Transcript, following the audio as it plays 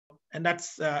and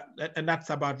that's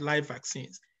about live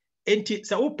vaccines.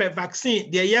 So open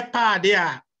vaccine, there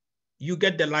you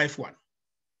get the live one.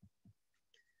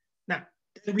 Now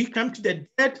we come to the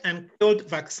dead and killed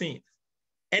vaccine.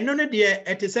 And none of the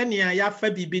it is any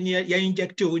you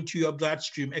inject into your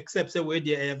bloodstream, except the way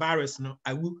the virus no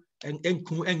and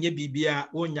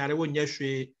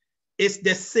it's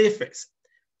the safest.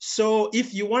 So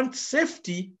if you want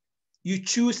safety, you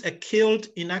choose a killed,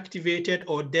 inactivated,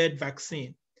 or dead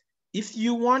vaccine. If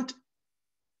you want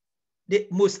the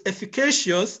most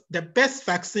efficacious, the best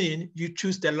vaccine, you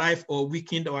choose the live or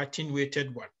weakened or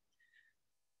attenuated one.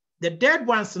 The dead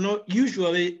ones,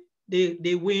 usually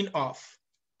they wane off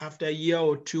after a year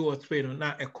or 2 or 3.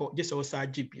 Now just also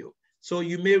GPO. So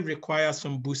you may require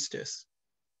some boosters.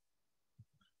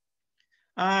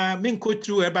 May go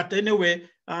through it, but anyway,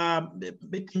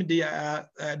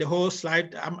 the whole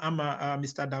slide. I'm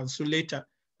Mr. Dansu later.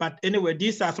 But anyway,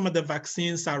 these are some of the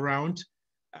vaccines around.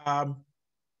 Now,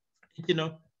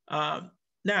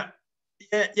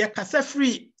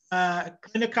 free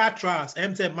clinical trials.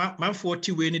 I'm saying man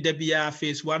 40 we need to be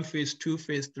phase 1, phase 2,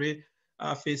 phase 3,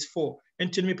 phase 4.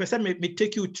 And to me, me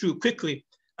take you through quickly.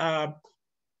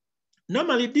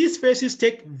 Normally, these phases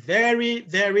take very,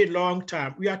 very long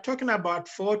time. We are talking about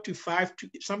 4 to 5 to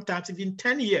sometimes even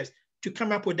 10 years to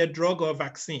come up with a drug or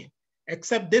vaccine.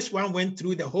 Except this one went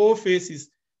through the whole phases,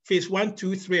 phase 1,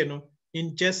 2, 3,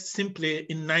 in just simply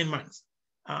in 9 months.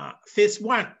 Phase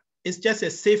 1 is just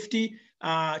a safety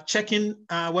checking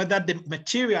whether the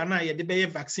material now the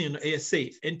vaccine is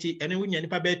safe. And we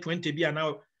need 20 be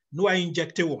now no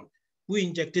injected one. We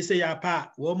inject say any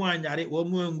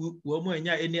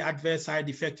adverse side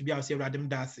effect be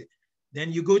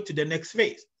then you go to the next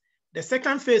phase. The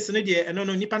second phase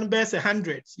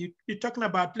hundreds. You're talking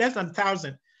about less than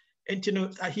 1,000. And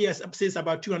here says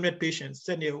about 200 patients.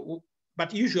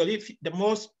 But usually the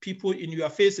most people in your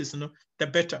phases, the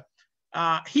better.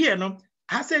 Here,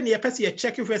 I say a person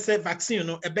check if it's a vaccine,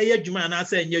 a better juma and I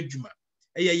say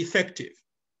effective.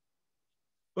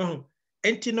 And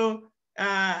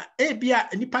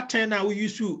ebia ni pattern na we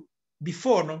use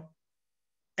before no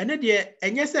and then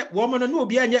enye say woman no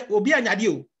obi anyade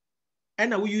o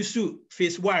and we use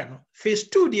phase 1 phase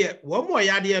 2 there one more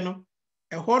yade no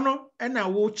ehɔ no and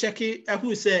we check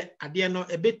who say ade no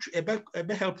ebe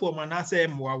help woman na say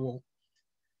mwa wo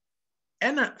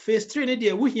and phase 3 ne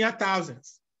there we hear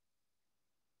thousands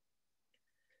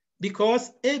because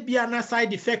ebia na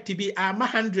side effect be ama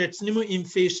hundreds in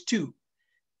phase 2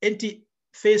 and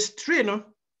phase 3 no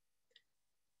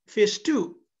phase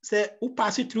 2 say who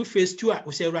pass it through phase 2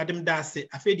 we say radem dase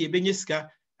afedi ebenyiska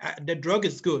the drug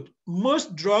is good.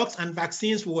 Most drugs and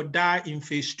vaccines will die in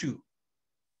phase 2.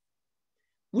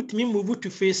 With me move to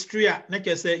phase 3 like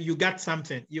I say you got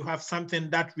something, you have something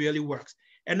that really works.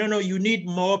 And no you need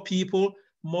more people,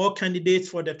 more candidates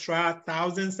for the trial,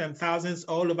 thousands and thousands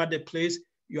all over the place.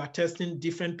 You are testing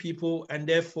different people and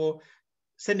therefore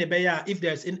if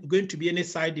there's going to be any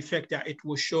side effect, it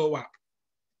will show up.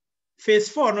 Phase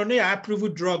 4, no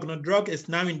approved drug. No drug is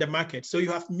now in the market. So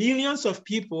you have millions of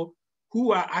people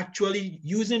who are actually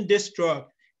using this drug,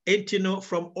 and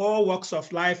from all walks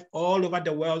of life, all over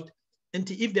the world. And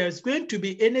if there's going to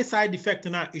be any side effect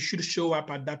now, it should show up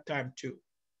at that time too.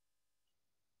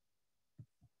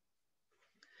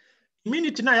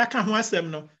 Immunity na yaka ho asem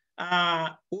no.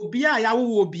 Obia ya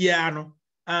wo obia no.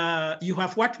 You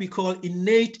have what we call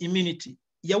innate immunity.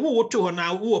 You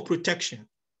protection.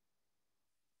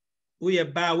 We are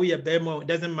bemo,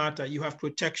 doesn't matter. You have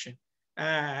protection.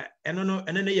 And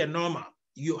then you're normal.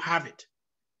 You have it.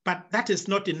 But that is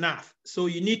not enough. So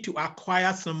you need to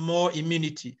acquire some more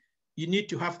immunity. You need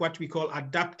to have what we call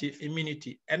adaptive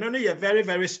immunity. And then you're very,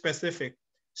 very specific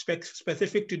to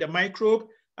the microbe,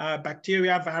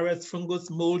 bacteria, virus, fungus,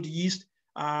 mold, yeast.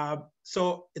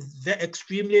 So they're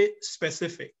extremely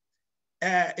specific.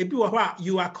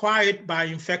 You acquire it by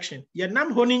infection. We are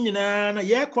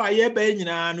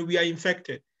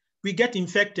infected. We get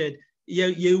infected.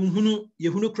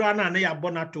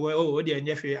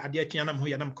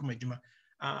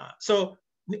 So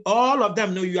all of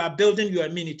them know you are building your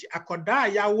immunity.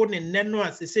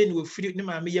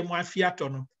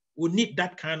 We need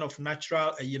that kind of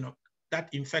natural, that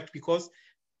infect because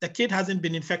the kid hasn't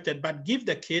been infected, but give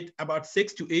the kid about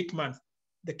 6 to 8 months,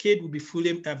 the kid will be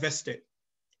fully vested.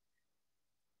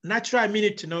 Natural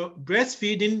immunity,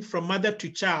 breastfeeding from mother to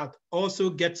child also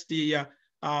gets the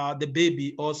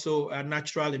baby also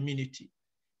natural immunity.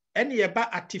 And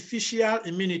about artificial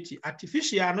immunity,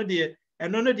 artificial no dear,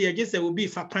 and none of the just will be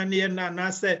for pioneer na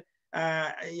say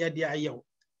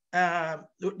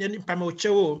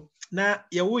pamocho na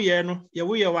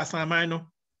yawu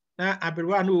wasamano na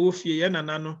aberwa no wo fie ye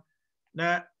nana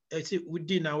na eti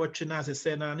wudi na wotwe na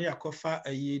asese na yakofa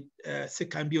ayi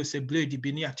sekan bi o se blade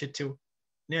bi ne achetew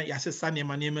na yasesa ne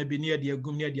manema bi ne de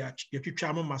agum ne de yatwitwa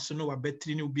amoma so no wa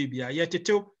battery ne ubi bia ye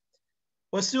tetew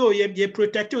osi o ye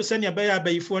protect o sene ba ya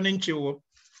bayifo ne nchewo.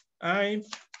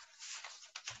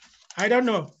 I don't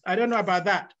know about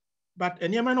that, but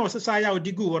enema na osesa ya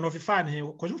odigu won ofifa ne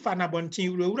ko fa na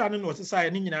bontin wura no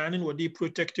osesa ne nyina ne wo dey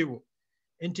protective.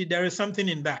 Until there is something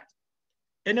in that.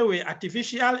 Anyway,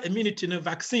 artificial immunity and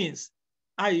vaccines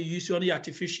are usually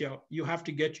artificial. You have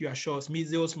to get your shots,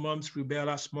 measles, mumps,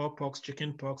 rubella, smallpox,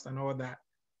 chickenpox, and all that.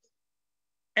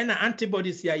 And the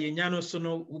antibodies here, so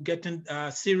no, getting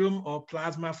serum or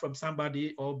plasma from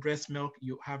somebody or breast milk,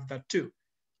 you have that too.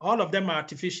 All of them are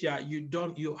artificial.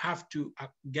 You have to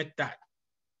get that.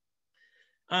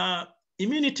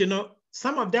 Immunity, no,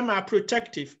 some of them are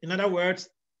protective. In other words,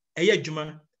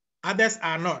 others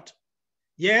are not.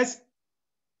 Yes,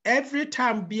 every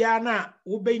time biana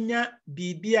ubenya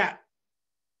bibia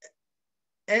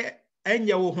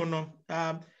enya wo hono.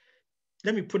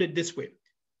 Let me put it this way.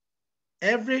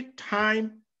 Every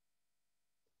time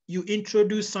you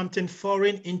introduce something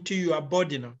foreign into your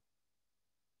body, no,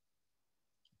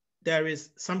 there is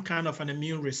some kind of an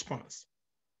immune response.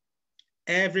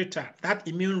 Every time. That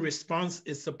immune response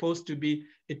is supposed to be,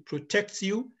 it protects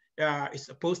you. It's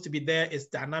supposed to be there. It's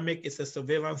dynamic. It's a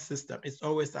surveillance system. It's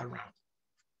always around.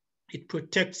 It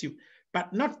protects you.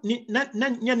 But not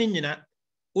ubinya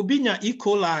E.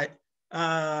 coli,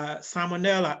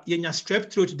 salmonella, yenya strep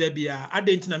throat debia,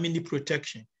 adentina mini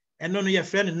protection. And no your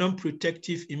friend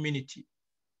non-protective immunity.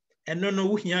 And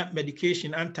no here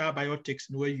medication, antibiotics,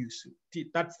 no use.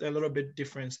 That's a little bit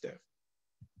different stuff.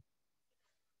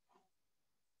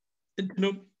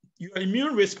 Your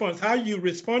immune response, how you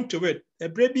respond to it.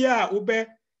 Ebrebia ube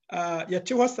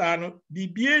yatiwasano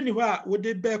bibie ni wa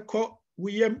wode be ko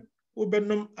wiyem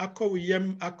ubenum ako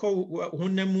wiyem ako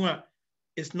hunemua.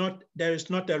 It's not, there is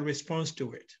not a response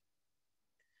to it.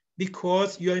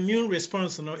 Because your immune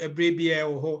response, no, ebrebia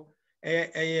oho,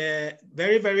 a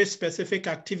very, very specific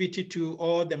activity to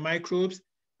all the microbes.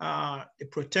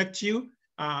 It protects you.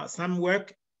 Some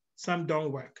work, some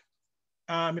don't work.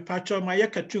 Me patcho my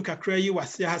yakatu kakra yi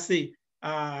wase ha say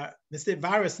me say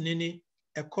virus nini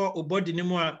ekọ obody ni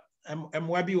mu a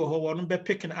emwa bi wo ho wo no be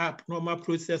picking up normal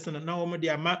process and now mo dey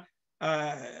ama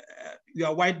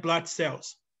your white blood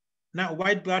cells. Now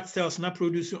white blood cells na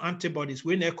produce antibodies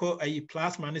when ekọ a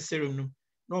plasma ne serum no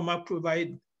normal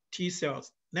provide T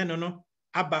cells. No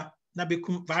aba na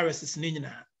become viruses ni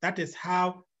nyina. That is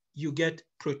how you get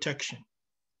protection.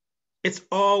 It's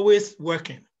always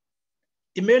working.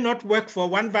 It may not work for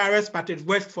one virus, but it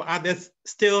works for others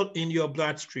still in your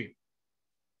bloodstream.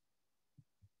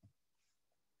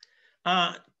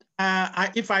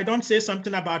 If I don't say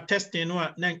something about testing,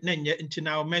 until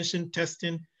now mention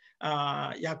testing.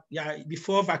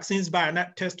 Before vaccines, by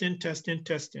not testing.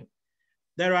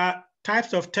 There are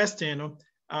types of testing.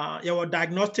 Your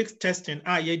diagnostic testing.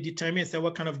 You determine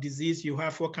what kind of disease you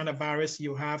have, what kind of virus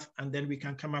you have, and then we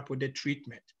can come up with a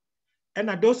treatment. And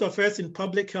those of us in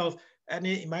public health, and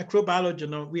in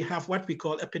microbiology, we have what we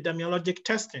call epidemiologic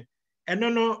testing. And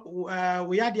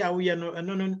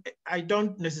I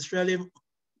don't necessarily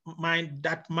mind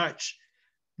that much.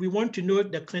 We want to know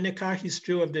the clinical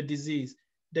history of the disease,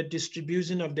 the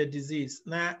distribution of the disease.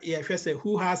 Now, if I say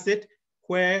who has it,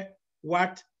 where,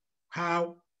 what,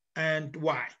 how, and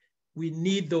why. We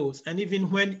need those. And even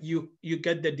when you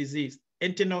get the disease.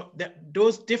 And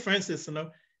those differences,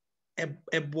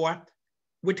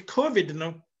 with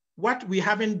COVID, what we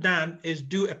haven't done is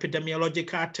do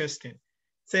epidemiological testing.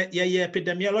 So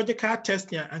epidemiological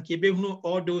testing and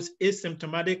all those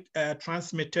asymptomatic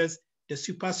transmitters, the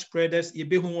super spreaders,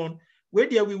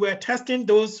 where we were testing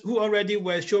those who already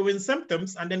were showing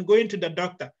symptoms and then going to the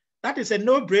doctor. That is a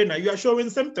no-brainer. You are showing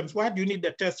symptoms. What do you need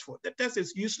the test for? The test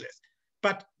is useless.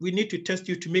 But we need to test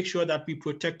you to make sure that we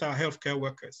protect our healthcare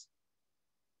workers.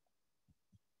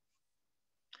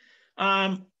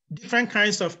 Different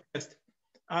kinds of tests.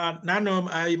 Nano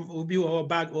I will be or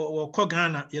bag or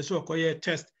Kogana, yes, or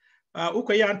test.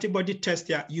 Antibody test,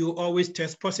 you always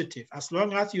test positive. As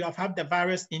long as you have had the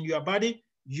virus in your body,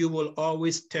 you will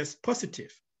always test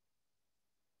positive.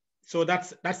 So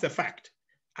that's the fact.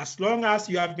 As long as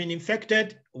you have been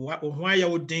infected,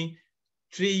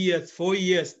 3 years, 4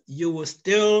 years, you will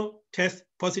still test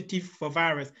positive for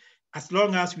virus, as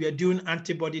long as we are doing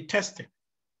antibody testing.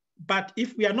 But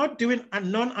if we are not doing a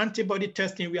non-antibody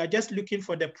testing, we are just looking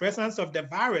for the presence of the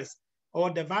virus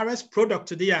or the virus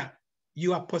product there,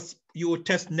 you will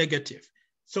test negative.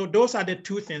 So those are the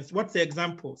two things. What's the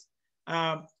examples?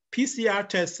 PCR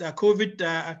tests,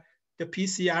 COVID the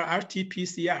PCR,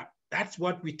 RT-PCR. That's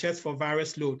what we test for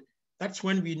virus load. That's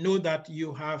when we know that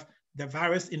you have the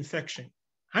virus infection.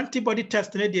 Antibody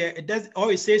testing, it does, all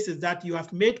it says is that you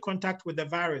have made contact with the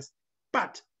virus,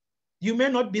 but you may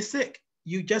not be sick.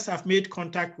 You just have made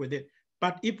contact with it.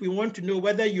 But if we want to know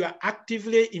whether you are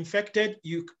actively infected,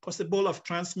 you possible of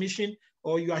transmission,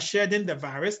 or you are shedding the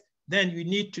virus, then you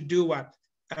need to do what?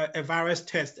 A virus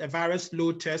test, a virus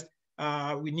load test.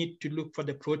 We need to look for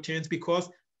the proteins, because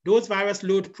those virus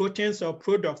load proteins or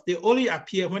products, they only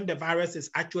appear when the virus is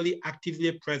actually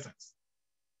actively present.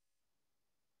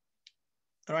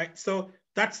 All right, so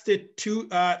that's the two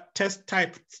test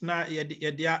types now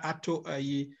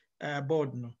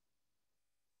board.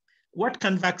 What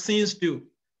can vaccines do?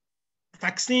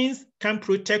 Vaccines can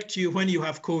protect you when you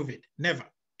have COVID. Never.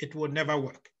 It will never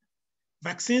work.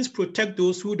 Vaccines protect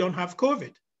those who don't have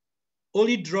COVID.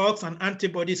 Only drugs and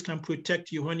antibodies can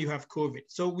protect you when you have COVID.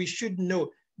 So we should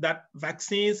know that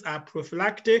vaccines are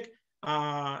prophylactic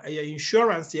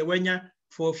insurance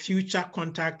for future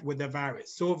contact with the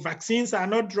virus. So vaccines are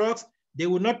not drugs. They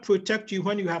will not protect you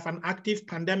when you have an active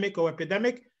pandemic or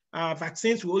epidemic.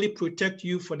 Vaccines will only protect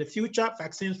you for the future.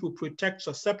 Vaccines will protect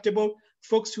susceptible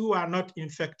folks who are not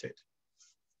infected.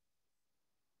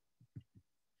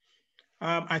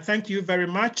 I thank you very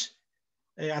much.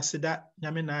 Asida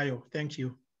Nyaminayo, thank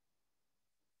you.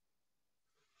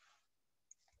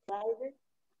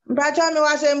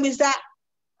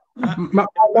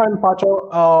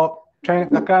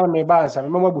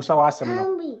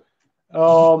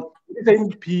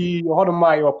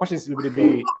 Questions will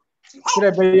be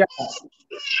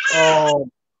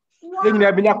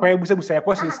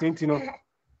questions, you know.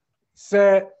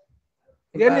 Sir,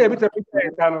 yeah, bit of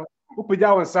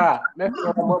Yaw Nsiah,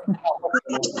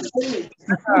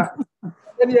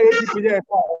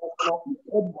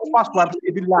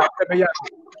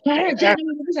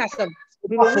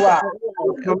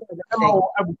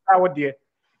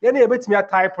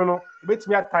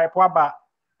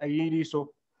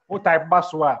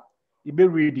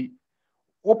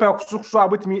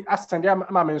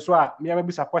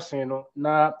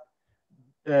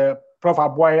 Prof.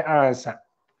 Aboy answer.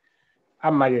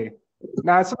 Amaye.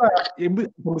 Now, so we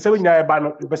know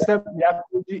about the best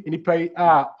in the pay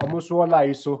almost all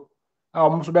like so.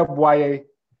 Almost about boy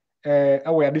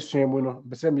away at this stream,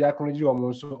 the same yakology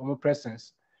almost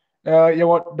presence.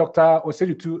 You Dr.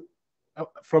 Oseditu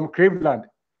from Cleveland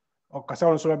or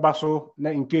Cassandra so basso,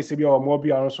 in case you are more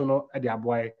be also no at the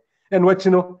boy. And what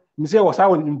you know, Monsieur was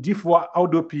out in D4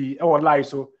 outdoor P or lie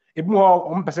so. If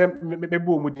more 1% maybe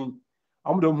boom within.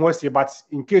 I'm the most, but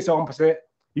in case I want to say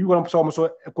you want to almost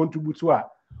contribute to her,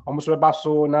 almost a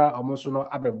basso na almost no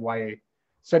abe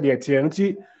said the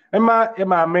TNT.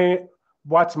 Emma may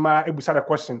what my ebusada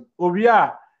question. Oh, we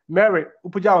are Mary,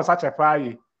 Upuja on such a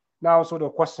fire. Now, so the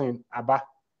question about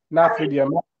now, Freddie,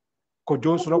 could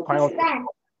Jones no quite.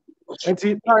 And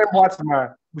see, what's my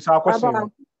without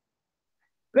question.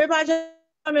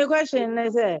 My question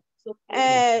is,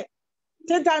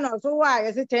 tetanus, why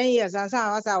is it 10 years and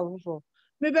some was out for?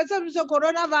 Maybe some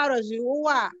coronavirus,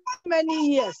 how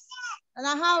many years and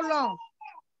how long?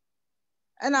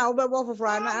 And I'll be both for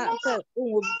an answer.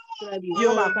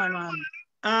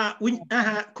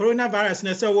 Coronavirus,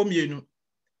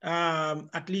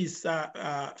 at least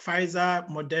Pfizer,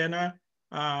 Moderna,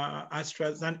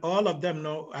 AstraZeneca, and all of them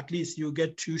know at least you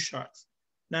get 2 shots.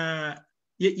 Now,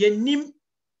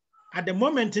 at the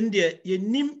moment in there,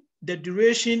 the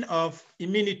duration of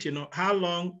immunity, how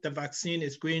long the vaccine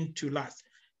is going to last.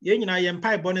 At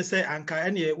least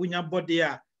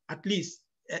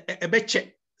a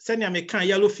betche, send a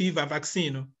yellow fever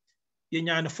vaccine,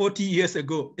 40 years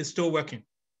ago, is still working.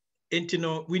 And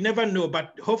we never know,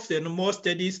 but hopefully the more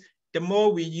studies, the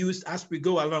more we use as we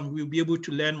go along, we'll be able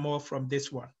to learn more from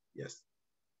this one. Yes.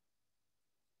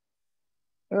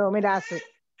 Oh, me that's it.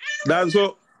 That's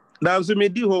me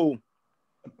di ho.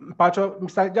 Pacho,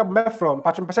 Mr. Jab from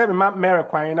Pacho, Percent Mary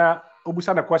Quina,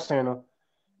 Obusana question.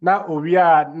 Now, we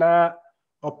are now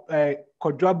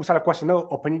Kodra Busana question, no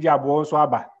open job on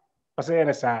Swaba.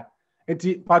 Percent, sir.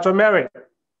 Eti Pacho Mary.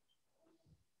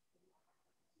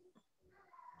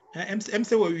 I'm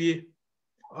say what we.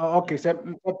 Okay, so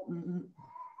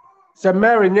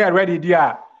Mary near ready,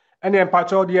 dear. And then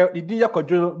Pacho, dear, the dear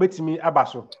Kodra bet me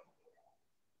abaso.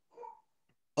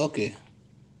 Okay.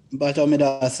 Pacho, me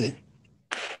that's it.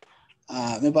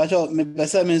 Me pacho me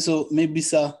pesa me so me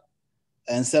bisa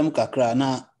ensem kakra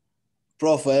na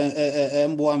prof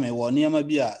mboa me wo niam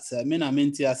bia se me na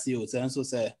menti ase o se nso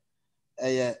se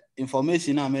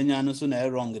information na menya no so na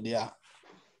wrong dia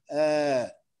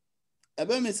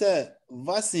ebe me se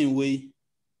vaccine we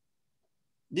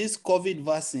this COVID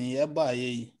vaccine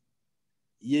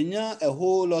yenya a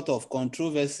whole lot of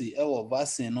controversy about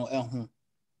vaccine no ehun.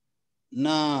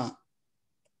 Na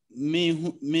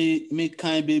me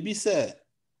kind baby say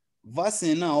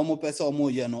vaccine na omo pese omo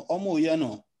ye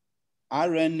no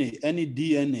RNA any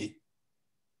DNA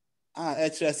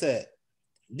actually say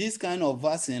this kind of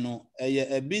vaccine no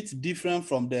a bit different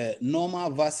from the normal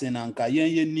vaccine anka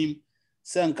yen nim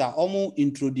se nka omo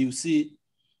introduce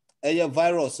a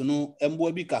virus no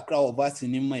embo bi kakra o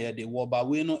vaccine ma ye de wo ba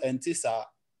we no enti sa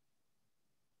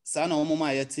na omo ma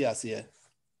ye ti ase.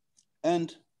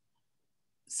 And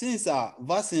since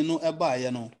vaccine no eba ye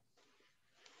no,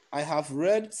 I have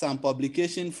read some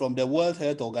publication from the World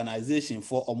Health Organization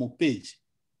for omo page.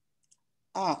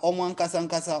 Omo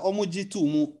ankasa omo G2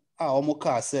 mu omo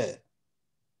ka say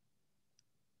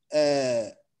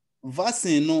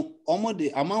vaccine no omo de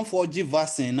amanfo gi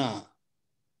vaccine na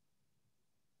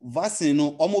vaccine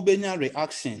no omo benya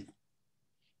reaction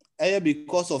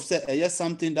because of say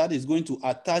something that is going to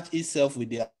attach itself with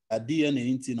their DNA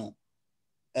into no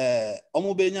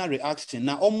omo benya reaction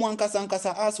na omo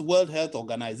ankasa as World Health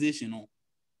Organization no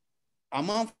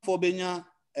amanfo benya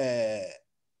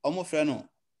omo frɛ no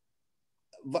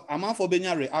amanfo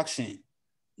benya reaction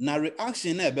na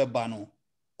reaction na ebeba no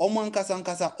omo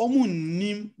ankasa omo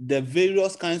nim the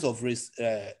various kinds of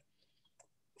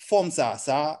forms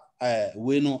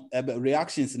we know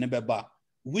reactions in ebeba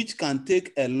which can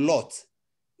take a lot.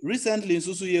 Recently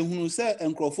susu ye hunu say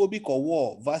encrophobic or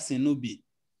war vaccine no bi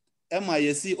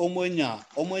MIC omo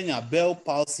enya Bell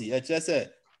palsy say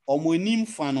omo nim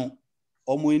fano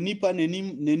omo nipa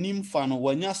nenim fano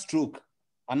wanya stroke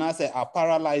and I say a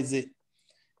paralyze it.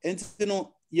 And you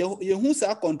know ye hu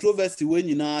say controversy when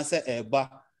nyina say eba,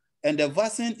 and the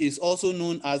vaccine is also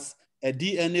known as a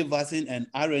DNA vaccine and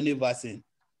RNA vaccine.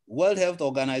 World Health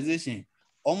Organization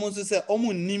almost say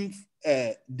omo nim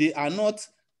they are not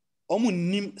omo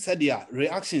nim say their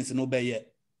reactions no be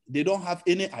yet. They don't have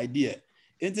any idea.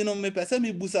 And you know me person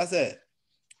me busa say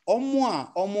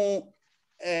omo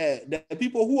the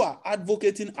people who are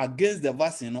advocating against the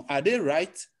vaccine, are they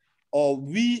right? Or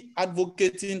we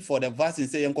advocating for the vaccine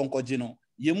say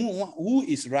who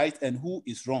is right and who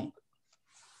is wrong?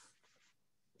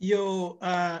 Yo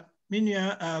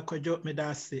minua kojo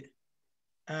medase.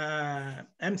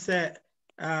 I'm say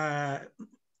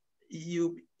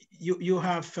you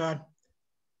have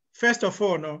first of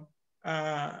all no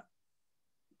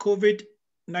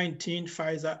COVID-19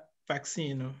 Pfizer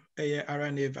vaccine no a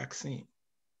RNA vaccine.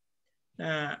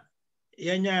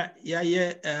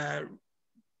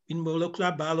 In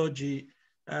molecular biology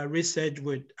research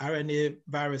with RNA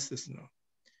viruses no.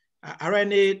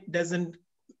 RNA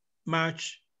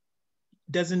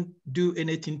doesn't do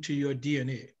anything to your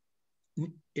DNA.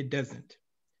 It doesn't.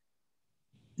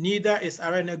 Neither is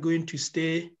RNA going to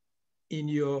stay in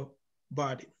your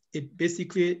body. It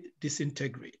basically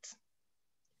disintegrates.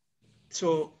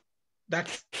 So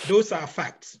those are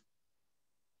facts.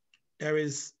 There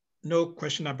is no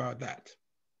question about that.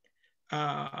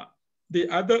 The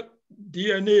other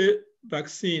DNA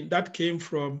vaccine that came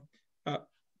from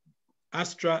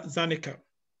AstraZeneca,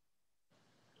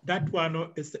 that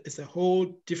one is a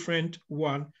whole different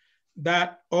one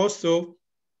that also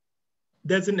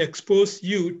doesn't expose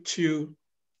you to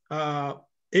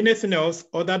anything else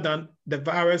other than the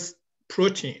virus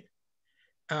protein.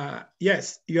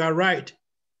 Yes, you are right.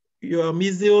 Your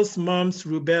measles, mumps,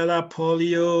 rubella,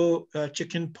 polio,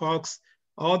 chickenpox,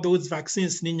 all those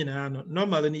vaccines,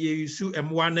 normally you use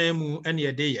M1 and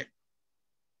your day.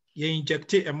 You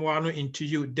inject M1 into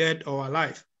you, dead or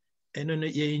alive, and then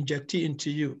you inject it into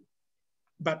you.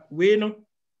 But we know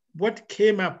what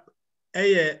came up,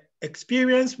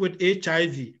 experience with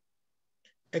HIV.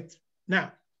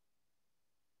 Now,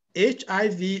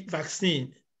 HIV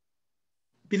vaccine,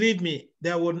 believe me,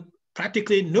 there will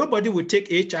practically nobody would take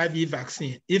HIV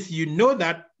vaccine if you know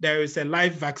that there is a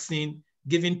live vaccine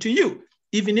given to you,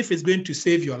 even if it's going to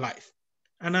save your life.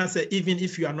 And I say, even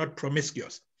if you are not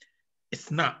promiscuous, it's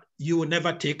not. You will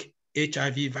never take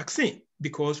HIV vaccine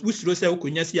because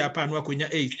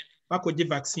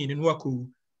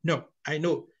no, I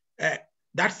know.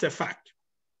 That's a fact.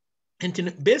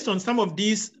 And based on some of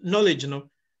these knowledge,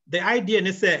 the idea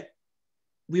is that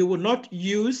we will not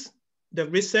use the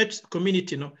research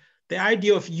community, the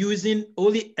idea of using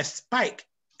only a spike,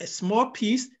 a small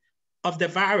piece of the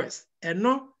virus, and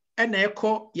no an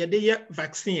echo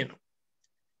vaccine.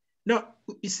 No,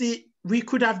 you see, we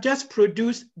could have just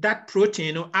produced that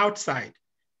protein outside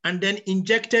and then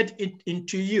injected it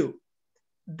into you.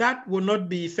 That will not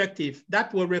be effective.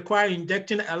 That will require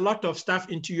injecting a lot of stuff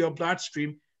into your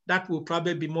bloodstream that will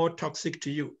probably be more toxic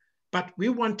to you. But we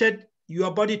wanted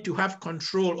your body to have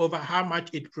control over how much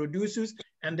it produces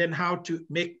and then how to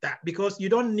make that, because you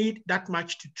don't need that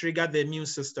much to trigger the immune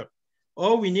system.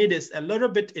 All we need is a little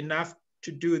bit enough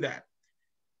to do that.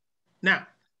 Now,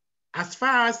 as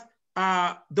far as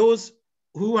those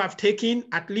who have taken,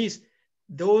 at least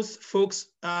those folks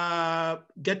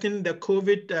getting the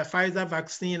COVID Pfizer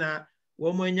vaccine,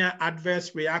 womonya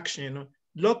adverse reaction,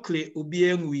 locally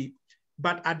ubiengwi.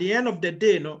 But at the end of the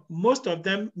day, most of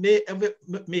them may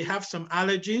have some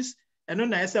allergies. And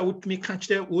then I say, with me,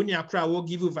 will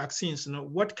give you vaccines.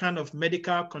 What kind of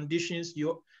medical conditions,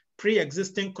 your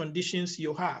pre-existing conditions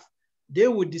you have? They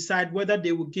will decide whether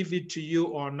they will give it to you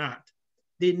or not.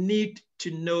 They need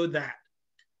to know that.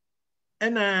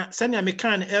 And Sanya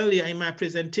Mekan earlier in my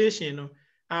presentation,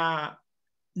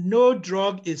 no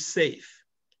drug is safe.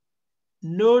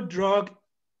 No drug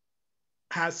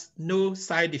has no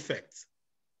side effects.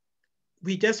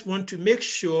 We just want to make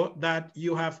sure that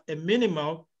you have a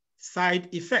minimal side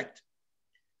effect,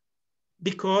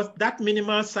 because that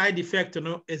minimal side effect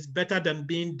is better than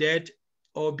being dead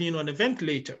or being on a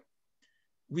ventilator.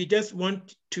 We just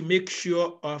want to make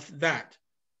sure of that.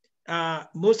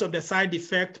 Most of the side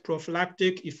effect,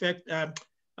 prophylactic effect,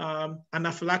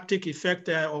 anaphylactic effect,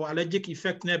 or allergic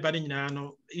effect,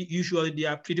 usually they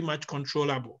are pretty much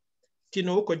controllable.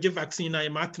 Vaccine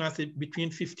between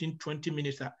 15 to 20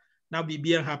 minutes. Now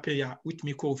be happy with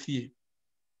me coffee.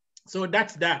 So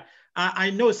that's that. I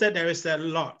know that there is a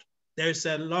lot. There is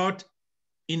a lot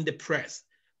in the press.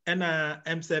 And I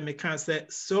can't say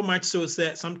so much so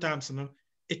that sometimes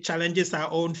it challenges our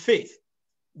own faith,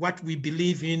 what we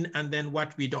believe in and then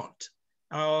what we don't.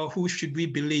 Who should we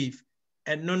believe?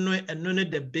 And none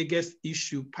of the biggest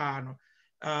issue,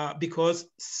 because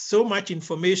so much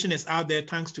information is out there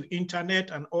thanks to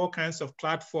internet and all kinds of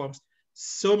platforms.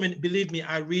 So many, believe me,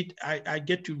 I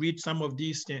get to read some of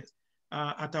these things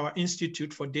at our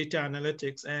Institute for Data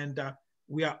Analytics. And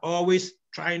we are always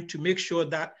trying to make sure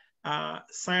that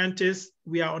scientists,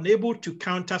 we are unable to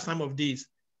counter some of these.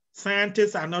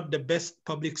 Scientists are not the best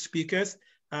public speakers.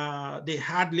 They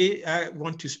hardly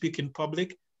want to speak in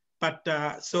public. But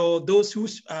so those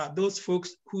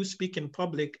folks who speak in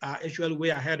public are actually way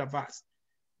ahead of us.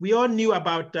 We all knew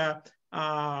about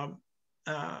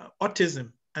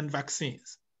autism and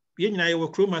vaccines. We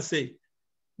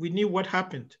knew what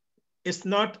happened. It's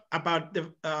not about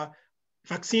the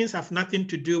vaccines have nothing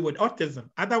to do with autism.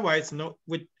 Otherwise,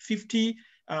 with 50,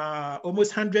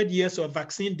 almost 100 years of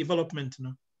vaccine development,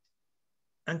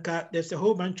 and there's a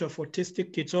whole bunch of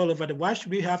autistic kids all over the. Why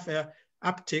should we have a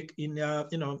uptick in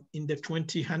in the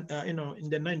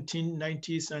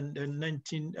 1990s and the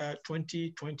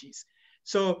 2020s?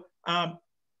 So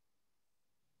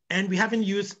and we haven't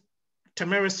used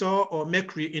thimerosal or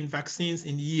mercury in vaccines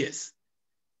in years,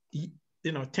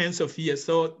 tens of years.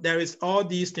 So there is all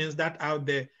these things that out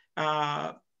there.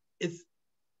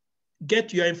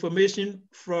 Get your information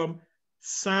from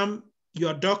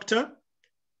your doctor,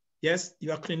 yes,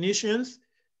 your clinicians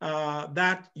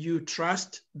that you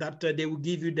trust, that they will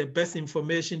give you the best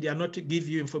information. They are not to give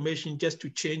you information just to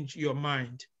change your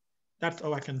mind. That's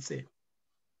all I can say.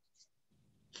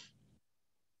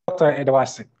 Dr.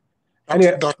 Edwasi. Can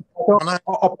I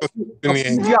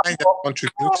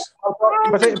contribute?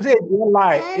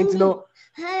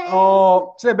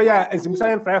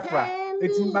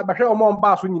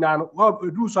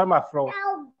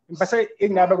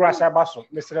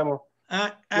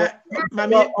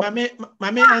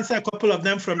 Mami answer a couple of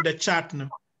them from the chat now.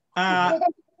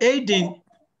 Aiden,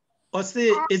 or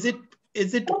say, is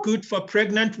it good for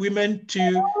pregnant women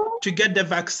to get the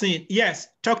vaccine? Yes,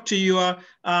 talk to your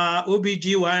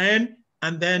OBGYN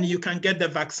and then you can get the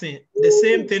vaccine. The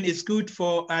same thing is good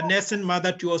for a nursing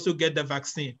mother to also get the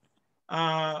vaccine.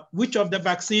 Which of the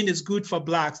vaccine is good for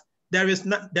blacks? There is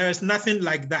nothing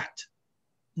like that.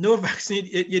 No vaccine,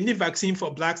 you need vaccine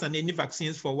for blacks and you need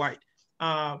vaccines for white.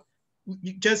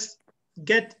 You just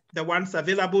get the ones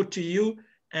available to you,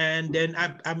 and then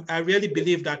I really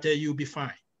believe that you'll be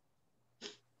fine.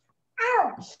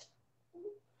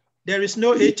 There is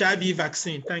no HIV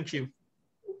vaccine, thank you.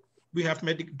 We have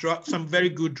some very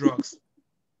good drugs.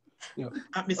 Yeah.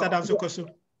 Mr. Dansokoso.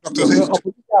 Dr.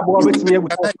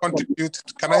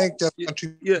 Can I just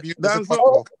contribute?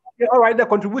 Yeah, all right, the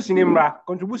contribution in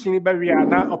Bavia,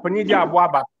 Opanija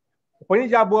Boaba,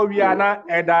 Opanija Boviana,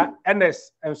 Eda,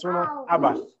 Ennis, and so on.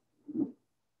 Abba.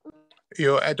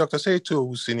 Dr. Seto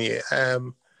Husini,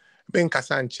 Ben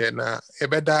Casanche, a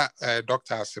better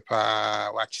doctor,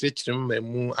 Sepa, Wachrichum,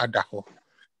 Mu Adaho.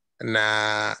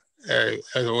 Na, I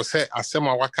will say,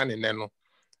 Asema Wakan in Neno.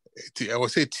 I will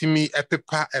say, Timmy,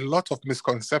 a lot of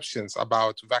misconceptions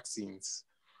about vaccines.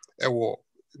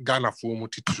 Ghana for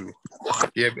Mutitru.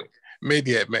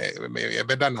 Media me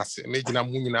better nasi, Majina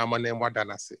Munina Mane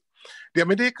Wadanasi. The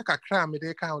America Kakra,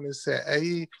 Medica, and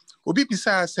say, Obi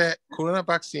Bisa say, Corona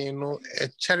vaccine, no, a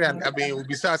cherry and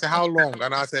Bisa say, how long?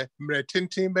 And I say,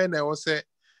 Tintin Ben, I was say,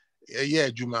 a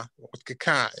year, Juma,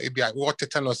 what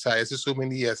tetanus size, so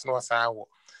many years, no,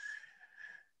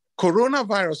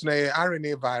 coronavirus, na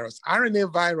RNA virus.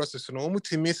 RNA virus is no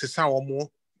mutimisi sa omo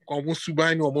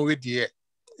subani omo we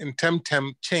in tem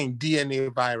chain DNA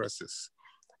viruses.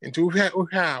 Into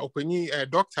openyi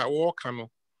doctor work no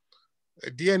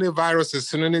DNA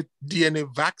viruses no DNA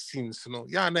vaccines no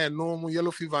ya na no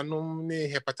yellow fever no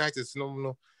hepatitis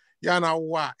no ya na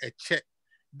wa a check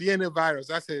DNA virus.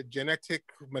 That's a genetic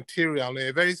material,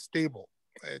 very stable.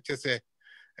 Just say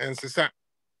and so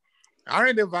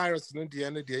RNA virus no the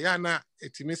end ya na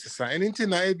etimisa and into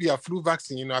na e bia flu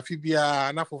vaccine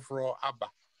afibia na foforo aba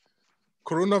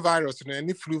coronavirus no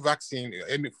any flu vaccine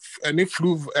any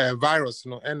flu virus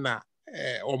no na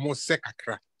almost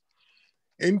sekakra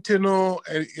into no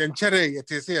enchere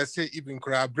yete say even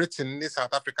kra Britain ni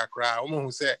South Africa kra omo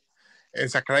hu say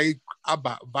sakrai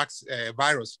aba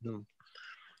virus no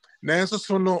na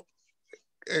so no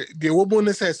the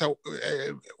woman says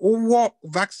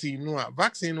vaccine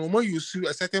no use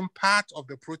a certain part of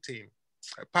the protein,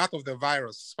 part of the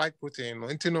virus, spike protein,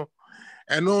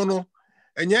 and no,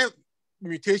 and yet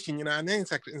mutation, and then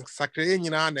sacred,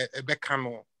 a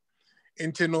becano.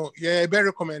 Yeah, very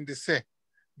recommend to say,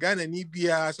 Ghana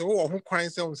Nibia, so who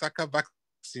cries on Saka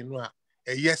vaccine,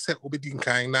 a yes, obedient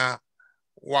kind,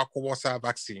 Waka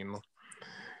vaccine.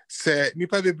 Say,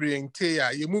 Nipa be bring tea,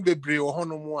 you move a bray or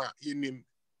honomoa in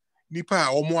Nipa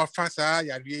or more fasa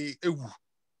yari ewu.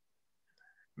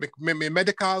 Me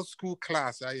medical school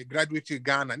class I graduated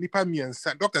Ghana. Nipa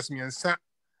miensa doctors miensa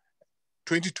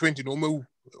 2020 no me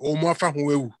o more fa ho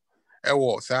ewu.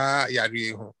 Ewo sa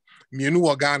yari ho. Mienu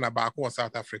wo Ghana ba ko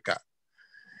South Africa.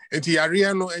 Enti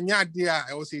yari no enya ade a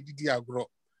e wo se didi agro.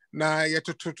 Na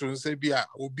yetototo nse bia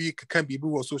obi kan bibi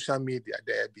wo social media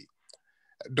there bi.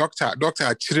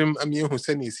 Doctor Chirim amie ho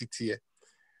se na esitie.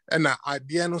 Na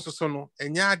ade no so no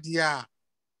enya ade a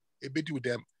ebedi with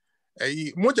them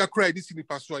moja cry this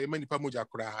nipa so e manipa moja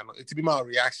cry no it be my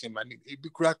reaction man e be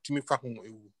cry to me fa ho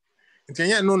ewu nti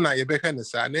enya no na ye be hwe ne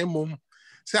sa na emom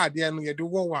se ade no ye de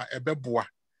wo wa ebeboa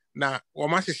na wo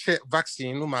ma hye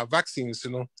vaccine no ma vaccines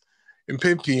no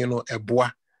impempi no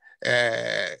eboa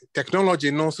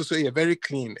technology no so e very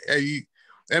clean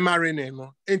mRNA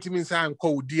no ntimi nsa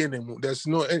anko DNA mu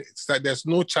there's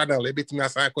no channel e betimi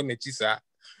asa anko na chisa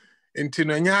nti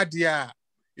no nya ade a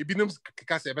ebinum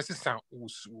kaka se be sesa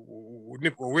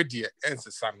we die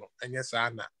ensesa no enya sa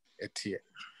na etie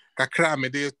kakra me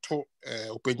de to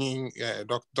opening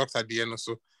Dr. Die no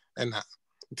so na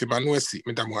nti manu asi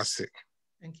medam wase.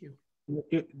 Thank you.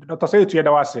 Dr. say to you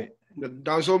wase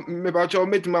dan so me ba cho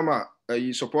met mama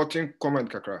supporting comment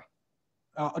kakra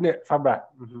ne fabra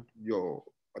yo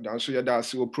dan so ya da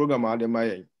se program ade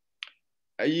mayen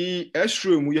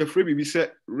extreme we free bibi say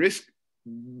risk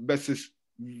versus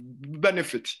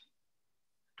benefit.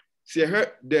 See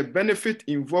here, the benefit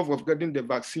involved of getting the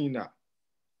vaccine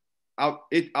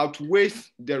it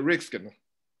outweighs the risk.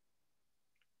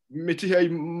 Meti here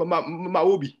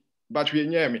maobi, but we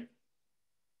nyame.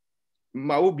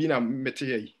 Maobi na meti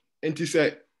here. Enti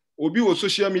say obi wo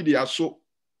social media so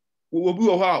obi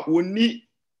wo ha oni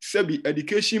sebi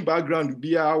education background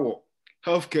bia wo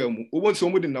healthcare mu. Obo so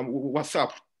mo de na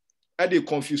WhatsApp e dey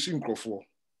confusing crofo.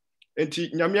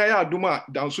 Enti nyamia ya adoma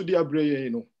danso dia breye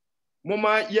no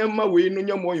moma yemma we no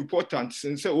nya more important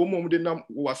since o mom de na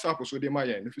WhatsApp so de ma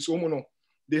yen so mo no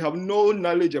they have no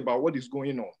knowledge about what is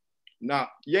going on na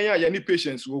yen ya any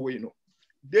patients we no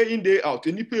day in day out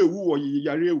any pay wu wo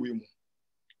yare we mu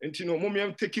enti no mom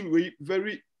yem take away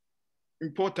very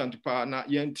important pa na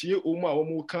yen tie o mu a o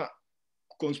mu ka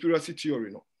conspiracy theory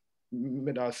no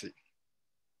me da say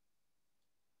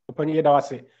opani e da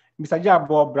wase Mr.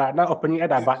 Jabo bra na opening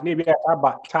head aba na be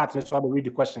aba chat so I read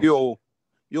the question. Yo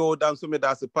dan so me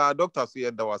da se pa doctor so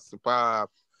da was pa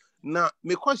na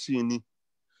me question ni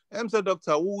say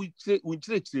doctor wo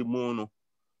chire mu no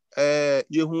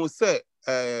ye hu say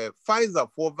Pfizer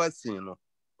for vaccine no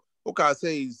o ka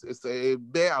say is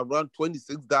bear around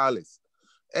 $26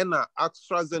 and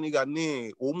AstraZeneca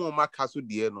ne o mo maka so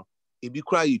de no e bi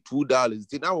kra $2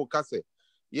 ti na wo ka say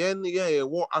yen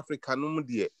wo Africa no mu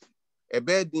de a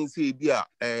bed in say bia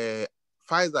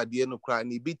Pfizer de no kra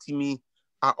ni bitimi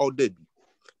a order bi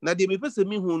na de me pese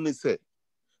me hu ne say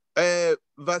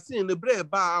vaccine the bre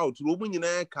ba out ro mu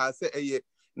nyina ka say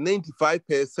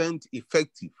 95%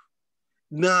 effective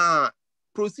na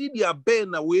procedure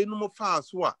ben na we no fa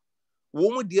so a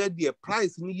Woman dear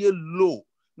price near low.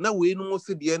 Now we no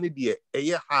see the any dear a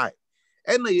year high.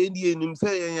 And I Indian him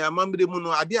say, I mamma de mono,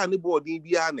 I dear anybody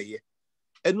be an ye.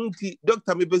 And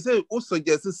Doctor me say, also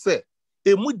just say,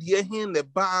 a moody hen the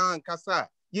bar and cassa,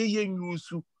 ye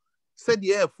use. Said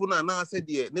the air phone and I said,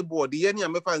 dear, nobody any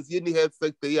am fancy any health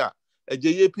sector ya, a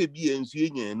JAPB and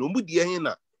Union, no moody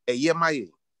hena, a year my.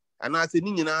 And I said,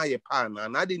 Nina, a pan,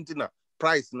 and I didn't know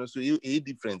price, no, so you a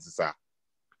difference, sir.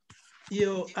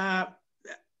 You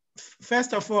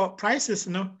first of all, prices,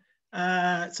 no.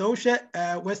 So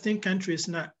Western countries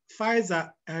now,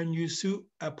 Pfizer and USU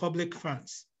are public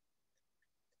funds.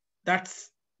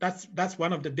 That's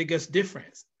one of the biggest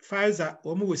difference. Pfizer,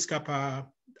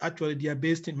 actually they are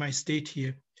based in my state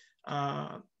here.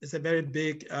 It's a very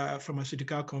big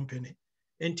pharmaceutical company.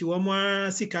 And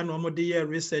to sika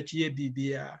research year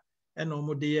BBA and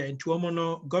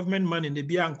into government money in the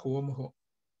bianco.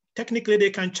 Technically they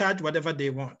can charge whatever they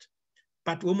want,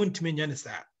 but woman to me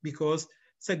because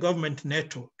it's a government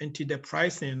netto into the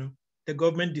pricing. The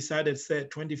government decided say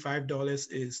 $25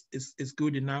 is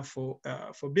good enough for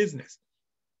business.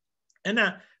 And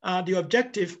the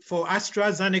objective for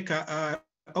AstraZeneca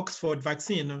Oxford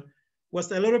vaccine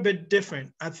was a little bit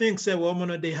different. I think say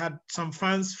they had some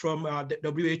funds from the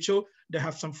WHO. They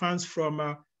have some funds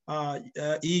from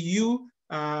EU.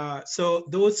 So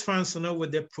those funds,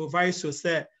 with the proviso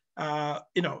say,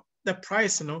 the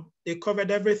price, they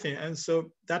covered everything. And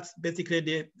so that's basically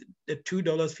the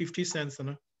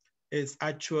 $2.50, is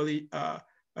actually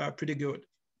pretty good.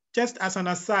 Just as an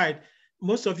aside,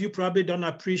 most of you probably don't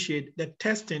appreciate the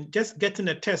testing, just getting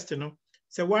a test,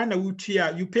 So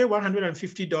you pay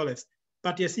 $150,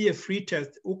 but you see a free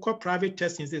test. Uko private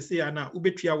testing, they say now,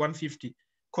 ubetria $150.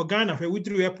 Kogana, where we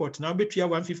drew airport, now betria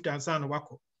 $150 and san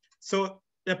wako. So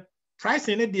the price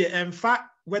in it, in fact,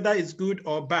 whether it's good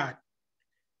or bad,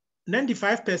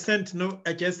 95%,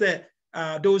 I just say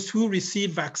those who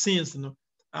receive vaccines,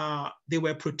 they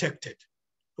were protected.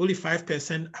 Only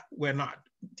 5% were not.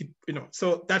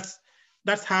 So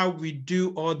that's how we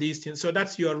do all these things. So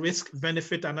that's your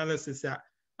risk-benefit analysis.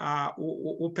 You're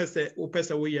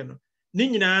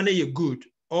good.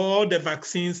 All the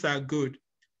vaccines are good.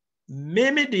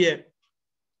 Maybe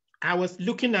I was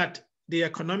looking at the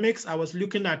economics. I was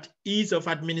looking at ease of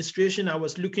administration. I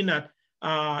was looking at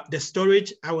the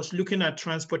storage. I was looking at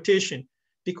transportation,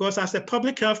 because as a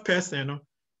public health person,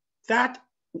 that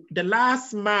the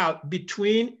last mile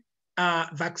between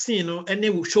vaccine and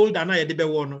the shoulder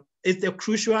is the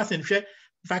crucial thing.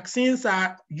 Vaccines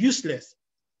are useless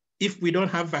if we don't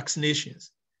have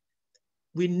vaccinations.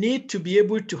 We need to be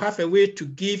able to have a way to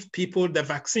give people the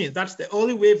vaccines. That's the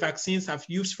only way vaccines have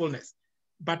usefulness.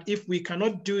 But if we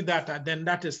cannot do that, then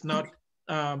that is not,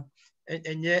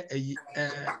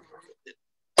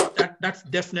 that's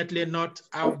definitely not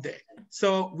out there.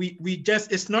 So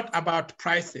it's not about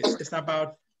prices. It's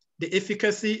about the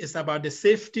efficacy. It's about the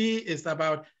safety. It's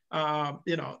about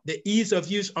the ease of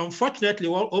use. Unfortunately,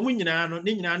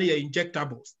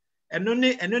 injectables. And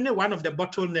only one of the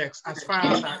bottlenecks as far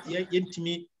as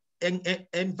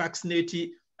and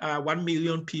vaccinating 1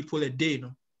 million people a day,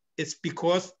 it's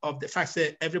because of the fact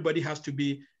that everybody has to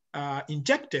be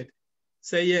injected.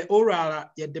 Say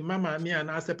oral, the mama me and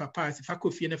ask papa if I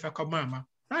could feel if I come mama.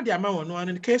 Now the amount one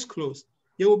in the case closed.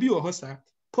 There will be a hosa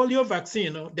polio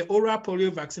vaccine, the oral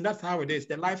polio vaccine. That's how it is.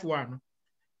 The life one.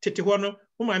 Tetihono,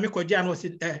 whom I make a jano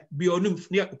said,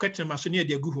 bionum near catching masonia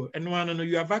de guho, and one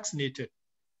you are vaccinated.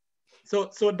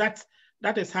 So that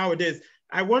is how it is.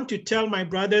 I want to tell my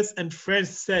brothers and friends,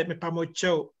 say me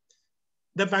pamocho,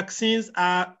 the vaccines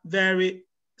are very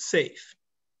safe.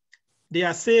 They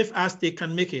are safe as they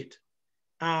can make it.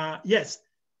 Yes,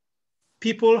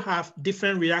 people have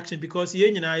different reactions because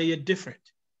you and I are different.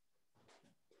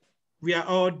 We are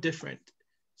all different.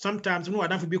 Sometimes no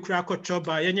adam be kura ko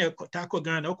choba yenye tako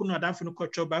Ghana okuno adam fu no ko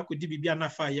choba ko di bibia na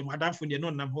fa yem adam fu de no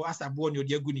nam ho asabo ne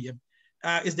odi aguni yem.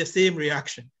 It's the same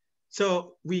reaction.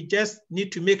 So we just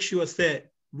need to make sure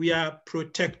that we are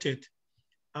protected.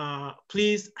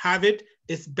 Please have it.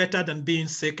 It's better than being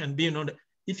sick and being on.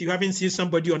 If you haven't seen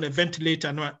somebody on a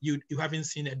ventilator, no, you haven't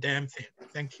seen a damn thing.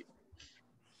 Thank you.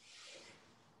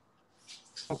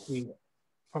 Okay.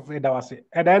 That was it.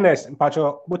 Adventist,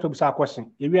 Mpacho, what was our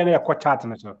question? If you are a chat,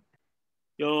 sir.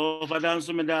 Yo, Madam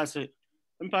Sumedase.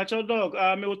 Mpacho dog,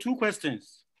 I have 2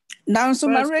 questions. Now, so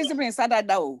my raise me inside that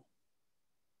door.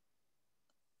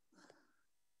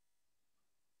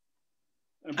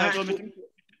 Mpacho,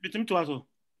 between to us.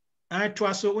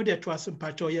 Twaso, what did Twaso,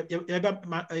 Mpacho,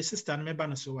 my sister, and my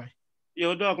banner so why?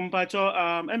 Yo, dog,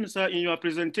 Mpacho, in your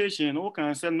presentation, what can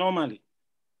I say normally?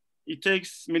 It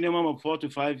takes minimum of 4 to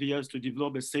 5 years to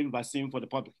develop a safe vaccine for the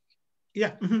public.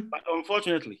 Yeah. Mm-hmm. But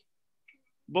unfortunately,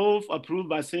 both approved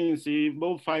vaccines,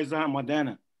 both Pfizer and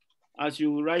Moderna, as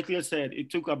you rightly said, it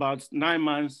took about 9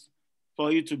 months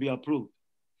for it to be approved.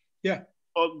 Yeah.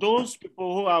 For those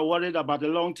people who are worried about the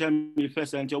long-term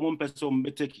effects and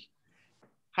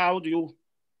how do you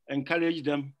encourage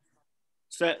them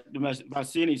say the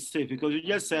vaccine is safe? Because you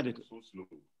just said it.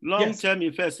 Long-term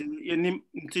effects,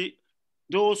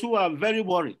 those who are very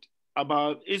worried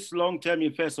about its long-term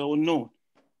effects or unknown,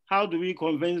 how do we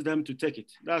convince them to take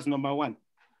it? That's number one.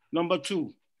 Number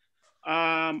two,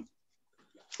 CDC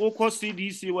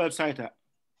website,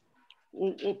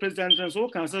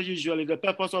 President can say usually the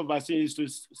purpose of vaccine is to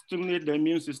stimulate the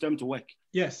immune system to work.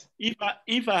 Yes.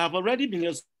 If I have already been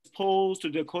exposed to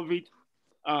the COVID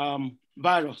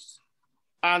virus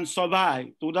and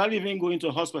survived without even going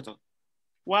to hospital,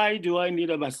 why do I need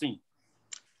a vaccine?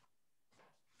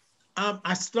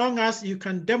 As long as you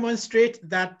can demonstrate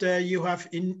that you have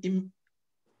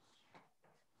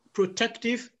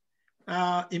protective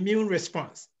immune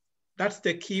response. That's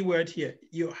the key word here.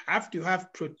 You have to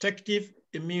have protective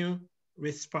immune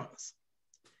response.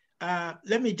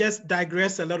 Let me just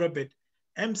digress a little bit.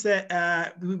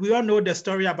 We all know the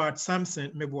story about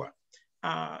Samson Mebua.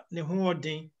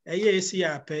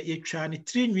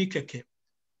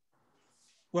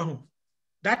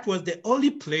 That was the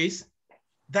only place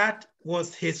that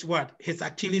was his what? His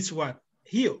Achilles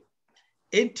heel.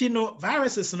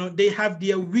 Viruses, they have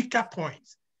their weaker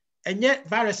points. And yet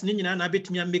virus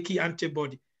make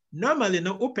antibody. Normally,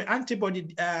 no open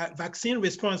antibody vaccine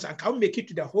response and can make it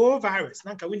to the whole virus.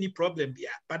 Now we need problem here.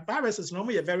 But viruses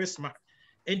normally are very smart.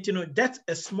 And that's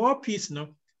a small piece,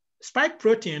 spike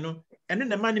protein, and then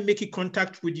the man make it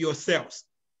contact with your cells.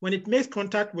 When it makes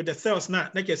contact with the cells now,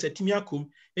 like I said, timiakum,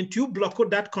 and you block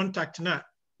that contact now,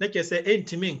 like I said,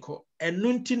 entiminko, and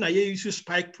nunti na ye use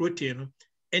spike protein,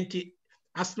 and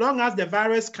as long as the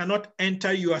virus cannot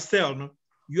enter your cell,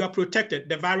 you are protected,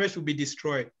 the virus will be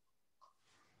destroyed.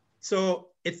 So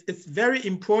it's very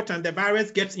important the virus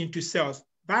gets into cells.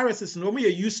 Viruses normally are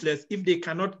useless if they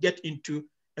cannot get into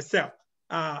a cell.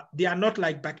 They are not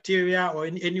like bacteria or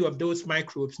any of those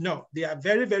microbes. No, they are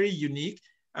very, very unique.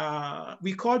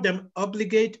 We call them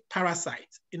obligate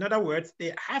parasites. In other words,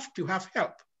 they have to have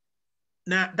help.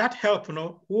 Now that help,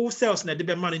 all cells na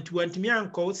debe man into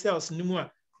antimia cells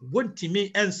won't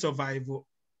me and survival.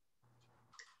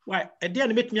 Why? At the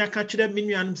end, me catch them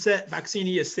and say vaccine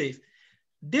is safe.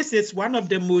 This is one of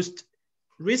the most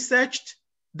researched,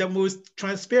 the most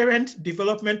transparent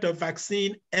development of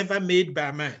vaccine ever made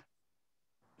by man.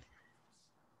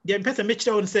 The person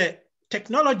Mitchell say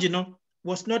technology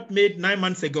was not made 9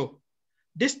 months ago.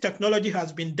 This technology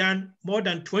has been done more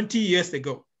than 20 years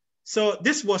ago. So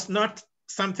this was not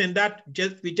something that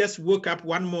we just woke up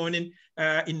one morning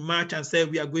in March and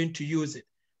said we are going to use it.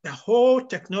 The whole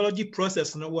technology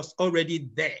process was already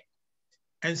there.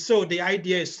 And so the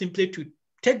idea is simply to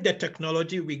take the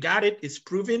technology, we got it, it's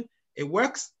proven, it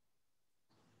works,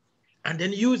 and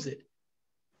then use it.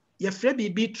 If there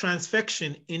be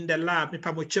transfection in the lab, if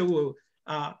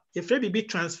there be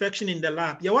transfection in the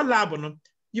lab, your lab,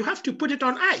 you have to put it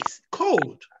on ice,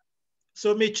 cold.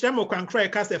 So can cry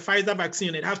because the Pfizer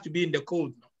vaccine, it has to be in the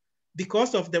cold.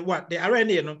 Because of the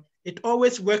RNA, it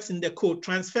always works in the cold.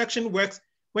 Transfection works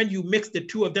when you mix the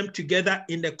two of them together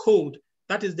in the cold.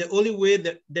 That is the only way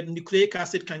that the nucleic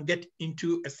acid can get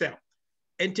into a cell.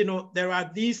 And there are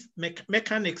these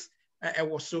mechanics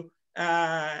also.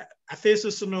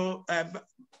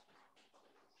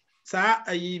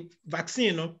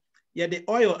 Vaccine, the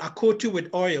oil are coated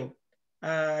with oil.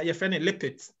 You find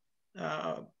lipids.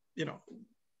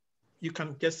 You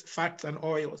can just fats and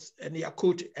oils, and they are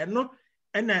coated. And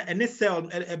a cell,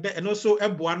 and also a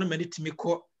one minute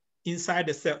inside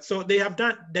the cell. So they have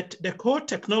done that. The core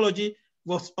technology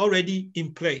was already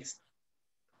in place.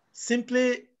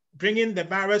 Simply bringing the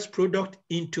virus product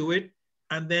into it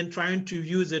and then trying to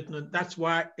use it. That's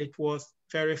why it was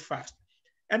very fast.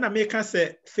 And America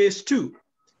said phase 2.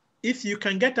 If you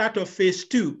can get out of phase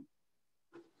 2,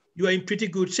 you are in pretty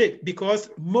good shape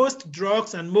because most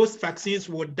drugs and most vaccines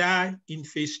will die in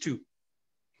phase 2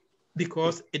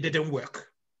 because it didn't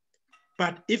work.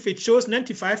 But if it shows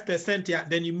 95%, yeah,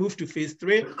 then you move to phase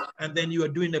 3 and then you are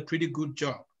doing a pretty good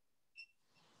job.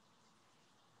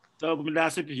 So,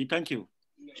 thank you.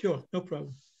 Sure, no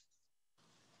problem.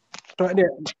 So, chat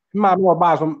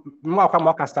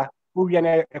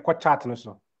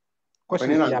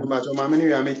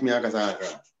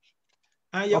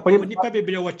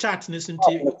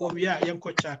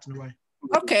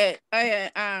okay,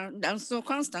 I'm so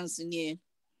Constance in here.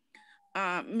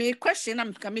 Me question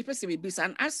I'm coming to be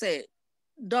and I say,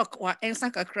 Doc, or Ensa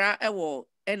Kakra,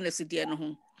 NSD no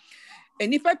ho.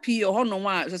 Enipa pii ho no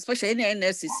wa, especially in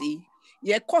NSCC,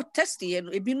 ye call test ye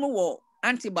no ebi no wo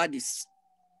antibodies.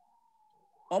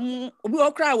 Obi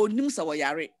okra wonim sa wo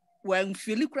yare. When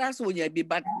feel crass when you be,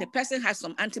 but the person has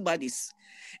some antibodies.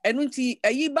 And unti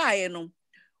ayi bae no,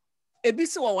 ebi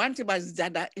se wo antibodies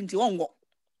dada into ongo.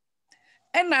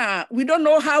 And we don't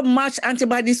know how much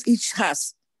antibodies each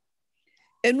has.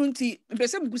 And unti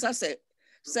person busa say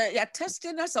you're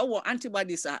testing us our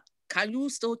antibodies are. Can you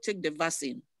still take the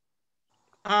vaccine?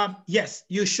 Yes,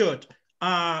 you should.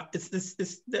 My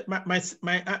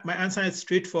answer is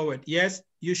straightforward. Yes,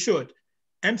 you should.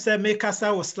 Say make us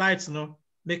our slides no.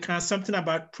 Make something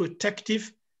about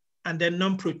protective and then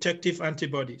non-protective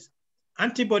antibodies.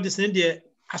 Antibodies in there,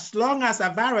 as long as a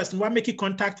virus what make you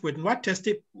contact with, what test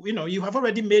it, you have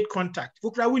already made contact.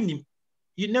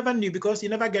 You never knew because you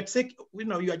never get sick.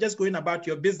 You are just going about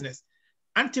your business.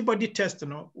 Antibody test,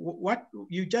 what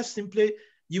you just simply,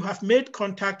 you have made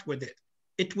contact with it.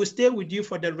 It will stay with you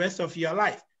for the rest of your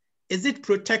life. Is it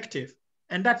protective?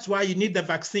 And that's why you need the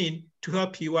vaccine to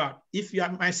help you out. If you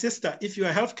are my sister, if you're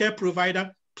a healthcare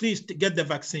provider, please get the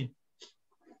vaccine.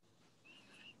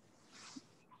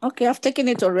 Okay, I've taken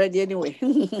it already anyway.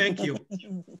 Thank you.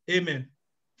 Amen.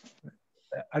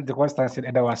 At the Constance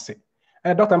said,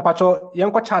 Dr. Mpacho,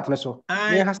 young chat so.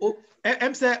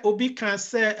 I'm say Obi can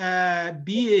say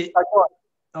BA.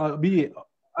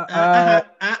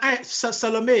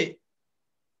 Salome.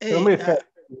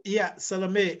 Yeah,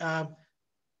 Salome.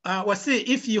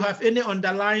 If you have any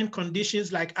underlying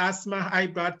conditions like asthma, high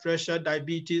blood pressure,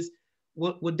 diabetes,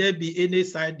 would there be any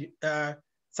side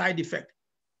effect?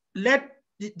 Let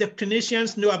the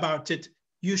clinicians know about it.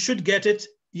 You should get it.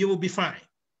 You will be fine.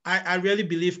 I really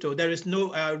believe so. There is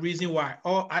no reason why.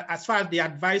 Or as far as the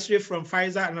advisory from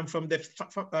Pfizer and from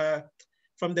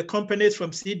the companies, from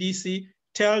CDC,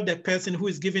 tell the person who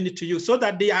is giving it to you so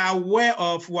that they are aware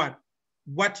of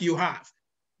what you have.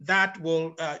 That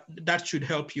should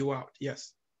help you out.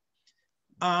 Yes.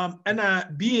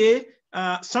 BA,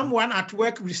 someone at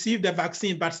work received the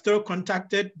vaccine but still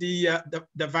contacted the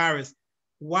virus.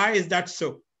 Why is that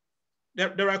so?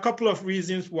 There are a couple of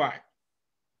reasons why.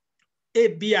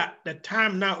 The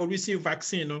time now or receive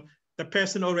vaccine, the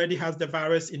person already has the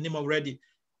virus in him already.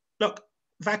 Look,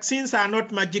 vaccines are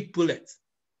not magic bullets.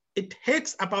 It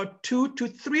takes about 2 to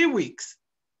 3 weeks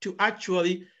to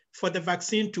actually for the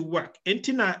vaccine to work.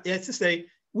 Entina, as I say,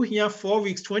 we have 4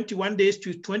 weeks, 21 days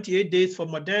to 28 days for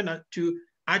Moderna to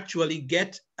actually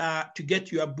get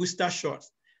your booster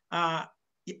shots. And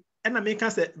I make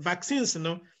us say vaccines,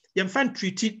 you can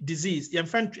treat disease, you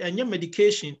can your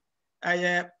medication,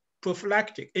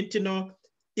 prophylactic. And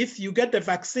if you get the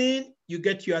vaccine, you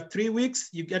get your 3 weeks,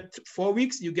 you get 4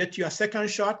 weeks, you get your second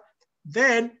shot,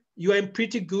 then you are in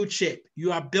pretty good shape.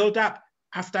 You are built up.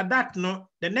 After that,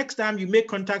 the next time you make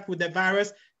contact with the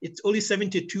virus, it's only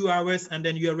 72 hours and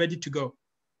then you're ready to go.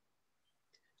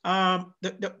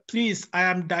 Please, I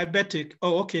am diabetic.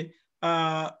 Oh, okay.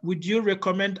 Would you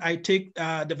recommend I take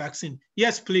the vaccine?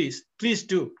 Yes, please. Please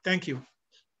do. Thank you.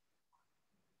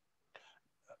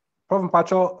 Prof.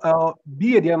 Pacho,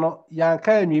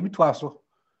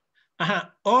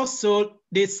 also,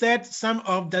 they said some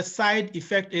of the side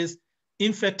effect is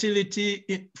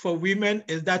infertility for women.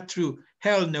 Is that true?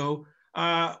 Hell no.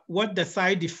 What the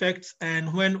side effects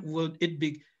and when will it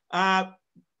be?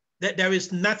 There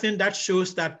is nothing that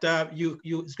shows that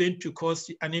it's going to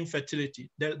cause an infertility.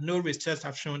 No research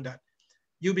have shown that.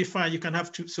 You'll be fine. You can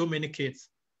have so many kids.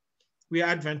 We are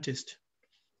Adventist.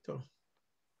 So.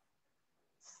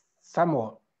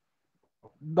 Samuel.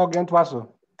 Dog and Twasso.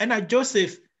 And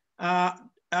Joseph, I'm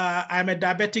a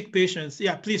diabetic patient.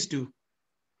 Yeah, please do.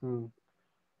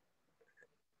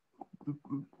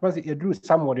 Was it you drew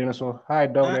Samuel, so hi,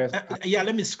 dog. Yeah,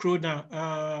 let me scroll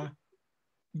down.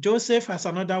 Joseph has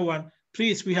another one.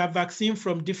 Please, we have vaccine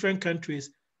from different countries.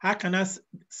 How can I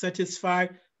satisfy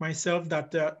myself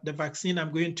that the vaccine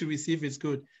I'm going to receive is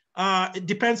good? It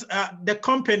depends. The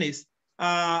companies,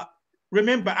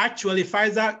 remember, actually,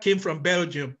 Pfizer came from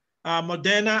Belgium.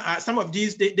 Moderna, some of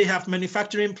these, they have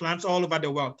manufacturing plants all over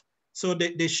the world. So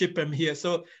they ship them here.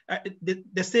 So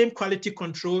the same quality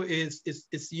control is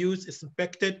used, is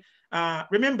inspected.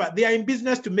 Remember, they are in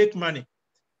business to make money.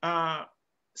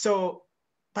 So,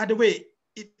 by the way,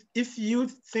 if you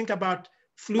think about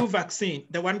flu vaccine,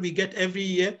 the one we get every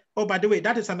year, oh, by the way,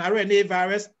 that is an RNA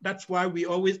virus. That's why we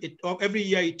always, every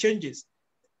year it changes.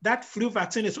 That flu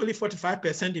vaccine is only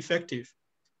 45% effective.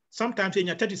 Sometimes in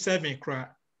your 37 cry.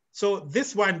 So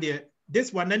this one there,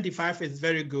 this 195 is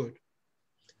very good.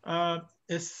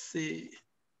 Let's see.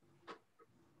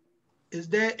 Is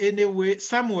there any way,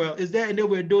 Samuel, is there any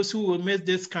way those who will miss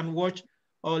this can watch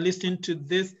or listening to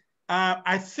this.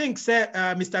 I think, sir,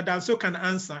 Mr. Danso can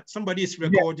answer. Somebody is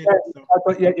recording.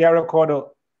 Yeah, recorder.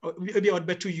 Maybe I'd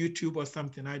bet to YouTube or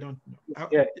something. I don't know.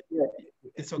 Yeah.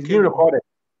 It's okay. It's being recorded.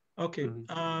 Okay.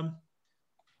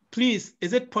 Please,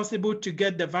 is it possible to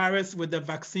get the virus with the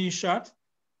vaccine shot?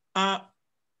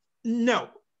 No,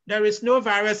 there is no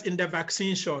virus in the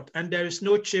vaccine shot, and there is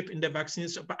no chip in the vaccine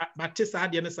shot. But there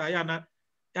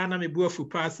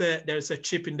is a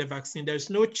chip in the vaccine. There is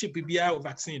no chip in the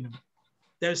vaccine.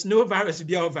 There is no virus in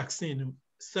the vaccine.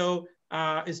 So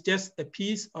it's just a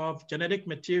piece of genetic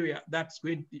material that's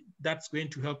going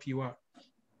to help you out.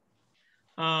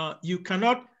 You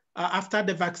cannot, after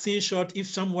the vaccine shot, if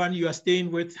someone you are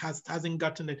staying with hasn't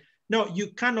gotten it, no, you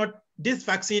cannot. This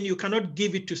vaccine, you cannot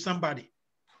give it to somebody.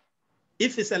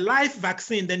 If it's a live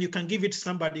vaccine, then you can give it to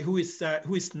somebody who is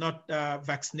not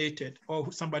vaccinated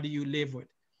or somebody you live with.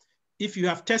 If you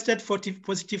have tested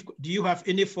positive, do you have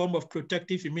any form of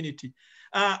protective immunity?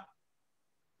 No,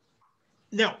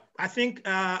 I think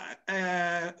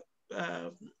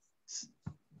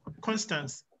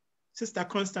Sister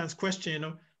Constance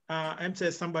question, I'm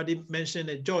saying somebody mentioned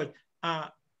it, George,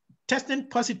 testing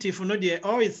positive,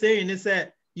 all it's saying is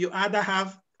that you either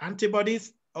have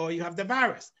antibodies or you have the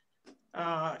virus.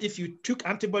 If you took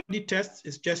antibody tests,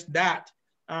 it's just that.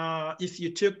 If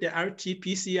you took the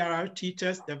PCR-RT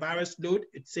test, the virus load,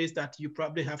 it says that you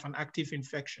probably have an active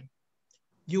infection.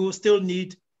 You will still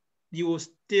need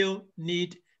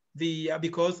the,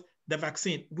 because the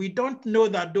vaccine. We don't know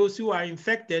that those who are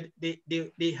infected,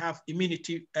 they have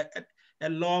immunity, a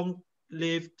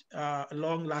long-lived,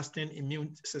 long-lasting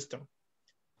immune system.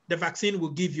 The vaccine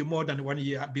will give you more than 1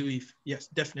 year, I believe. Yes,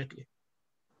 definitely.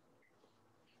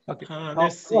 Okay.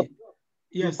 Let's see.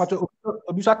 Yes. Yes. Okay,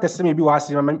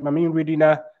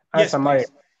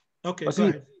 go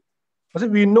ahead.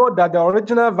 We know that the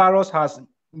original virus has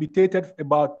mutated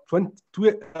about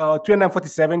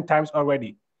 247 times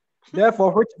already.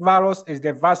 Therefore, which virus is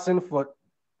the vaccine for?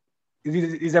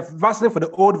 Is the vaccine for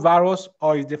the old virus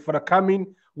or is it for the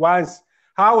coming ones?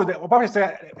 How is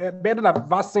the better than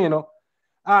vaccine? You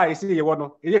see,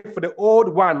 is it for the old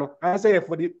one? I say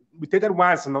for the mutated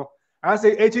ones, I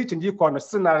say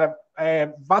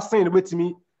vaccine with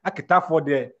me. I can for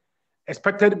the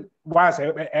expected ones.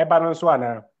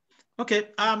 Okay.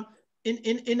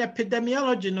 In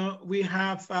epidemiology, we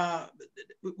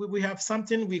have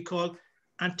something we call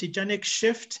antigenic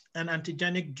shift and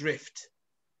antigenic drift.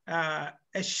 A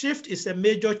shift is a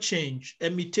major change,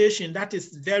 a mutation that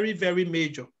is very, very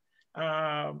major.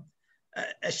 A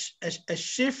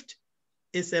shift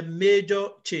is a major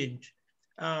change.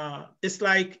 It's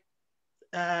like,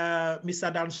 Mr.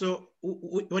 Danso,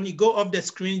 when you go off the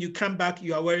screen, you come back,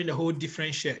 you are wearing a whole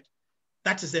different shirt.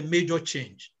 That is a major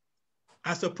change.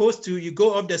 As opposed to you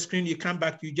go off the screen, you come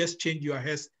back, you just change your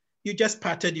hair, you just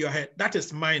parted your hair. That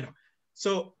is minor.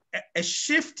 So a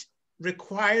shift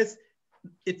requires,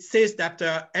 it says that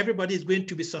everybody is going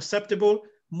to be susceptible.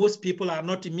 Most people are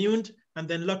not immune, and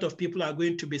then a lot of people are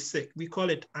going to be sick. We call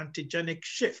it antigenic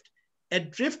shift. A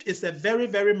drift is a very,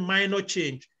 very minor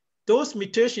change. Those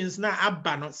mutations now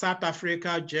are South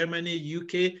Africa, Germany,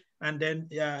 UK, and then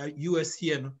US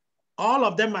here. All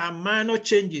of them are minor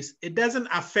changes. It doesn't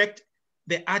affect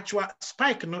the actual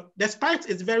spike. The spike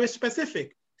is very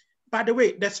specific. By the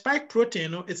way, the spike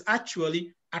protein is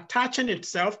actually attaching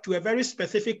itself to a very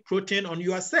specific protein on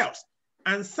your cells.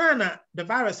 And sana, the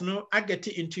virus, I get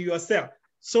it into your cell.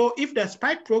 So if the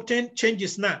spike protein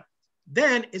changes now,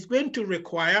 then it's going to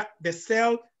require the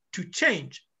cell to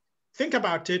change. Think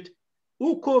about it.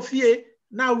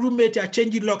 Now roommate are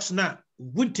changing locks now.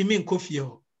 Wouldn't mean coffee.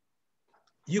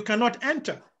 You cannot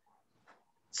enter.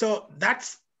 So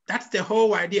that's the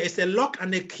whole idea. It's a lock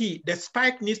and a key. The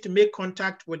spike needs to make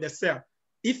contact with the cell.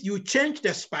 If you change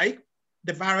the spike,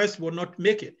 the virus will not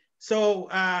make it. So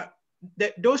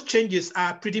those changes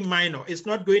are pretty minor. It's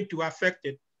not going to affect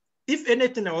it. If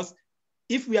anything else,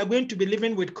 if we are going to be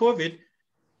living with COVID,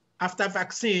 after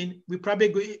vaccine,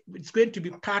 it's going to be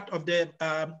part of the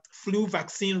flu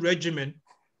vaccine regimen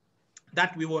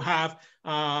that we will have.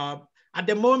 At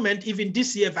the moment, even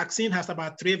this year, vaccine has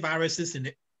about 3 viruses in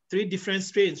it, 3 different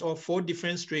strains or 4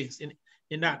 different strains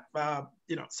in that.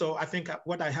 So I think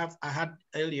what I had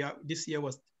earlier this year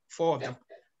was 4 of them.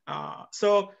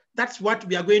 So that's what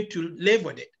we are going to live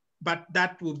with it. But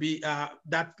that will be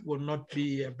that will not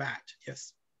be bad.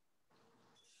 Yes.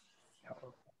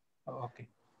 Okay.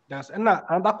 That's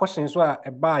another question is why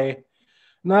buy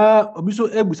now obiso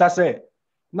ebusa say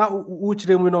na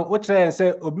uchire mu no uchire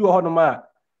say obi wo hono ma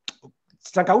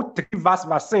sanka wo take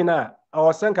vaccine na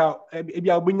or sanka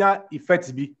ebia obunya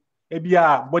effect bi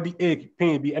ebia body ache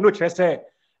pain bi and uchire say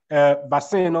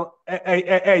vaccine no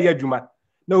adwuma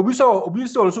na obi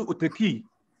so nso oteki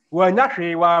wanya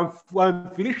hwe wan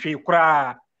firi hwe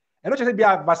kura eno che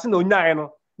bia vaccine onyae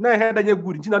no na he da nya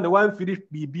good ntina na wan firi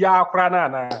bibia kura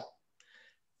na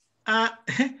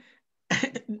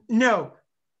no,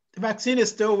 the vaccine is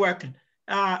still working.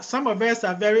 Some of us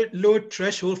are very low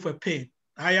threshold for pain.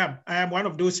 I am one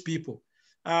of those people.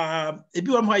 If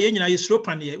you are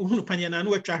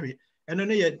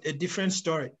a different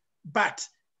story. But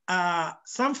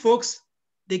some folks,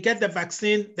 they get the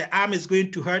vaccine, the arm is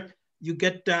going to hurt. You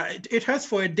get it hurts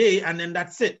for a day, and then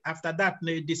that's it. After that,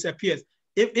 it disappears.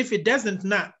 If it doesn't,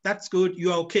 that's good.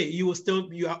 You are okay. You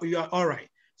are all right.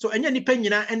 So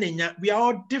we are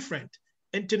all different,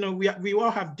 and we all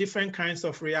have different kinds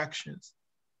of reactions.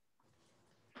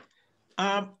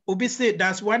 Obviously,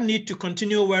 does one need to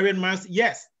continue wearing masks?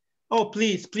 Yes. Oh,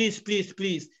 please, please, please,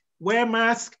 please. Wear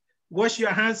mask, wash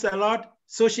your hands a lot,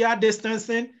 social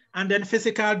distancing, and then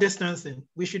physical distancing.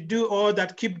 We should do all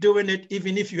that, keep doing it,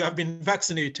 even if you have been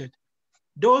vaccinated.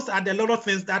 Those are the lot of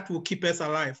things that will keep us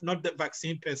alive, not the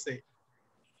vaccine per se.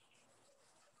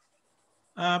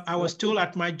 I was told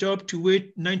at my job to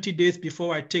wait 90 days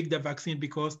before I take the vaccine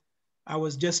because I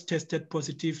was just tested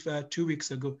positive 2 weeks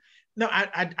ago. No,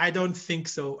 I don't think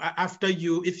so. After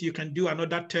if you can do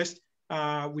another test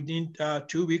within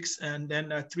 2 weeks and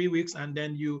then 3 weeks, and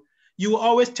then you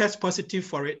always test positive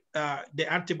for it, the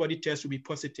antibody test will be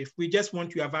positive. We just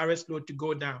want your virus load to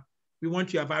go down. We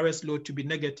want your virus load to be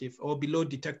negative or below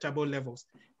detectable levels,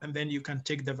 and then you can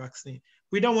take the vaccine.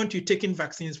 We don't want you taking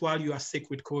vaccines while you are sick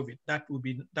with COVID. That will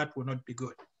not be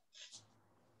good.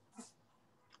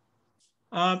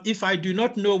 If I do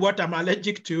not know what I'm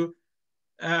allergic to,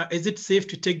 is it safe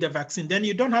to take the vaccine? Then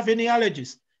you don't have any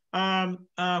allergies.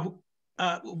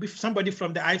 With somebody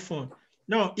from the iPhone.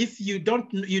 No, if you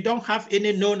don't have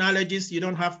any known allergies, you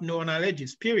don't have known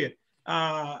allergies, period.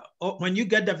 When you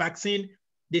get the vaccine,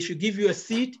 they should give you a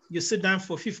seat. You sit down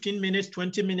for 15 minutes,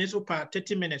 20 minutes, or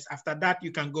 30 minutes. After that,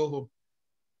 you can go home.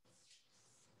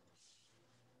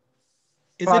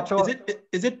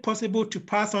 Is it possible to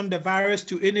pass on the virus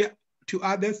to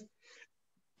others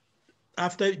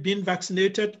after being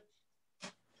vaccinated?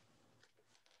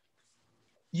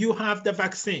 You have the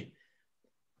vaccine.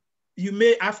 You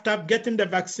may, after getting the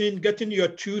vaccine, getting your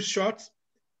 2 shots,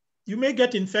 you may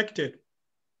get infected.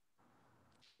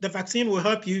 The vaccine will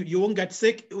help you. You won't get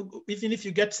sick. Even if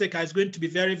you get sick, it's going to be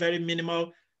very, very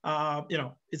minimal.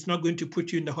 It's not going to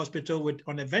put you in the hospital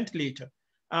on a ventilator.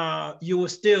 You will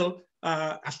still,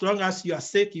 as long as you are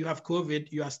sick, you have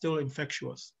COVID, you are still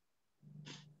infectious.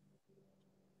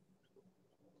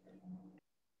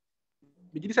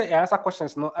 Did you say answer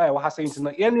questions? No, I was saying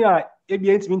no. Any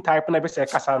ABN type na be say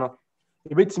kasa no.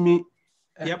 E betimi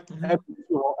yep.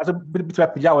 As a bit between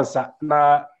Yaw Nsiah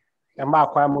na e ma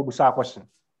akwa mo busa question.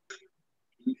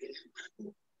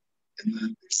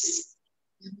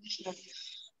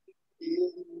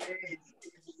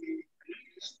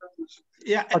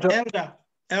 Yeah,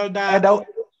 Elder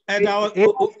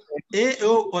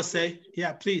or say,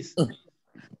 yeah, please.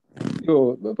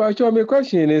 So, but my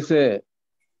question is, he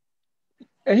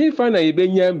find a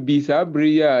benya bisa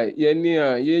bria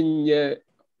yenya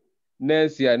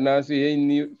nurse ya nurse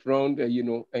any front, and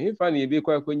he find a be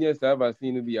quite when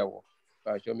vaccine be our.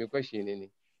 But my question any.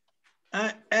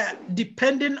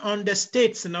 Depending on the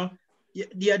states,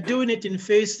 they are doing it in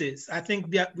phases. I think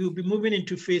we'll be moving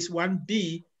into phase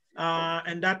 1B,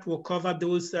 and that will cover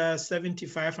those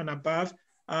 75 and above.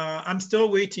 I'm still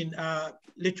waiting.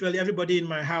 Literally everybody in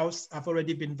my house have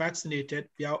already been vaccinated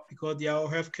because they are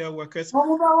healthcare workers.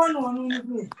 And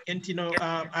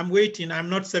I'm waiting. I'm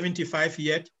not 75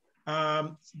 yet,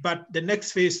 but the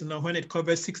next phase, when it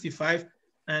covers 65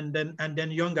 and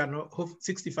then younger,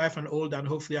 65 and older, and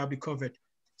hopefully I'll be covered.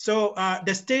 So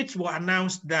the states will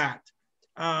announce that.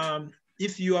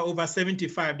 If you are over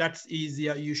 75, that's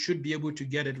easier. You should be able to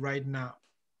get it right now.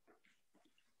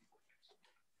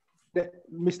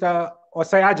 Mr.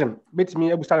 Osayajan, let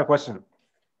me start a question.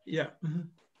 Yeah. Mm-hmm.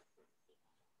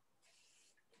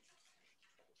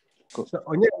 Cool. So,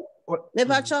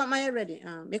 my ready.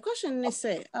 The question is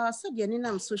say, said you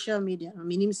need social media. I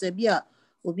mean, say bia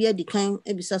obi the kind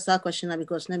ebisa question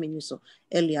because na me so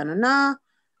earlier na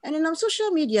and in social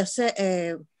media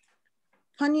say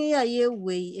pani ya ye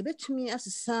we ebetumi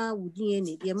asesa wudi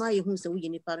ene de ma ye hu se wo ye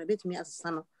nipa no ebetumi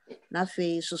asesa no na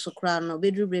fe so kra no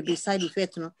bedru be side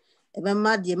effect no ebe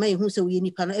ma de ma ye hu se wo ye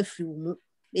nipa no afiri wo mu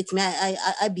betumi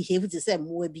I behave to say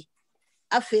mo bi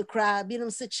afe kra bi no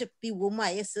se chip bi wo ma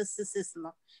yes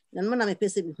no na no na me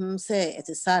pese bi hu se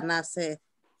etesa na say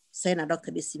na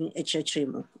doctor be simi echechre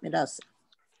mo me das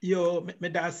yo me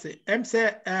das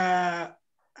say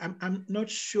I'm not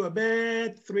sure,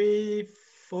 about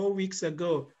 3-4 weeks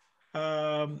ago,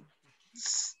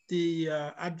 the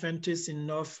Adventists in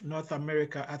North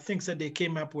America, I think that they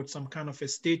came up with some kind of a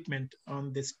statement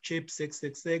on this chip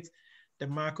 666, the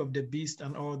mark of the beast,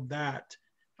 and all that.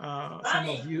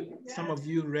 Some of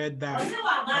you read that.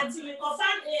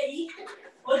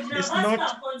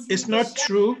 It's not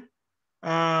true.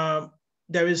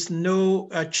 There is no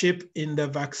chip in the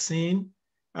vaccine.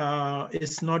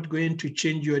 It's not going to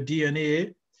change your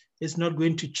DNA. It's not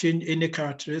going to change any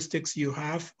characteristics you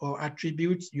have or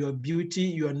attributes, your beauty,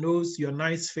 your nose, your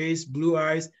nice face, blue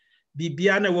eyes. It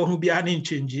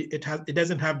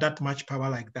doesn't have that much power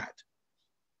like that.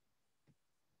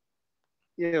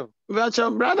 Yeah.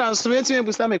 Brother, so let me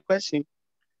ask me question.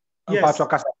 Yes.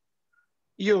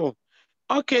 Yo.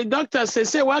 Okay, doctor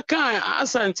say what kind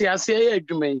asante ase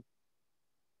adwuma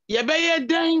ye be ye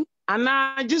den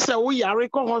ana just say we yare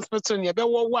ko hospital ne be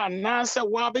wo na say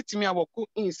wa betimi aboku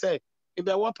in say e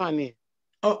be what pane.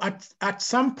 Oh, at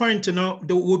some point, you know,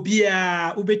 there will be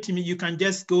a ubetimi. You can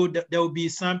just go. There will be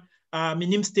some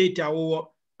minim state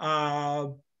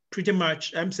pretty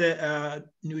much. I'm say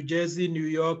New Jersey, New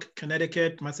York,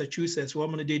 Connecticut, Massachusetts.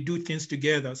 Women they do things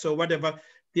together. So whatever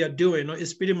they are doing,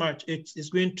 it's pretty much it's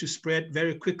going to spread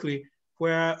very quickly.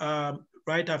 Where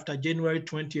right after January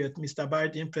 20th,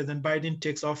 President Biden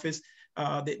takes office,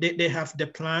 they have the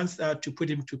plans to put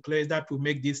into place that will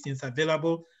make these things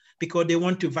available, because they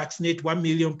want to vaccinate 1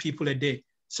 million people a day.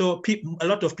 So a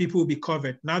lot of people will be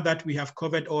covered. Now that we have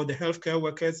covered all the healthcare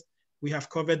workers, we have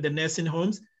covered the nursing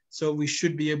homes, so we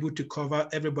should be able to cover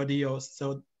everybody else.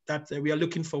 So that we are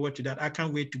looking forward to that. I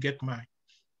can't wait to get mine.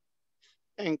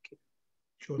 Thank you.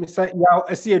 Sure. Mr. Yaw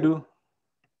Nsiah.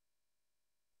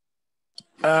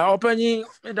 Opening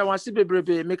the one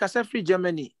bebrebe make us free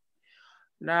Germany.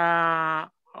 Na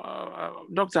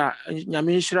Doctor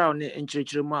Nyamishra on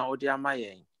Nchirichirima or the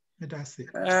Amaye.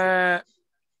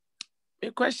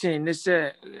 A question is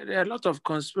there are a lot of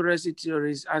conspiracy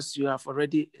theories, as you have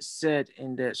already said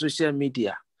in the social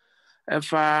media.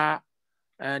 If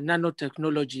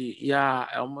nanotechnology, yeah,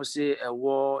 I almost say a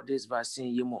war, this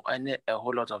vaccine, and a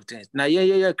whole lot of things. Now,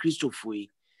 Christopher,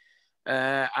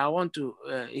 I want to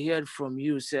hear from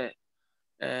you, say,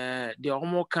 the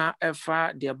Omoka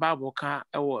Efa, the Bible can,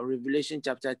 Revelation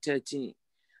chapter 13,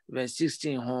 verse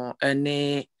 16, and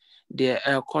the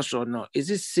course or no. Is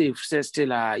it safe? Say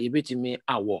still you bet me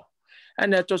a war.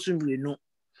 And that also we know.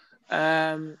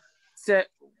 Say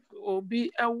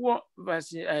obi a war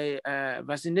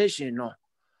vaccination no.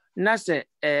 Na say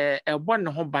a one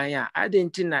ho ban I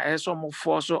didn't think na some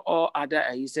force or other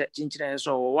you said chinchina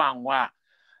so one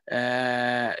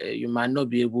you might not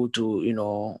be able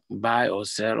to buy or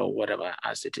sell or whatever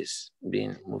as it is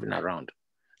being moving around.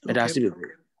 Okay.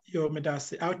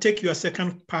 I'll take your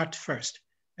second part first,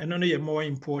 and only more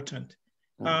important.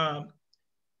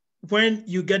 When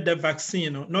you get the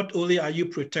vaccine, not only are you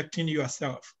protecting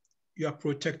yourself, you are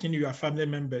protecting your family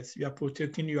members, you are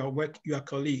protecting your work, your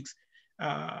colleagues.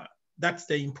 That's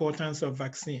the importance of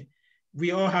vaccine.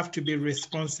 We all have to be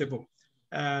responsible.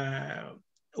 We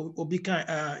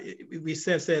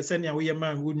say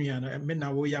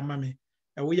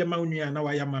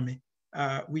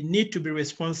we need to be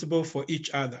responsible for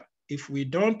each other. If we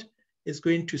don't, it's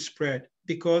going to spread,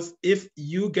 because if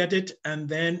you get it and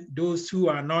then those who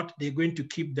are not, they're going to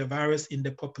keep the virus in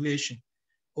the population.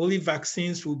 Only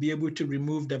vaccines will be able to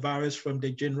remove the virus from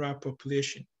the general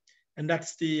population. And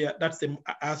that's the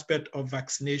aspect of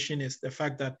vaccination, is the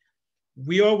fact that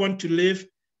we all want to live.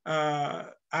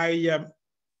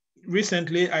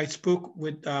 Recently I spoke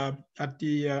with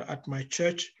at my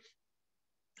church.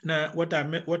 Now what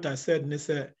I said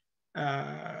is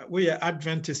we are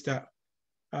Adventist.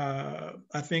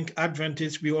 I think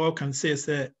Adventists, we all can say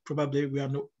probably we are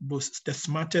the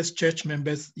smartest church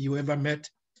members you ever met.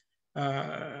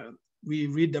 We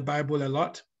read the Bible a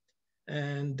lot,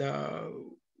 and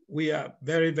we are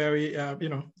very, very,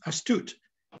 astute.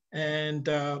 And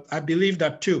I believe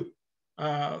that too.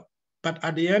 But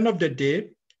at the end of the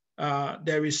day,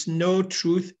 there is no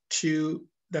truth to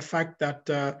the fact that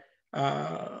the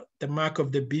mark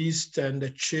of the beast and the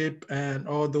chip and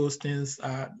all those things,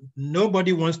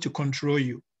 nobody wants to control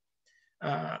you.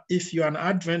 If you're an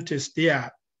Adventist,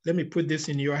 let me put this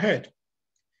in your head.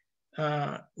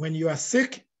 When you are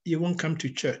sick, you won't come to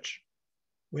church.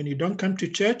 When you don't come to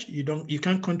church, you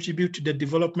can't contribute to the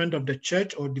development of the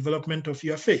church or development of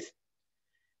your faith.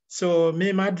 So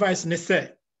my advice is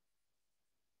say,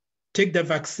 take the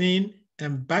vaccine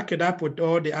and back it up with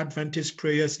all the Adventist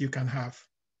prayers you can have.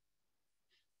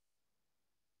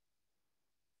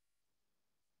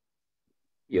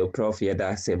 Your prof here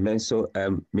that said menso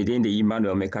within the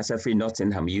Emmanuel Mekasa free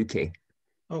Nottingham, UK.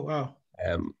 Oh wow.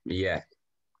 Yeah.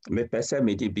 Me pesa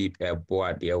me di be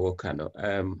board the wokano.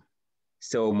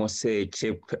 So almost say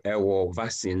chip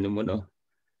vaccine no.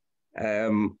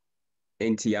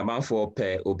 Enti amount for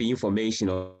per obi information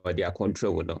or their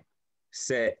control no.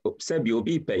 Say be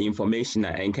obi per information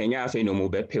and Kenya fe no mo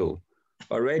be pill.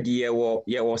 Already ye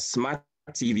was smart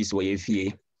TVs were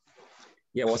ye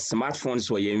was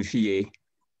smartphones were ye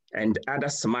and other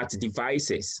smart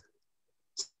devices.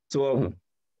 So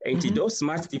those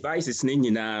smart devices ni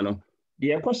nyina no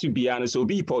the question be an so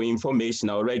be for information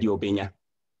already obenya.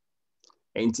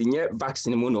 Enti nye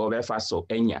vaccine mu no obefa so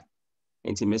enya.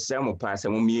 Enti mesem mo pass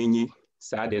mo mienyi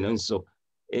sad no so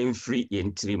free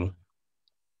entry mu.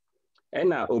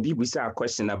 Ena obi busa a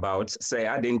question about say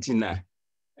adentina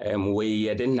we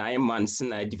had 9 months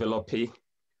na develop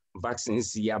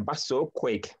vaccines ya so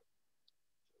quick.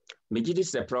 Maybe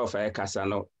this the prof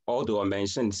Kasano, although I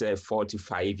mentioned say 4 to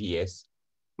 5 years.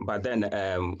 But then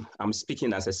I'm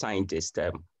speaking as a scientist.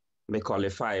 May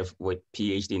qualify with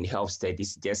PhD in health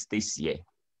studies just this year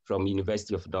from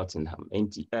University of Nottingham.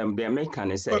 And the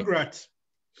American say, congrats.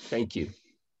 Thank you.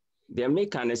 The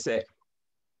American say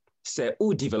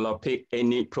who develop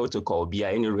any protocol, be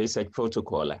any research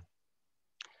protocol,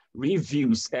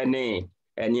 reviews any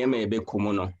be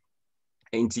kumuno.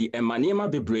 And the manema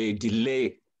be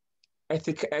delay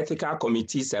ethical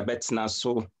committees betna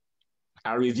so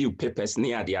I review papers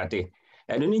near the other.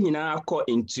 And then you now go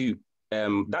into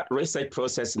that research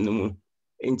process no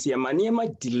into a manema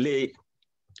delay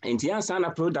into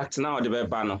a product now the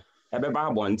bebano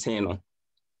ebeba bonteno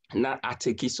not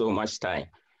take so much time.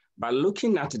 But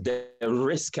looking at the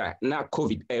risk now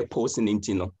COVID air posting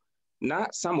into no now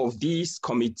some of these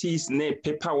committees ne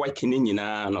paperwork in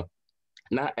no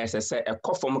now as I say a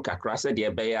conform kakra said the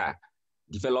bear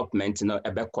development no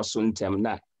ebe kosuntem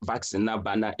na vaccine na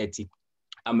bana eti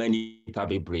amani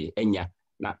pabebre enya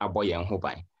na aboye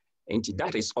nhoban. And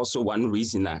that is also one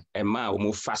reason ma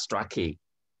move fast track the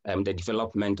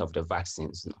development of the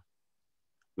vaccines no.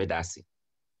 Medasi.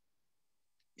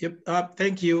 Yep,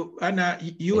 thank you. And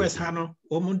US Hano,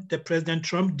 the President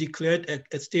Trump declared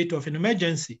a state of an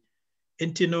emergency.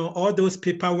 And all those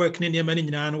paperwork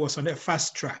was on a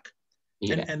fast track.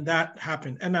 Yeah. And that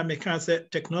happened. And I can say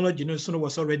technology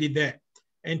was already there.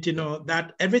 And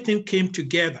that everything came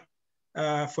together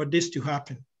for this to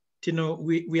happen.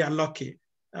 We are lucky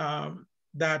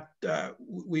that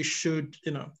we should,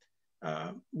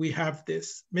 we have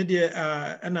this.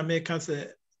 Media and I can say,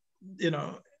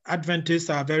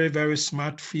 Adventists are very, very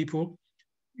smart people.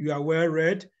 You are well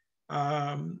read.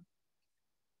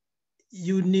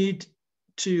 You need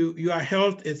to, your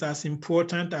health is as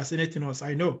important as anything else,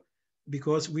 I know,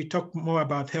 because we talk more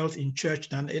about health in church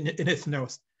than anything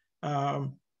else.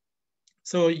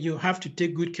 So you have to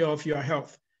take good care of your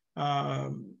health.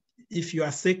 If you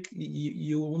are sick,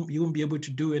 you won't be able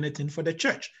to do anything for the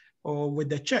church or with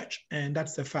the church, and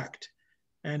that's the fact.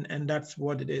 And that's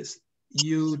what it is.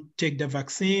 You take the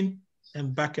vaccine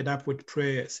and back it up with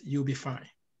prayers, you'll be fine.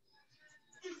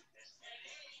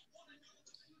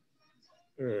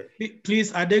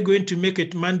 Please, are they going to make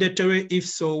it mandatory? If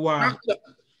so, why?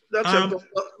 Okay,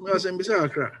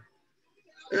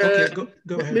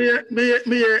 go ahead.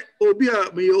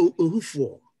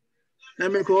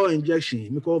 Me call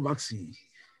injection, me call vaccine.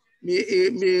 Me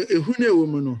ehune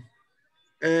woman no.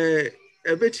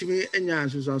 Ebetimi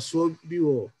enya so bi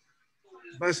wo.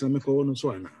 Basa me call no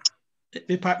so ana.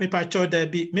 Me pa cho da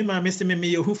bi me ma me se me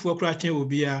yehufu okra chen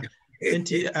obi a.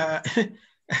 Enti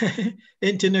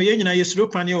enti no ye nyina yesuro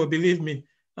kwane o, believe me.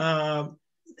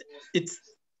 It's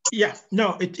yeah,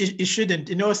 no, it shouldn't.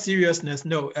 In all seriousness,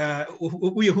 no.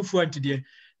 We yehufu anti de.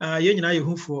 Ye nyina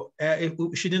yehufu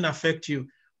it shouldn't affect you.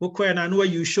 Na no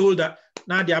you shoulder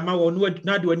na the ama wo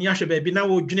na de oni ahwe baby na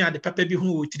wo dwene ade papa bi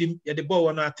hu wo tirim ye de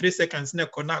ball na 3 seconds na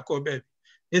ko baby.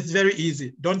 It's very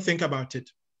easy. Don't think about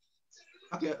it.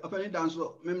 Okay, open it down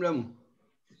so memrem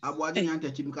abwadi nyanta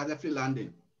chi because free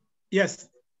landing. Yes.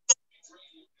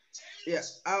 Yeah,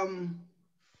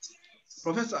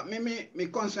 Professor, me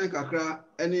concern kakra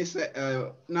any say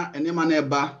na any man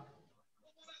eba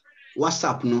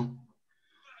WhatsApp no.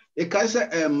 E kai say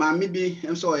mami bi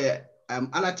em so ye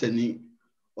anatani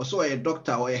also a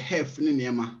doctor or a health ni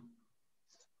niema.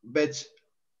 But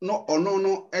no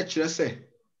actually say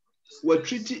we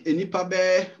treat any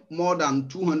pabe more than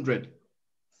 200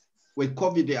 with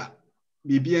COVID there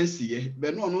BBNC,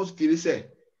 but no feel say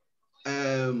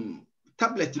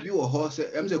tablet bi wo ho say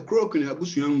em say croak ni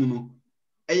abusuan mu no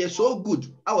e so good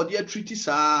our dear treat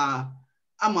sa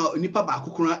ama nipa ba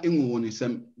kokora enwo ni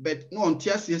sem but no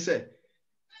ontia say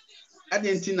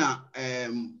Argentina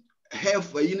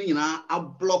have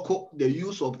block the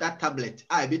use of that tablet.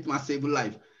 I bit my save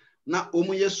life. Now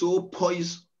so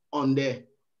poised on the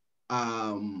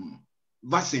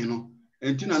vaccine.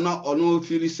 And Tina now or no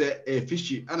feel say a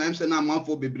fishy. And I'm saying I'm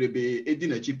for baby a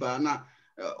dinner cheaper now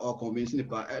or convincing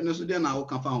the and so then I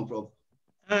can find from.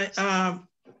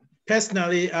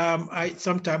 Personally, I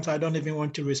sometimes I don't even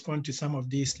want to respond to some of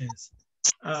these things.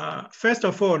 First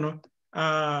of all,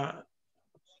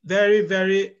 very,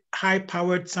 very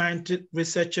high-powered scientific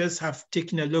researchers have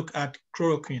taken a look at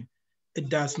chloroquine. It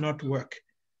does not work.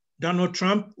 Donald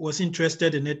Trump was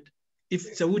interested in it.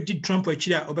 If so, we did Trump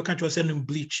actually, Obama was sending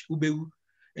bleach,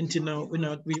 until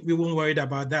we won't worry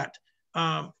about that.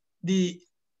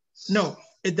 No,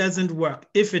 it doesn't work.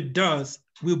 If it does,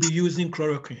 we'll be using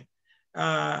chloroquine.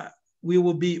 We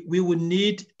will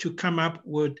need to come up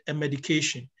with a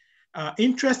medication.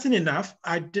 Interesting enough,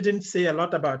 I didn't say a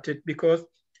lot about it because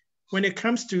when it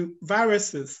comes to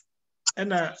viruses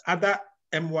and other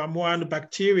M1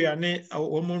 bacteria,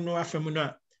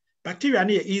 bacteria are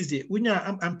easy. When you're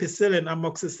ampicillin,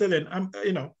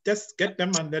 amoxicillin, just get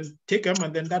them and then take them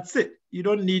and then that's it. You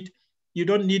don't need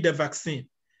a vaccine.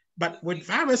 But with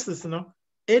viruses,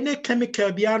 any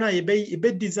chemical be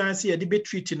designed here, be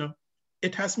treated,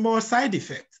 it has more side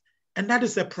effects, and that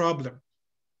is a problem.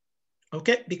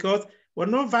 Okay, because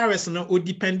when no virus would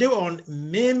depend on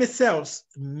many cells,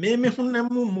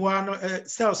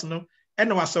 cells,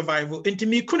 and our survival. And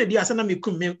me couldn't be as and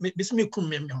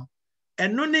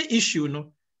no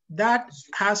issue, that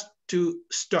has to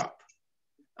stop.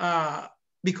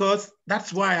 Because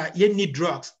that's why you need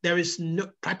drugs. There is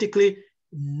practically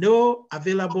no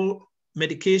available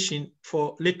medication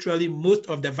for literally most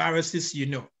of the viruses,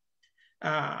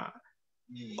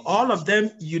 all of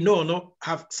them,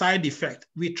 have side effect.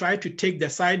 We try to take the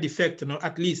side effect,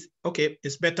 at least, okay,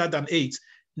 it's better than AIDS.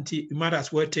 You might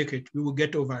as well take it. We will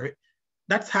get over it.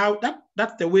 That's how,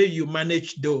 that's the way you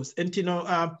manage those. And,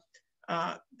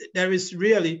 there is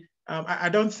really, I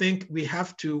don't think we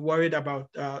have to worry about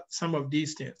some of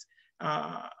these things.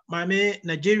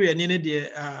 Nigeria,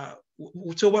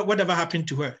 so whatever happened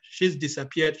to her? She's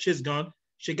disappeared, she's gone.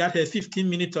 She got her 15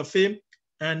 minutes of fame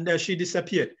and she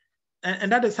disappeared.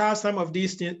 And that is how some of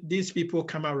these people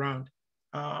come around.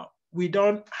 We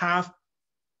don't have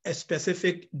a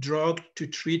specific drug to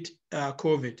treat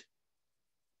COVID.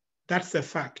 That's a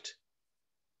fact.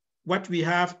 What we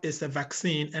have is a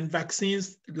vaccine, and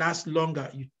vaccines last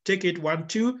longer. You take it 1,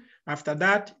 2, after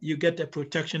that, you get a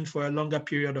protection for a longer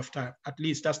period of time. At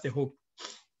least that's the hope.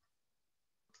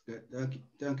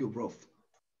 Thank you, Prof.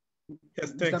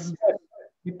 Yes, thanks.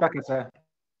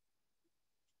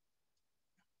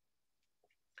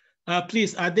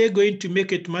 Please, are they going to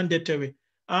make it mandatory?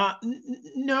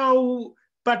 No,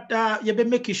 but you be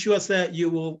making sure that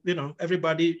you will,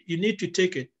 everybody, you need to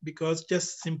take it because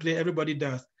just simply everybody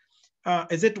does.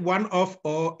 Is it one-off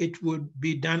or it would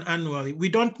be done annually? We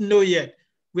don't know yet.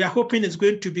 We are hoping it's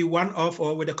going to be one-off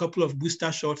or with a couple of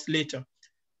booster shots later.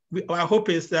 Our hope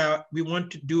is that we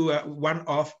want to do a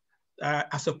one-off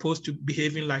as opposed to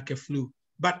behaving like a flu.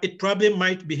 But it probably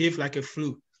might behave like a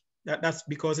flu. That's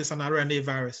because it's an RNA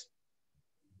virus.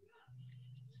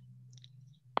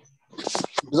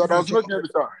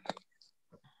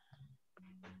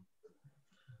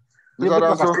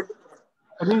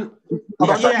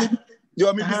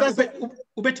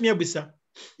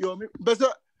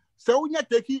 So when you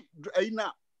take it,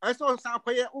 I saw some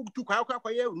player who took a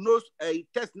nose a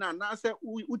test now. Now, say,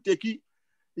 we take it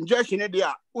injection,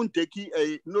 idea, take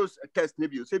a nose test,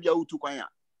 maybe. Say, you took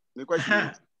the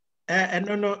question.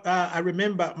 No, I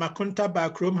remember Makunta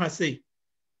Bakrom has said,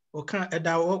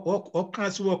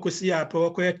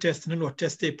 test or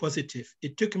tested positive.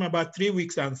 It took him about 3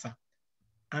 weeks answer.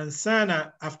 And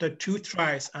Sana, after 2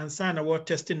 tries, and Sana was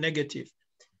testing negative.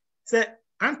 So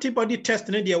antibody test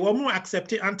in India, we're more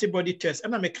accepting antibody test.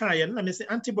 And I'm a kind, and I'm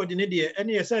saying antibody in India, and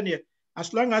as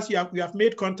long as you have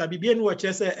made contact,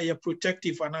 you're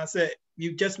protective, and I say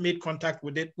you just made contact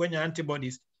with it when your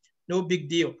antibodies, no big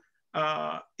deal.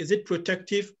 Is it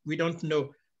protective? We don't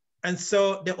know. And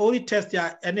so the only test,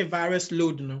 any virus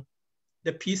load,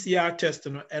 the PCR test,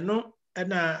 and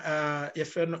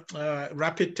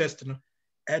rapid test,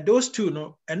 those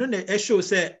two, and then the issue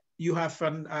say you have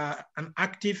an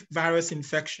active virus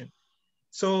infection.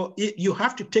 So you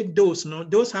have to take those,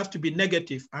 those have to be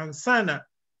negative. And sana,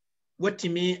 what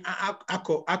you mean,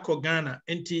 ako Ghana,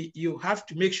 and you have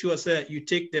to make sure, sir, you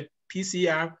take the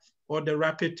PCR or the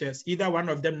rapid test, either one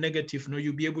of them negative,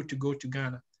 you'll be able to go to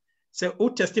Ghana. So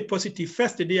who tested positive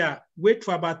first day, wait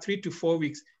for about 3 to 4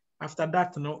 weeks. After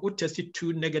that, who tested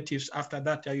 2 negatives, after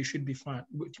that, you should be fine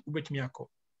with me.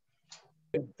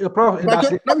 Prof,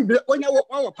 But when you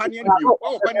our panel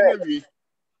view,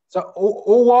 so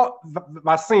what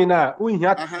vaccine na we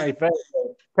have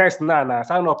test na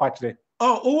sign up actually.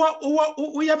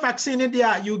 Oh, we are vaccinated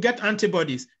there, you get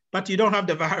antibodies, but you don't have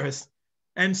the virus.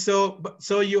 And so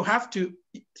you have to,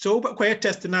 so when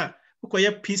test now, when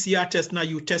PCR test now,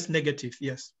 you test negative,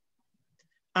 yes.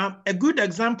 A good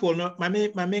example, no, my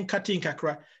main cutting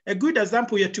kakra. A good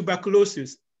example is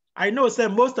tuberculosis. I know, sir,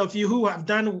 most of you who have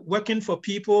done working for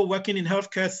people, working in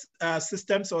healthcare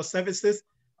systems or services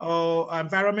or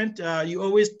environment, you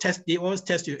always test. They always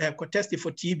test you. Test it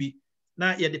for TB.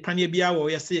 Now, yeah, the panya or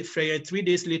you say 3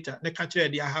 days later, the country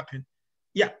idea happen.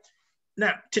 Yeah.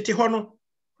 Now, titihono.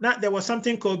 Now there was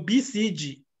something called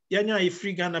BCG. Yeah, you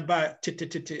free Ghana by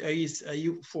is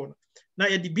you phone. Now,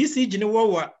 the BCG no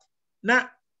war. Now.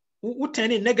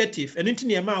 Uteni negative and into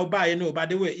near my buy, by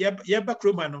the way, yaba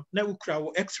chromano, now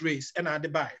crowd x-rays and the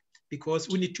buy because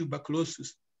we need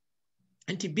tuberculosis.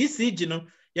 And to BCG, you know,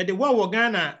 the war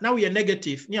Ghana, now we are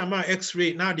negative, near my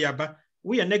x-ray, now the aba,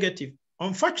 we are negative.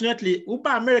 Unfortunately,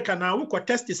 Uba America now we could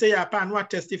test to say upon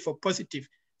what tested for positive,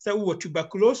 so we were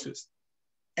tuberculosis.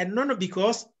 And none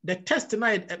because the test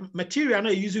material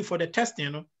not used for the testing,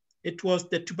 you know, it was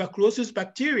the tuberculosis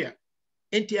bacteria.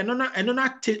 And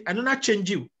another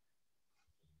change you.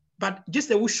 But just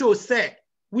that we show say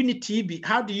we need TB.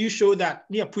 How do you show that?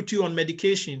 They put you on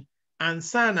medication and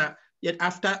sana yet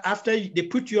after they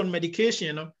put you on medication,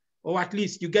 you know, or at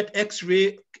least you get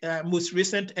X-ray, most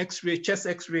recent X-ray, chest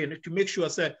X-ray, to make sure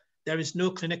that there is no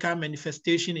clinical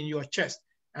manifestation in your chest,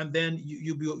 and then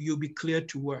you'll be cleared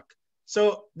to work.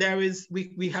 So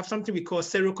we have something we call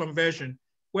seroconversion,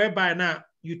 whereby now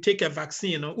you take a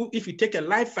vaccine, you know, if you take a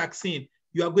live vaccine,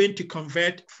 you are going to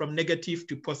convert from negative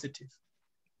to positive.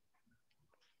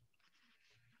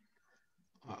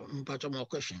 More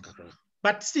question,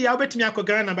 but see, I'll bet me I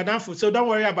Ghana, Madam, so don't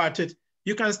worry about it.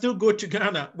 You can still go to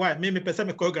Ghana. Why? Maybe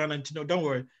person call Ghana. No, don't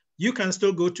worry. You can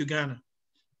still go to Ghana.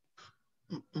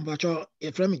 But your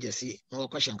friend Jesse, more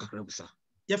question, Kakrabusa.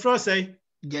 Your friend say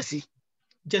Jesse,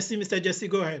 Mr. Jesse,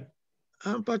 go ahead.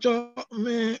 But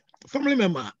my family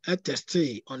member at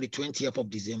tested on the 20th of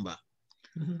December.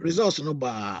 Results no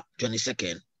by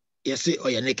 22nd. Yes, or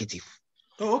you're negative.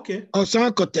 Oh, okay.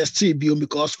 Osan could test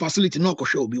because facility no ko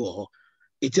show be wo.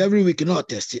 It's every week not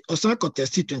test it. Osan could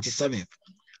test 27th.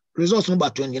 Results number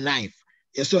 29th.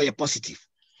 Yes, so you're positive.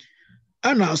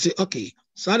 And I'll say, okay,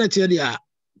 so I tell you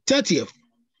 30th.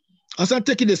 Osan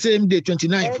take it the same day,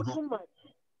 29th. No?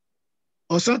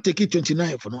 Osan take it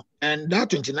 29th. No? And that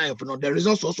 29th, no, the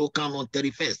results also come on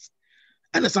 31st.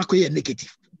 And it's actually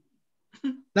negative.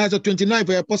 That's a 29th,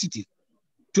 you're positive.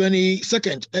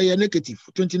 22nd, a negative,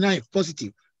 29th,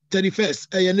 positive,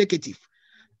 31st, a negative.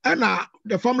 And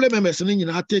the family members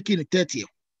are taking the 30th.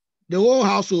 The whole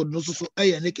household also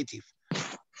a negative.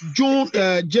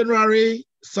 January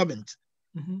 7th,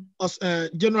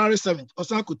 January 7th,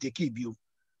 Osan could take it view,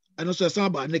 and also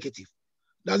about negative.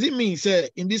 Does it mean,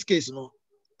 say, in this case, no,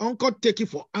 Uncle take it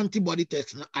for antibody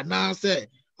test, and now say,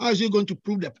 how is he going to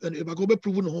prove that? If I go be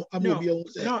proven,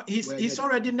 no, he's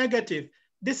already negative.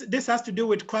 This has to do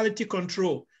with quality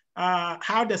control,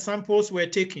 how the samples were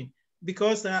taken,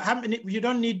 because you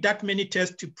don't need that many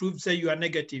tests to prove say you are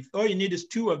negative. All you need is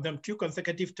 2 of them, 2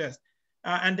 consecutive tests.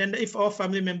 And then if all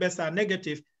family members are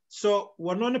negative, so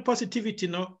one on the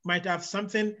positivity might have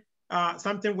something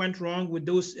went wrong with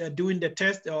those doing the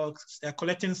test or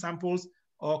collecting samples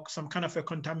or some kind of a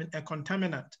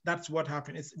contaminant. That's what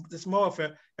happened. It's more of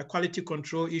a quality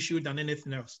control issue than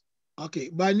anything else. Okay,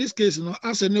 but in this case,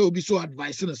 as I know, be so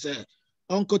advising say,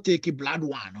 Uncle take a blood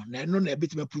one, and no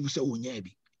bit me prove say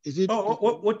unyebi. Is it?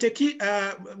 What take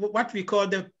what we call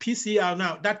the PCR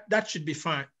now? That should be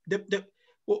fine. The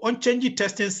on change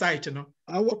testing site, you know.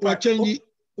 What change?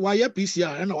 Why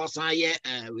PCR and was I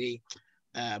we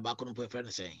back on friend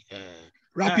saying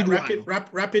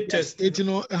rapid test. It you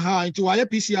know into why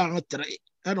PCR not 3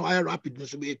 and why rapid no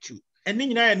so be 2. And then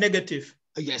you know negative.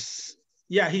 Yes.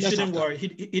 Yeah, he shouldn't worry.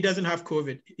 He doesn't have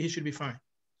COVID. He should be fine.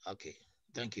 Okay,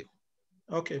 thank you.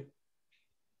 Okay.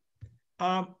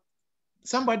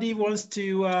 Somebody wants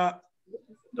to.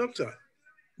 Doctor.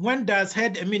 When does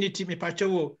herd immunity,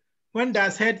 when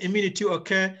does herd immunity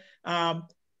occur?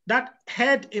 That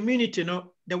herd immunity,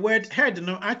 the word herd,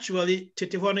 actually,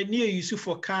 near use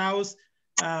for cows,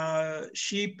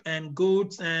 sheep, and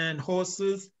goats and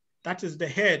horses. That is the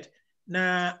herd.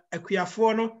 Now,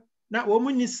 na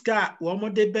woman is scar,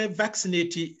 woman de be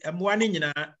vaccinated, morning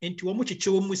into one which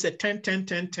you say 10.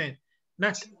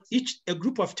 Not each a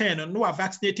group of 10 no are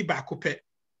vaccinated by coupe.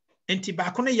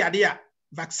 Antibacona yadia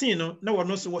vaccine, no one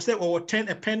knows was say or 10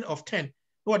 a pen of 10.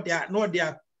 No, they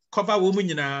are cover woman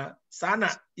in sana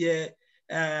ye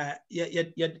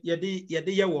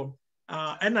yewom.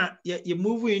 And you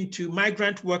move into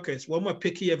migrant workers. One more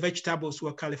picky vegetables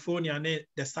were California and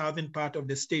the southern part of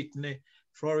the state,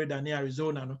 Florida, near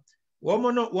Arizona. No,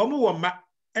 woman,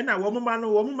 and a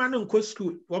woman in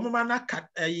school, woman cut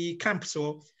a camp.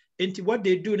 So, into what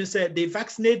they do, they say they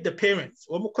vaccinate the parents.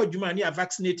 Woman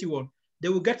vaccinated one. They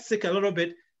will get sick a little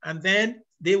bit, and then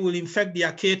they will infect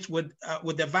their kids with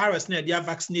the virus. They are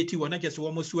vaccinated one, not just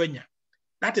almost when.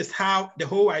 That is how the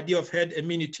whole idea of herd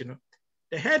immunity. No?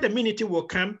 The herd immunity will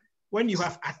come when you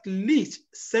have at least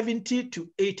 70 to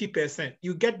 80%.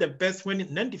 You get the best when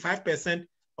 95%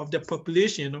 of the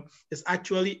population is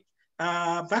actually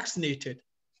vaccinated.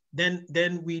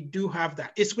 Then we do have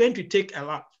that. It's going to take a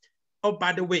lot. Oh,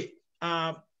 by the way,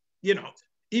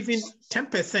 even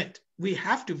 10%, we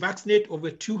have to vaccinate over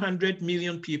 200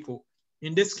 million people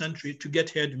in this country to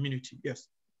get herd immunity. Yes.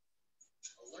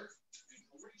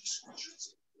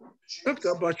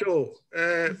 Dr. Bacho,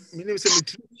 my name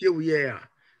is here.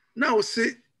 Now,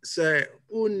 say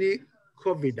only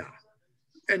COVID,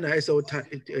 and I saw we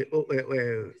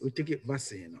take it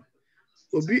vaccine.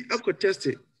 Obi I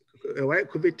tested why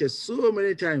COVID test so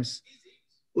many times.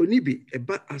 Only be a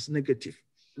bad as negative.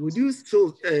 Would you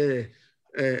still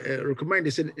recommend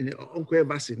this in uncle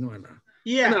vaccine? No,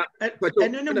 yeah, and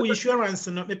then we insurance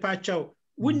no me pacho.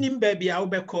 Wouldn't baby I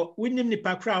will wouldn't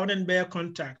nipa crowd and bear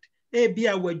contact. Be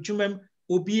our jumem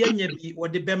obi enye or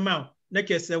the bema. Like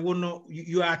I said,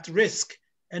 you are at risk.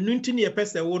 And nunti a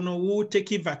person who take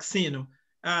vaccine.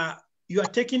 You are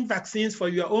taking vaccines for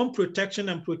your own protection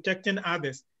and protecting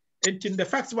others. And in the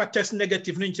fact what test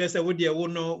negative,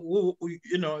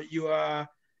 you are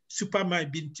super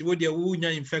might be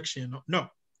infection. No,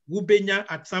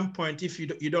 at some point if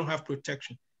you don't have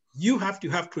protection. You have to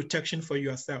have protection for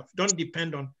yourself. Don't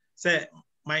depend on, say,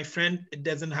 my friend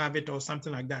doesn't have it or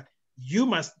something like that. You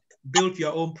must build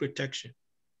your own protection.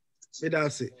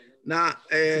 That's it. Now,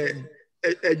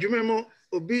 Jumemo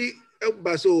obi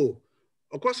baso,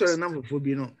 of course, a number for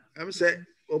Bino. I'm saying,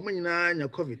 Omina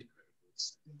COVID.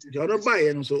 You're not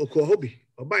buying, so hobby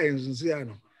or buying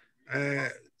Ziano.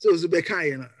 So the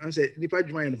Bekai, I'm saying,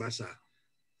 Nipajma and Bassa.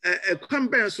 A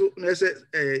compare so,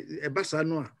 a Bassa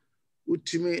Noa.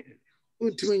 Ultimate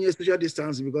social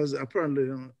distance because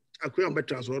apparently I couldn't better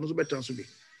transfer, also better transfer.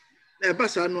 A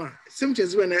Bassa Noa,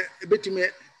 symptoms when a bit me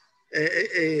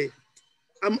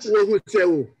I'm going to say,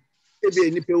 maybe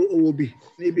a nipple will be,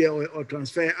 maybe or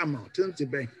transfer amount to the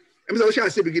bank. I'm so sure I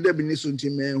say, begin to be listening to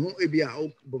me, who may be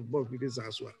out of this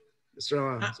as well.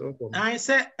 I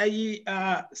say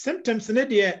symptoms in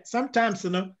the sometimes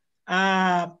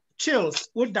chills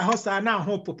with the house are now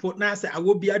hope put now say I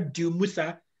will be a due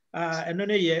musa and no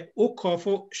ye o call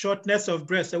for shortness of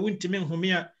breath. I wouldn't mean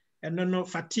humia and no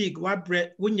fatigue, what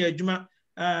breath when you juma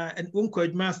and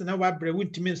uncourage mass and our breath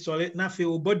wouldn't mean solid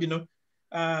nothing body no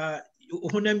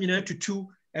to 2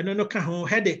 and no can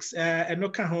headaches and no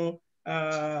can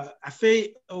I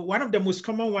say one of the most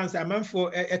common ones I'm meant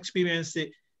for experience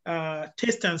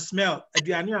taste and smell.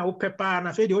 Aduane pepper and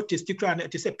I say the taste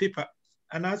it is a paper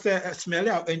and I say smell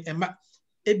out and one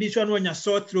when you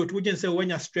sore throat, wouldn't say when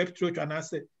you strep throat and I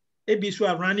say a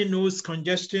runny nose,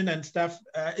 congestion and stuff.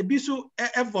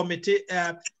 Vomit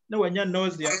no when your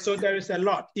nose there. So there is a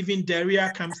lot, even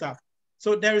diarrhea comes up.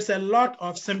 So there is a lot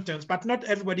of symptoms, but not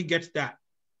everybody gets that.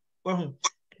 Well,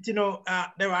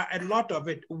 there are a lot of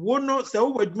it.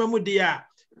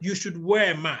 You should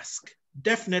wear a mask.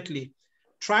 Definitely.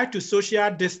 Try to social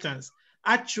distance.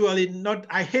 Actually, not,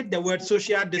 I hate the word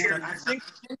social distance. I think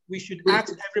we should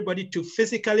ask everybody to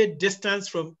physically distance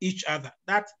from each other.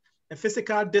 That's a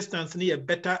physical distance, need a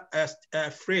better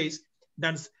phrase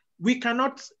than we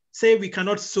cannot say we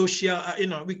cannot social,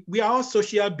 we are all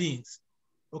social beings,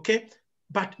 okay?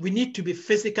 But we need to be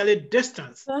physically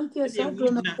distanced.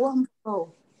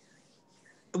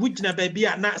 Baby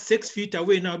are not 6 feet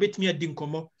away now, bit me a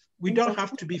dinkomo. We don't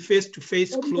have to be face to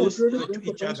face close to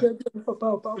each other.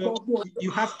 So you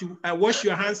have to wash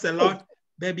your hands a lot.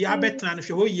 Baby, I bet if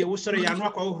you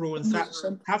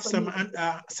have some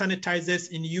sanitizers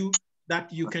in you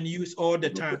that you can use all the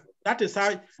time. That is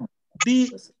how.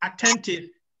 Be attentive,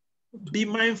 be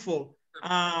mindful.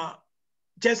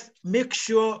 Just make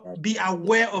sure, be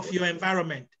aware of your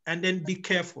environment, and then be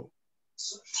careful.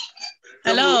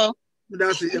 Hello.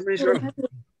 That's it.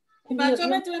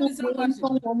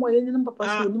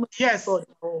 Yes.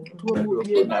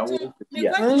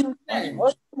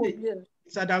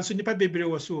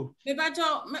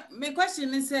 My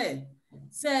question is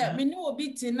say me no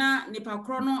obi tina nipa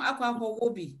kro no akwa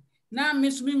wobi na me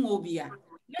so me ngobia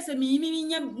Yes, me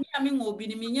ngobi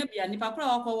ni minya bia ni pakra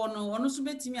akọ wono so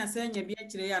betimi asenya bia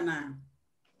kire ya na.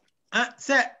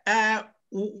 Say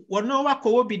wono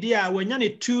wakọ obi di a wonya ne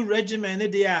 2 regimen ne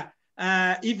di a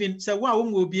even say wo a wo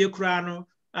ngobi ekura no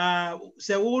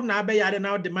say wo na abeyare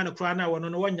na de man kura na wono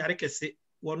no wonyare kese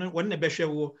wono ne behwe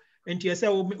wo enti say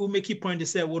wo make a point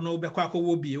say wono be kwa akọ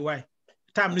obi why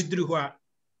time no duru ho a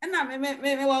na me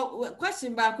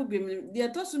question ba ko bim de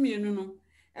to so mienu no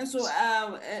enso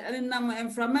nam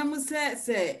enframam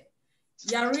se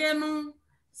yare no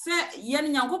se ye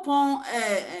nyankopon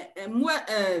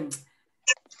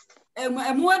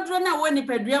emuadro na woni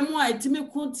padua mu a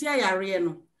etimi ku tia yare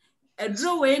no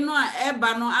edro we no a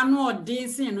eba no ano odin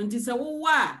sin no nti se wo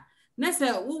a na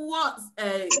se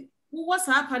wo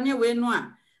sa pane we no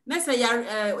a na se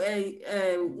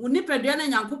yare woni padua na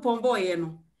nyankopon boye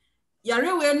no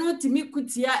yare we no timi ku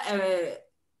tia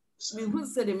me hu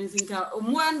se de mesinka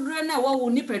omuandro na wo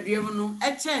woni padua mu no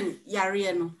echen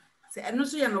yare no se eno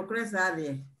so ye no kresa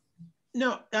de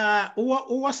no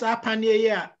wo sa pane ye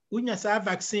a unya sa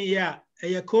vaccine ya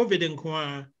COVID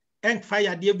nko en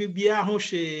fire de bibia ho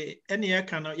hwe ene ye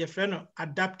ka no ye frɛ no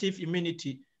adaptive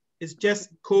immunity. It's just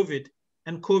COVID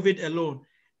and COVID alone.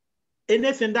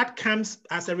 Anything that comes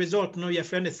as a result no ye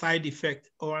frɛ no side effect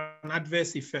or an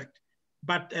adverse effect,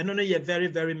 but no ye very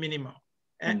very minimal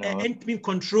and mean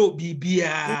control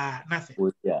bibia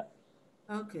nothing. Yeah.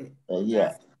 Okay.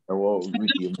 Yeah. Hello.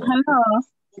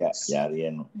 Yeah,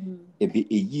 no. Ebi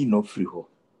eyi no free ho.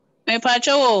 Me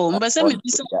pacho mbese me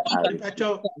bisa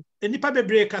pacho enipa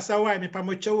bebre kasa wa me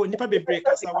pamocho enipa bebre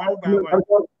kasa wa ba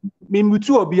me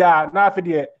mutu obi a na afi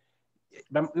de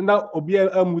na obi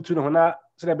a mutu no na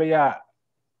se be ya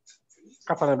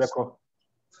kafa na beko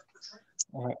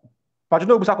pacho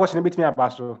no busa question betimi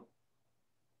abaso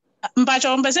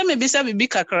mpacho mbese me bisa bibi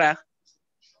kakra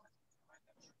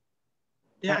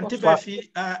yeah anti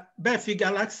befi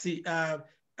galaxy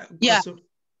yeah.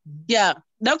 Yeah,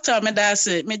 Dr.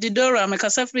 Medase, Medidora, me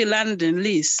kasa free London,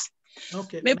 Liz.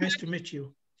 Okay, nice to meet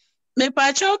you. Me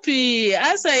pachopi,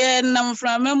 as I am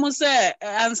from Memuse,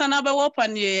 and Sanaba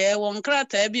Wopan ye, one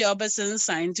crater be obeson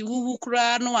sign to who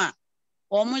cry noa,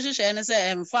 or Mushish and say,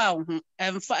 and found,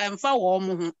 and far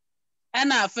warm.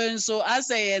 And I found so, as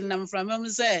I am from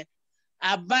Memuse,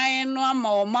 I buy no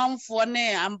more mount for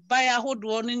ne, and buy a hood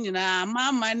warning in a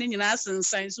mamma in us and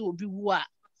signs will be what.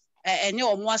 Enye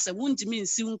omo ase wuntimi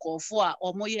nsi nkofo a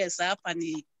omo yes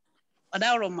apani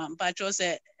odawro man pacho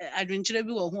se adwenkyere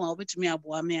bi wo ho a obetumi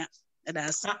aboa me a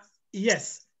that's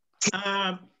yes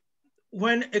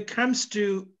when it comes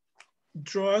to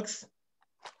drugs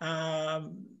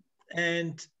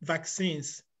and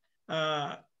vaccines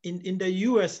in the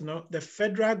US no the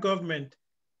federal government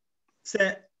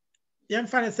say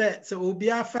yemfa say obi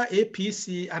afa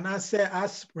APC and I say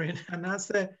aspirin and I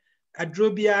say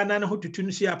Adrobia and who to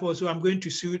Tunisia, so I'm going to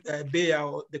sue Bayer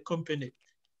or the company.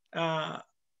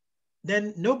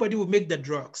 Then nobody will make the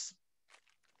drugs.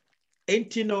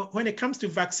 And you know, when it comes to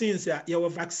vaccines, you have a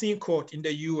vaccine court in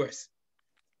the US.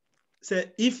 So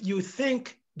if you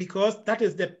think, because that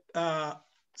is the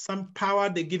some power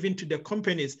they're giving to the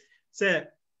companies, say,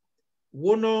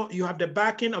 you have the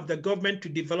backing of the government to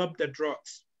develop the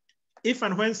drugs. If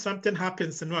and when something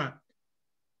happens,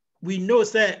 we know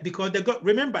that because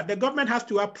remember the government has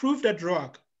to approve the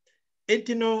drug. And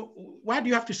you know, why do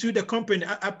you have to sue the company?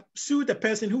 Sue the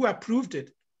person who approved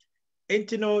it.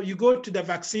 And you know, you go to the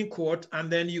vaccine court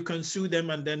and then you can sue them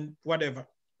and then whatever.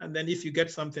 And then if you get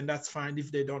something, that's fine.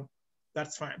 If they don't,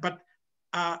 that's fine. But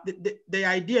the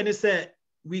idea is that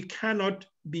we cannot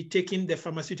be taking the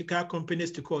pharmaceutical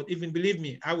companies to court. Even believe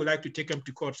me, I would like to take them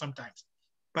to court sometimes.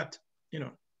 But you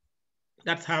know,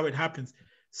 that's how it happens.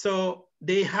 So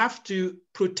they have to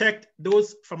protect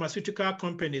those pharmaceutical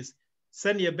companies.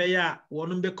 Send your buyer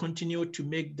won't continue to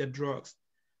make the drugs,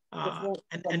 and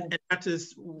that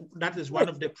is one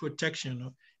of the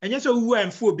protection. And yes, they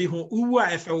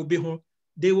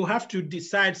will have to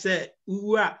decide. Say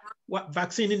what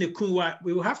vaccine in the kuwa.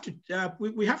 We will have to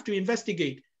we have to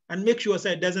investigate and make sure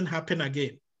that it doesn't happen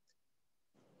again.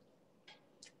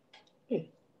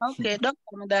 Okay, Dr.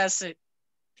 Medase.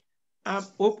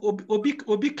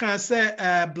 Obi can say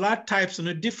blood types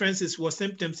and differences or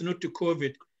symptoms to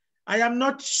COVID. I am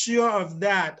not sure of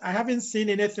that. I haven't seen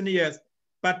anything yet,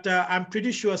 but I'm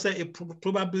pretty sure it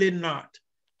probably not.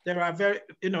 There are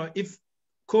if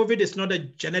COVID is not a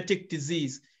genetic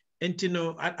disease, and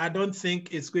I don't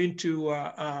think it's going to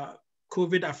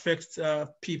COVID affects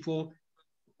people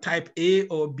type A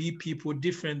or B people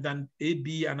different than A,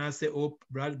 B, and I say O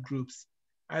blood groups.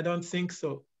 I don't think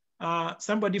so.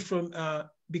 Somebody from,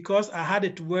 because I had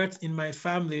it worked in my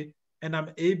family, and I'm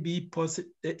AB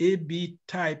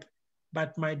type,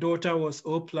 but my daughter was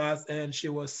O+, and she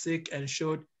was sick and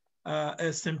showed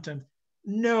a symptom.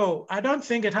 No, I don't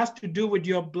think it has to do with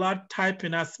your blood type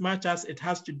in as much as it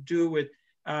has to do with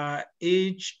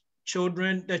age,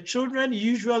 children. The children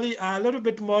usually are a little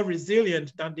bit more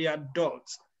resilient than the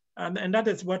adults. And that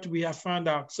is what we have found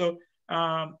out. So,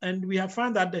 and we have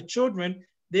found that the children,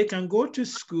 they can go to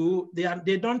school,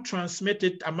 they don't transmit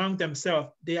it among themselves.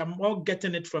 They are more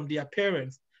getting it from their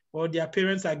parents, or their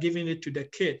parents are giving it to the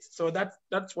kids. So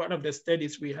that's one of the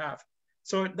studies we have.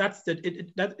 So that's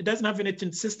it doesn't have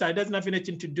anything, sister, it doesn't have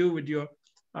anything to do with your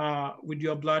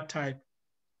blood type.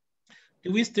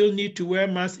 Do we still need to wear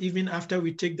masks even after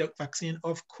we take the vaccine?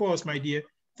 Of course, my dear.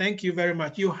 Thank you very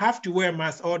much. You have to wear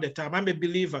masks all the time. I'm a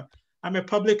believer. I'm a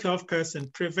public health person.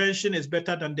 Prevention is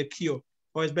better than the cure,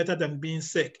 or it's better than being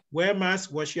sick. Wear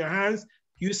masks, wash your hands,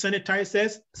 use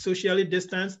sanitizers, socially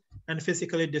distance, and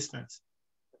physically distance.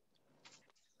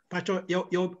 Pacho, your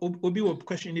Obi will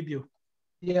question you.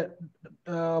 Yeah,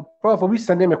 Prof, we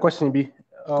send him a question.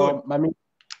 I mean,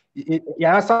 you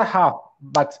answer half,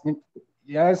 but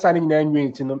you answer in the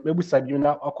end, you know, maybe Sabina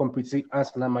now or complete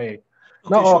answer na my.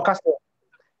 Now,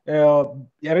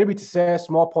 you're able to say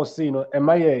small pause, you know, am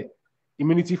I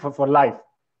immunity for life?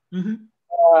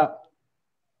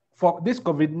 For this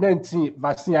COVID-19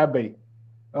 vaccine,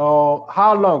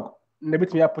 how long maybe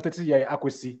me protected your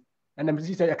accuracy and then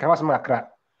say I can was my crack.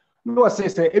 No, say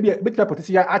bit protect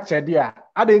your actually there.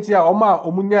 I didn't hear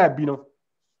omunya bino.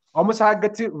 Almost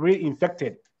get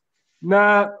reinfected.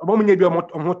 Na omunya be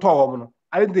omoto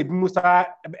I didn't musa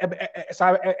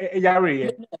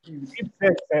yare.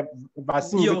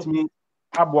 Vaccine with me.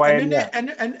 And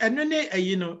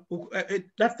you know,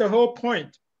 that's the whole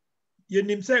point. You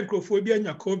need microphobia and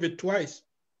your COVID twice.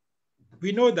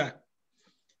 We know that.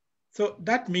 So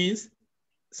that means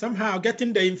somehow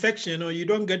getting the infection, or you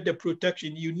don't get the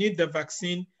protection. You need the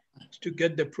vaccine to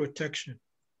get the protection.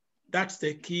 That's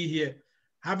the key here.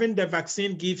 Having the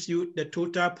vaccine gives you the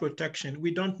total protection.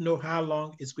 We don't know how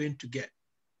long it's going to get.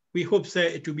 We hope, sir,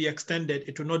 it will be extended.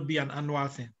 It will not be an annual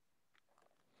thing.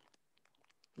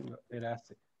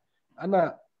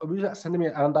 Anna, send me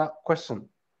another question.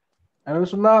 And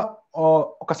also now,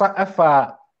 if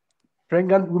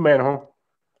pregnant women,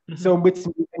 so with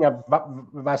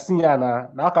vaccine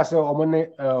now ka say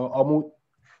omo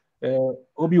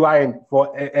OBYN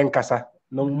for enkasa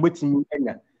no wetin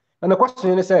enya. And the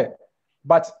question is say,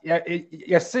 but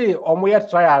you say omo ye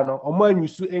trial no omo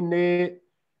anyusu any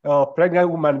pregnant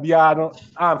woman bia no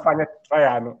amfanya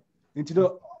trial no.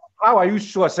 Into how are you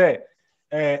sure say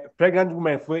pregnant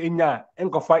women for enya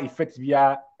enkofa effect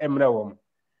bia emre wom?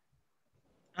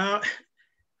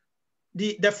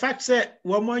 The fact that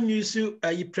women use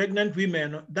pregnant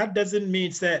women, that doesn't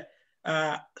mean that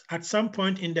at some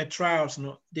point in the trials,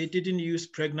 no, they didn't use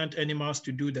pregnant animals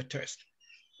to do the test.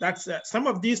 That's some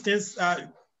of these things.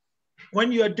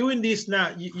 When you are doing this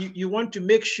now, you want to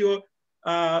make sure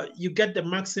you get the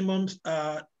maximum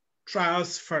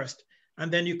trials first, and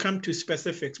then you come to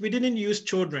specifics. We didn't use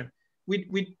children.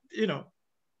 We you know,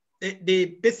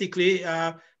 they basically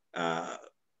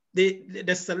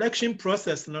the selection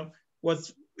process, you know,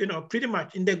 was, you know, pretty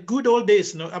much in the good old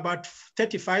days, you know, about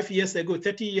 30 years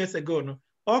ago, no,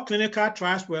 all clinical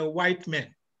trials were white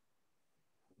men.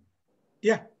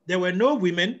 Yeah, there were no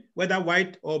women, whether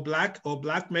white or black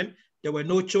men. There were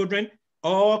no children.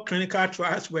 All clinical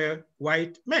trials were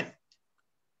white men.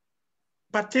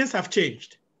 But things have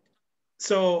changed.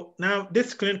 So now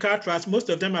this clinical trials, most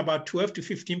of them about 12 to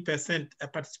 15%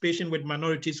 participation with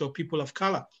minorities or people of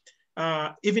color.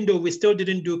 Even though we still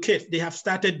didn't do kids, they have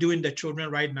started doing the children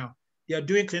right now. They are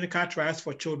doing clinical trials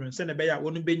for children. So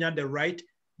the right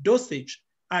dosage.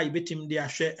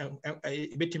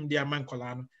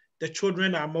 The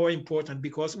children are more important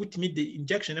because with me the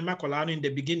injection in the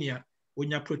beginning,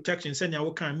 when you're protection, send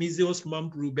your measles,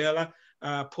 mumps, rubella,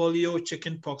 polio,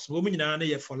 chickenpox, women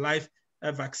for life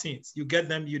vaccines. You get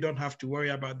them, you don't have to worry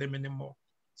about them anymore.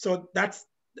 So that's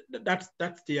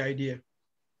the idea.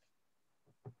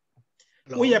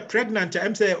 Hello? We are pregnant.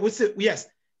 I'm saying, yes,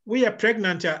 we are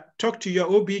pregnant. Talk to your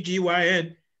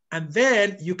OBGYN, and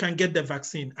then you can get the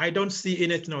vaccine. I don't see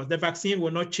anything else. The vaccine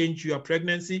will not change your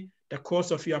pregnancy, the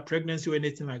course of your pregnancy, or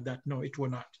anything like that. No, it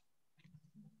will not.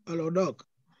 Hello, Doc.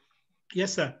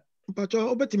 Yes, sir. But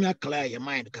you me clear your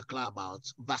mind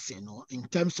about vaccine, no? In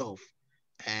terms of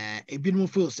a bit more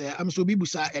feel say I'm so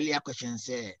bibusa earlier question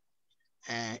say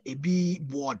a be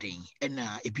boarding and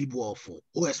a be boardful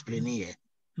or explain here.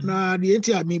 Now the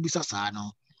entire me bisa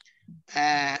no.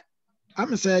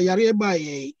 I'm say yare by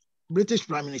a British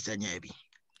Prime Minister nyabi.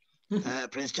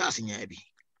 Prince Charles nyabi.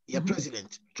 your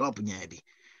president Trump nyabi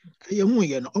ye hu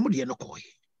ye no omo de no koy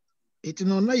it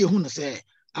no na ye hu no say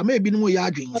ama ebi no ye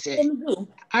adwen say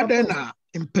adan na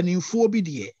mpanimfo bi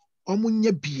de omo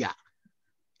nya bia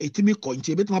etimi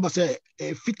konti betuma ba say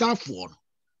fitafo no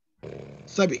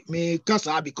sabi me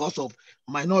kasa because of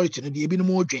minority no de ebi no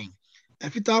mo dwen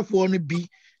fitafo no bi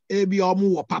ebi omo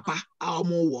wo papa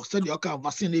omo wo say de oka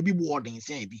vaccine ebi bo odin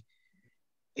say bi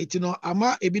etino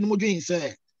ama ebi no mo dwen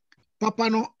say papa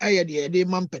no de de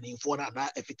mampanimfo na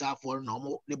fitafo no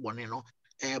omo ne bone no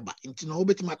but intino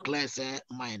obetima class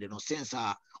mind no sense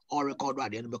or record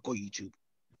at the end of YouTube.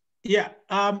 Yeah.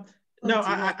 No,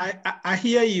 I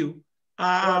hear you.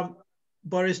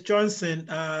 Boris Johnson,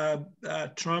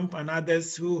 Trump, and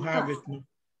others who have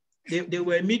it. They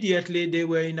were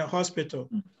in a hospital,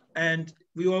 and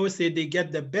we always say they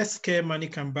get the best care money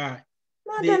can buy.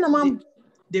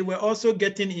 They were also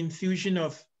getting infusion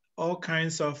of all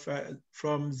kinds of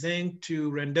from zinc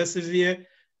to remdesivir.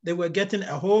 They were getting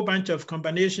a whole bunch of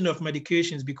combination of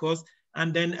medications because,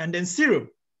 and then serum.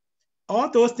 All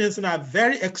those things are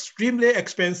very extremely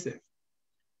expensive.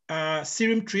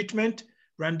 Serum treatment,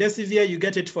 remdesivir, you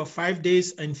get it for 5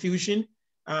 days infusion.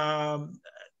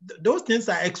 Those things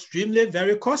are extremely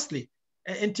very costly.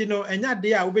 And you know, and that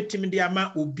they are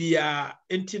ubia,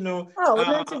 and you know.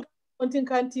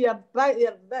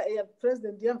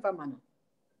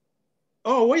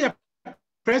 Oh, we are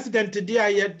president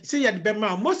today. See at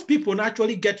Bema, most people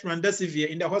actually get remdesivir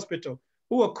in the hospital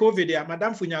who were COVID. Yeah,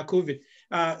 Madame Funya COVID.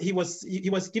 He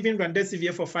was given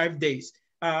remdesivir for 5 days.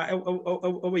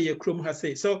 Over your Chrome has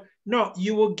said. So no,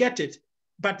 you will get it,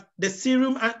 but the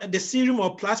serum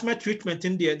or plasma treatment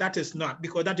in there, that is not,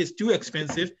 because that is too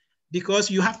expensive.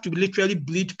 Because you have to literally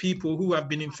bleed people who have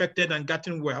been infected and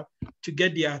gotten well to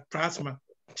get their plasma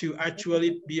to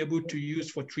actually be able to use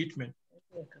for treatment.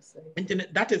 And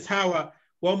that is how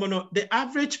the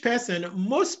average person,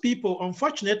 most people,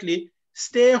 unfortunately,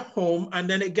 stay home and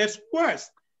then it gets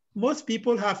worse. Most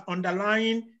people have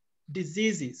underlying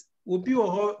diseases.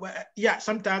 Yeah,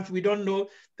 sometimes we don't know,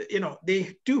 you know,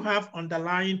 they do have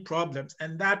underlying problems,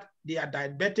 and that they are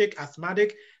diabetic,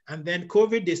 asthmatic, and then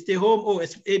COVID, they stay home, oh,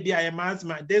 it's ABI,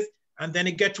 asthma, this, and then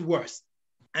it gets worse.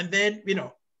 And then, you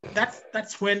know,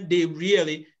 that's when they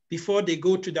really, before they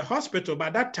go to the hospital,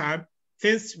 by that time,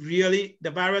 things really,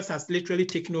 the virus has literally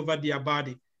taken over their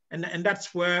body. And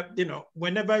that's where, you know,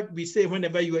 whenever we say,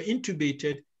 whenever you are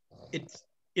intubated, it's,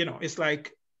 you know, it's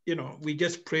like, you know, we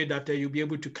just pray that you'll be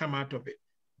able to come out of it,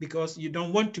 because you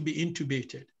don't want to be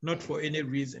intubated, not for any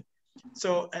reason.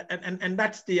 So, and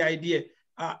that's the idea.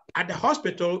 At the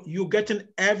hospital, you're getting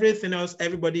everything else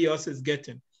everybody else is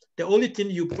getting. The only thing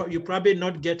you're probably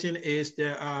not getting is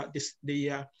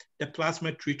the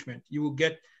plasma treatment. You will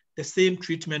get the same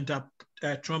treatment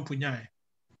that Trump unyai.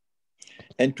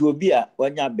 And to be a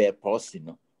when you be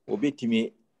person, obi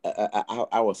timi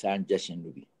I was injection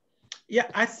will be. Yeah,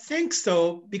 I think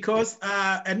so, because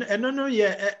and I don't know,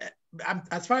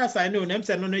 as far as I know, I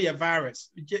don't know your virus.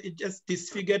 It just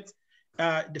disfigured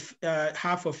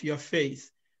half of your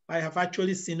face. I have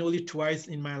actually seen only twice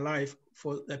in my life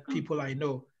for the people I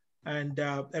know, and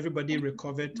everybody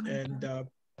recovered, and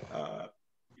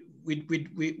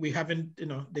we haven't, you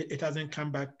know, it hasn't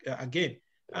come back again.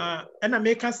 And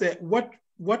America said,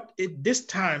 this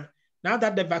time, now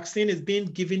that the vaccine is being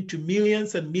given to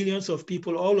millions and millions of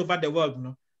people all over the world, you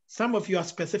know, some of your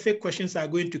specific questions are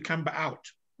going to come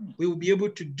out. We will be able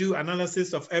to do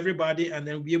analysis of everybody, and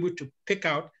then be able to pick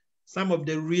out some of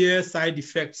the real side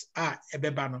effects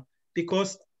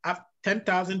because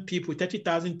 10,000 people,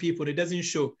 30,000 people, it doesn't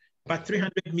show, but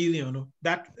 300 million,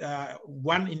 that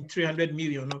 1 in 300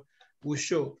 million will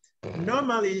show.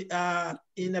 Normally,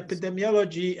 in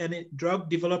epidemiology and in drug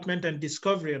development and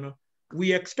discovery, you know,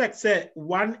 we expect, say,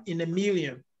 1 in a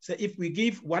million. So if we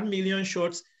give 1 million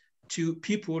shots to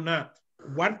people now,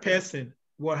 1 person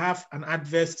will have an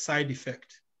adverse side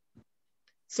effect.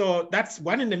 So that's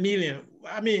 1 in a million.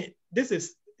 I mean, this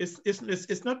is,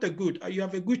 it's not a good, you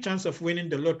have a good chance of winning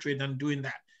the lottery than doing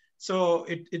that. So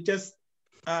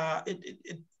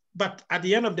but at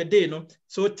the end of the day, no,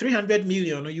 so 300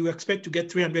 million, you expect to get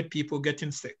 300 people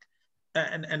getting sick.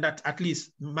 And that at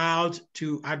least mild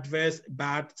to adverse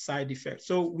bad side effects.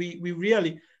 So we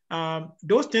really,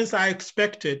 those things are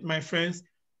expected, my friends.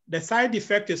 The side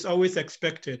effect is always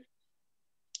expected.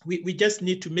 We just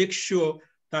need to make sure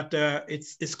that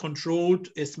it's controlled,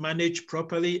 it's managed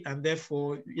properly, and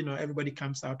therefore, you know, everybody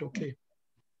comes out okay.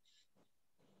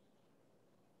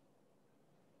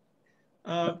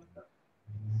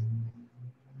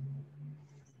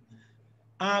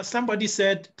 Somebody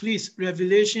said, please,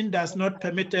 Revelation does not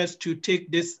permit us to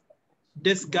take this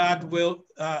God will,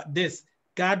 this.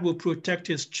 God will protect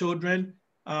his children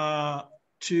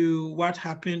to what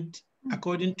happened,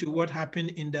 according to what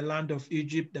happened in the land of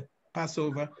Egypt, the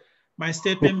Passover. My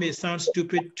statement may sound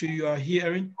stupid to your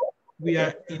hearing. We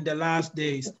are in the last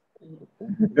days.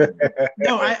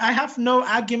 No, I have no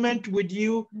argument with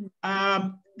you.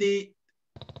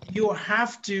 You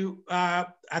have to,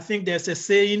 I think there's a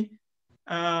saying,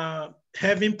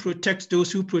 heaven protects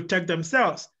those who protect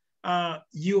themselves.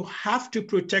 You have to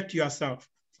protect yourself.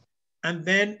 And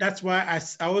then that's why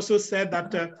I also said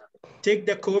that take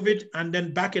the COVID and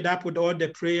then back it up with all the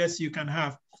prayers you can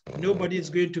have. Nobody is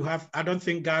going to have, I don't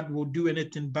think God will do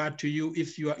anything bad to you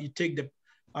if you take the,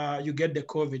 you get the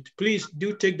COVID. Please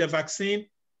do take the vaccine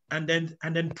and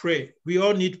then pray. We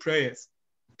all need prayers.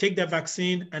 Take the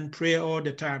vaccine and pray all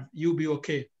the time. You'll be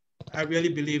okay. I really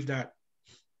believe that.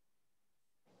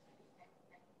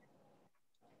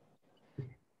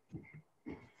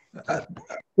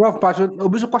 Prof Pastor,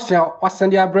 obuso question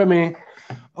wasend ya breme.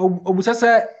 Obuso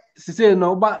say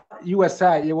no ba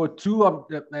USA you were 2 of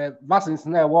the vaccines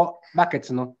na wo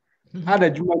market no. Ada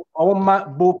juma o ma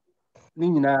bo ni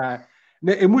nyina.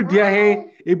 Na emu dia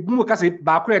he ebu ka say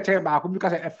ba ko echen ba ko bi ka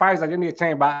say Pfizer je na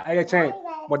echen ba echen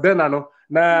Moderna no.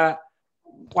 Na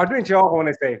what do you want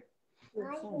to say?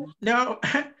 Now,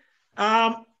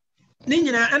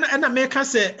 and I make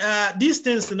us say these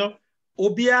things, you know,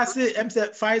 Obia say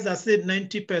Pfizer said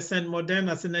 90%,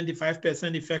 Moderna said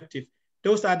 95% effective.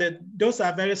 Those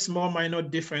are very small minor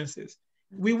differences.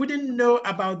 We wouldn't know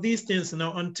about these things, you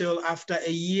know, until after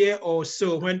a year or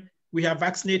so when we have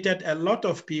vaccinated a lot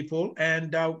of people,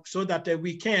 and so that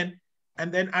we can,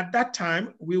 and then at that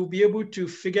time we will be able to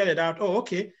figure it out. Oh,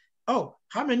 okay. Oh,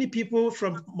 how many people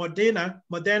from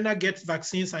Moderna get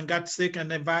vaccines and got sick,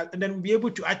 and then we'll be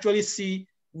able to actually see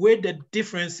where the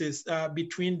differences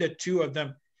between the two of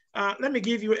them. Let me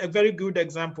give you a very good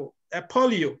example.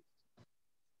 Polio.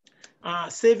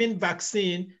 Saving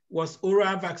vaccine was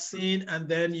oral vaccine, and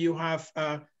then you have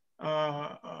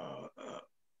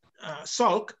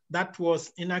Salk, that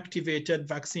was inactivated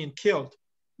vaccine, killed.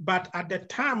 But at the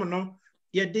time, you know,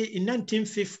 in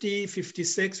 1950,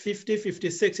 56, 50,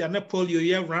 56, and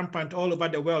polio rampant all over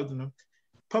the world. You know,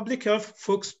 public health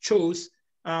folks chose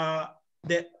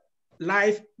the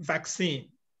live vaccine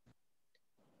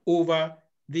over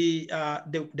the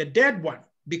dead one,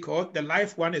 because the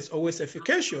live one is always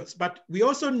efficacious. But we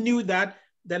also knew that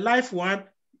the live one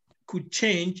could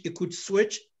change, it could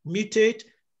switch, mutate,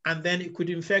 and then it could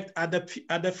infect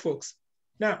other folks.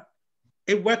 Now,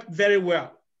 it worked very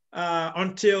well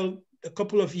until a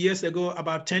couple of years ago,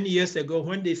 about 10 years ago,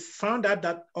 when they found out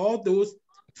that all those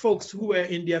folks who were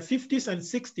in their 50s and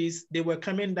 60s, they were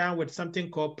coming down with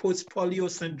something called post-polio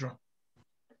syndrome.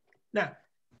 Now,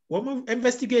 when we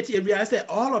investigate, we realized that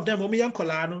all of them,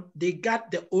 they got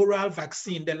the oral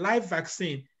vaccine, the live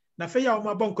vaccine. Now, na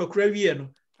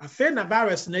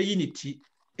virus na unity,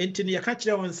 and to the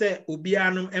country on say,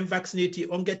 Ubianum and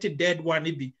vaccinated on get a dead one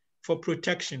be for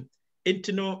protection.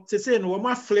 Into no, say no,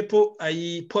 ma flippo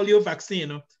a polio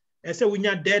vaccine, and say when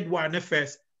you're dead one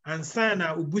first, and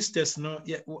sana boosters no,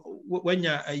 when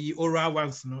you're a oral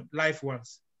ones, no, live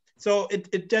ones. So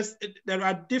there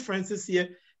are differences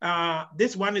here.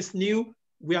 This one is new.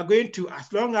 We are going to,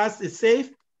 as long as it's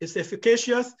safe, it's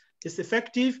efficacious, it's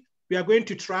effective, we are going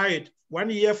to try it. 1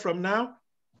 year from now,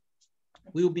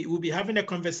 we'll be having a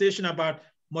conversation about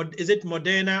is it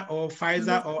Moderna or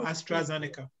Pfizer or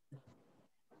AstraZeneca.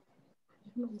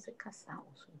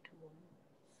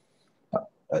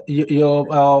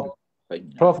 Your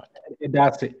Prof,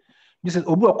 that's it. This is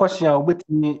a question with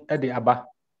me at the Abba.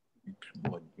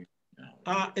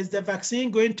 Is the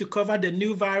vaccine going to cover the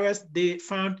new virus they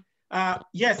found?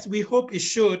 Yes, we hope it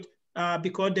should,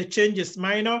 because the change is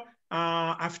minor.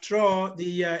 After all,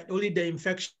 only the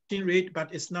infection rate,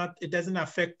 but it doesn't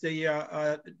affect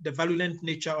the virulent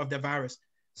nature of the virus.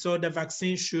 So the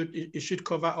vaccine should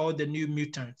cover all the new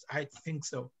mutants. I think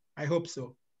so. I hope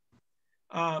so.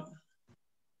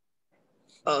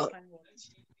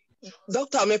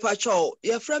 Dr. Mepacho,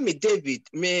 your friend me David,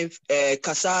 me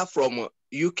Kasa from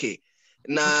UK.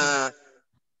 Na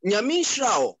Nyami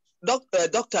Shrao,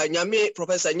 Doctor Nyami,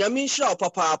 Professor Nyami Shrao,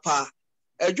 Papa.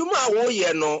 Juma wo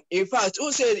ye no, in fact,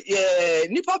 who said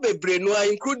nipa bebre no,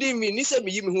 including me, ni se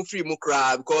me yimi hu free mu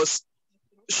kra, because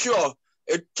sure,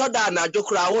 toda na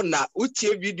jokra wo na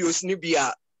utie videos ni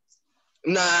bia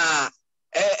na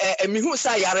mi hu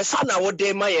sa yare sa na wo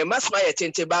de ma ye mas ma ye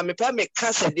tente ba me pa me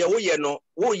ka se de wo ye no,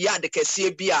 wo ya de kese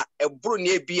bia ebro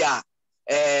ne bia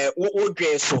wo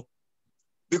dwen so,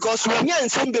 because when yan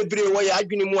nsem bebre wo ya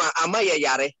adwene mu a ama ye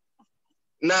yare.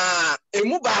 Na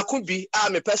emu ba ko bi a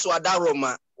me peso ada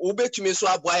Roma wo betumi so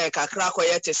aboa ye kakra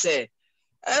koye te se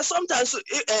Sometimes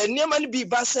near be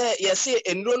bass, yes,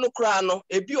 and no crano,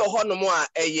 a beer honomoa,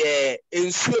 a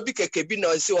ensuo be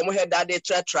kebino, see one head that they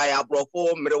try a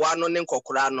bropo, marijuana, and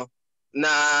cocrano.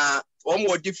 Na one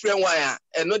more different wire,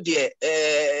 and no dear,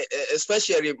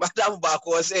 especially Madame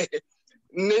Bako say,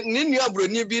 Ninia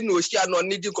Bruni be no share no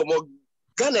needing come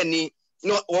Ganani,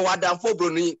 no, or than for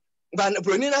Bruni, but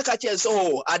Brunina catches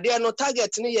so, are there no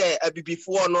target near a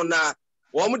before no na,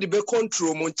 one would be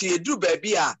control Monty do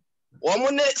baby. One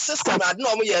more system had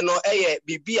no no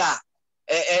bibia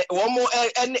one more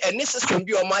any system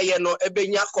be on my no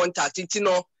ebenya contact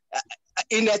no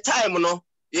in a time no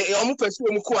you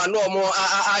pursue no more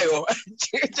ayo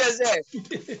just say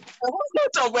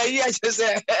what of where you just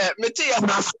say metia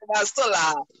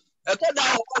mastola e ko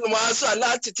da one man so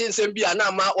na titin sem bia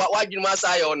na ma wadwin ma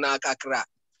sa yo na kakra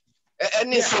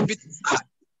any so bit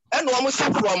and one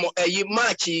from a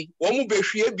match one be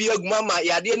hwie bi aguma ma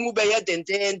yade mu be ye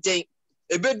denten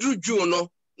e bedru June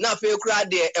na fe kura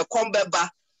de e kombeba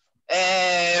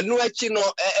no achi no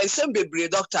ensem bebre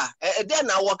doctor then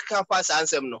na work can pass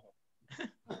ansem no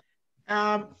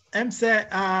say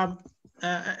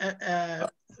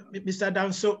Mr.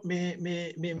 Danso me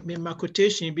my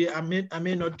quotation be I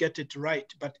may not get it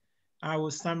right, but I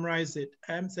will summarize it.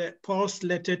 Say Paul's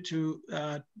letter to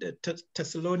the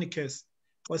Thessalonians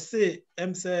was say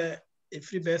say if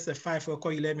verse 5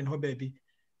 or 11 ho baby.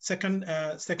 Second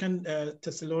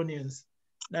Thessalonians.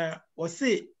 Now, was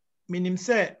say, meaning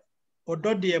say, or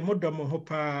do the modom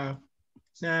hopa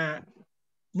na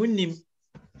munim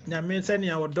na me send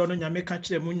ya odono nya me catch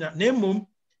them na mum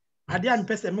ade an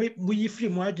pese mu yi free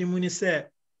mu adwemu ni say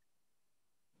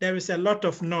there is a lot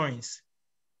of noise.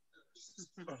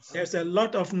 There's a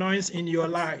lot of noise in your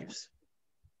lives.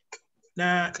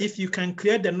 Now, if you can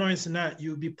clear the noise now,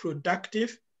 you'll be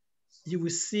productive. You will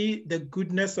see the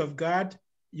goodness of God.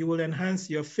 You will enhance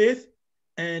your faith,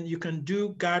 and you can do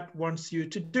God wants you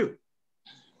to do.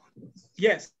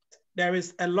 Yes, there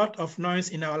is a lot of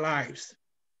noise in our lives.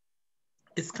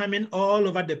 It's coming all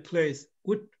over the place.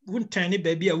 We are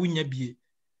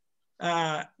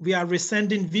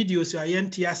resending videos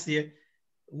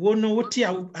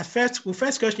to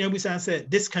first question we answer,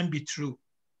 this can be true.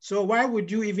 So why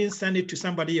would you even send it to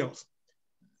somebody else?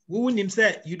 We wouldn't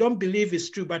say you don't believe it's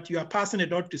true, but you are passing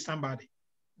it on to somebody.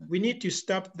 We need to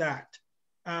stop that.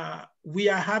 We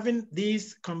are having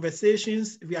these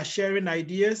conversations. We are sharing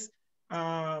ideas.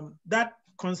 That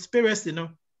conspiracy,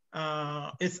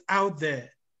 is out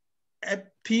there.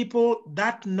 People,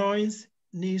 that noise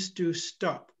needs to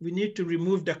stop. We need to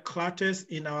remove the clutters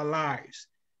in our lives.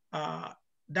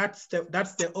 That's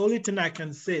the only thing I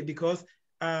can say, because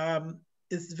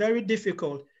it's very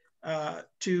difficult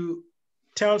to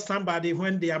tell somebody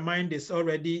when their mind is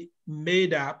already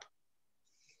made up.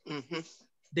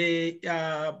 They,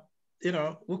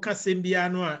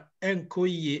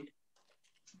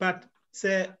 but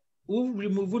say, we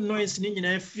remove noise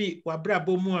free,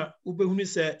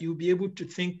 you'll be able to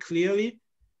think clearly,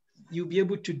 you'll be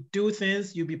able to do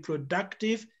things, you'll be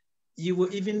productive, you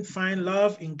will even find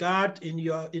love in God, in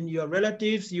your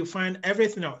relatives, you find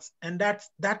everything else. And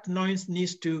that noise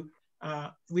needs to,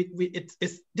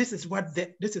 this is what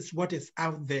is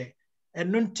out there.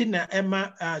 And nontina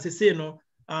Emma, as I say,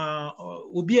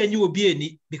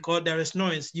 because there is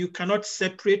noise. You cannot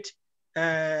separate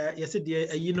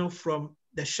from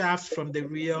the shaft from the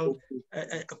real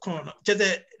corner.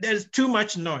 There's too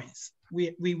much noise.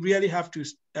 We really have to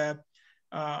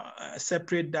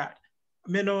separate that.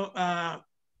 My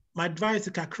advice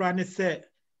to Kakrani said,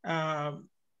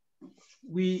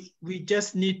 we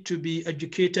just need to be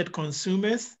educated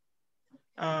consumers.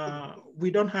 We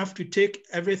don't have to take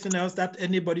everything else that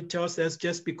anybody tells us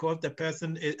just because the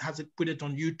person has put it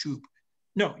on YouTube.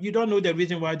 No, you don't know the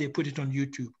reason why they put it on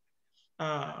YouTube.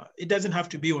 It doesn't have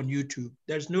to be on YouTube.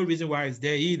 There's no reason why it's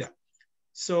there either.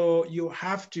 So you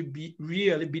have to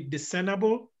really be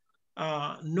discernible,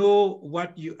 know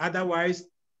what you otherwise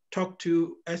talk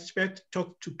to experts,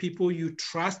 talk to people you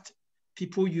trust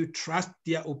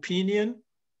their opinion.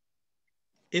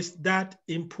 It's that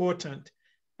important.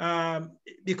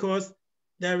 Because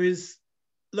there is,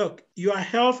 look, your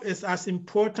health is as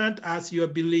important as your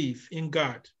belief in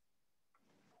God.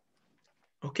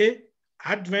 Okay?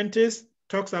 Adventist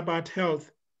talks about health.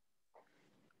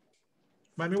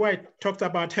 Mami White talks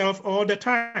about health all the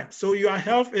time. So your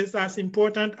health is as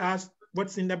important as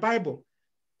what's in the Bible.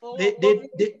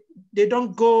 They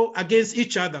don't go against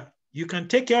each other. You can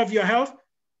take care of your health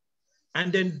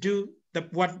and then do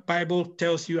what Bible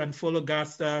tells you and follow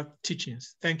God's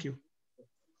teachings. Thank you.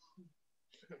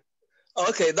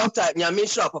 Okay, Doctor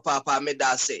Nyamisha Papa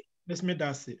Medase. Miss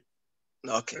Medase.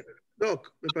 Okay.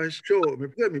 Doc,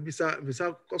 maybe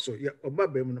bisa koso ya oba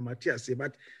bem no Matthias,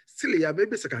 but still ya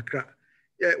maybe sakakra.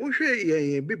 Yeah, we share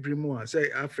bibri mu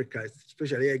say Africa,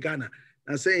 especially Ghana,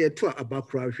 and say to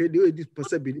abakra, we do this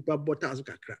possibility pa bota aso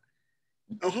kakra.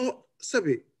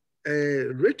 Sabi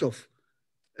rate of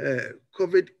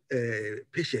COVID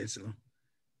patients no.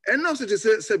 And also to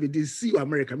say sabi this see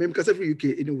America, maybe because every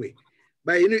UK anyway.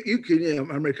 But UK and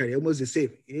America are almost the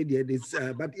same.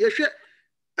 But yeah,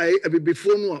 I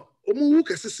before no omu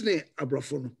kasesene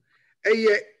abrafo no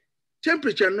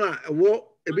temperature no a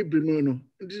wo ebibiri no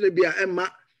ndine bia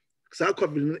emma sa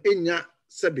covid no enya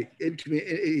sebe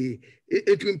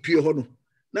etumi pie ho no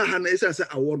na ha na esa se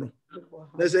awo no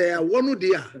na se awo no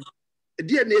dia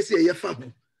na esi eyefa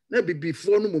ho na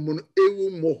before no momo no ewu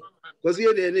mo because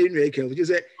ye na enu eke which is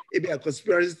a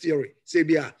conspiracy theory say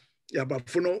bia ya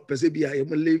abrafo no pese bia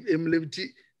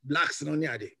emlevity blacks no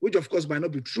niade, which of course might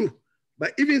not be true.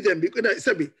 But even then, because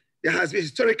there has been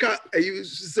historical, you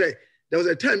used to say, there was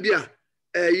a time here,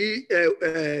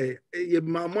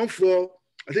 my mom for,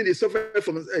 I think they suffered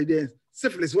from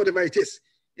syphilis, whatever it is.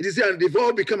 It is here, they've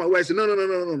all become aware. So,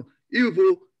 no.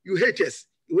 You hate us.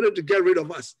 You want to get rid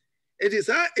of us. It is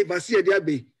if I see a there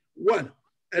one,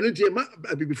 and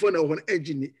before now, one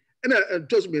engine, and I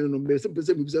told me, some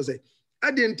person say, I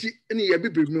didn't any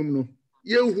no,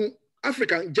 you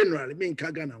African generally mean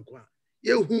Kagana.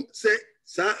 You say,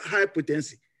 sa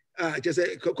hypertension just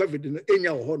say COVID no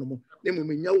enya wo hono mo na mo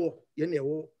nya wo ye na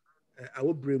wo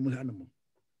awo brem hanamo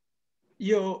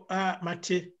yo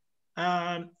Mate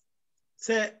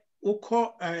say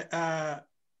uko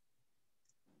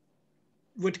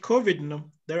with COVID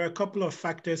no there are a couple of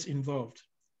factors involved.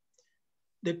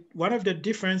 One of the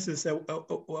differences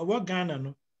what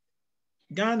Ghana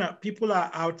people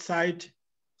are outside,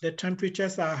 the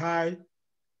temperatures are high,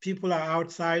 people are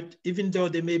outside, even though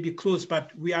they may be close,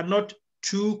 but we are not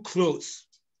too close.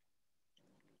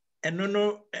 And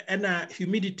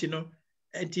humidity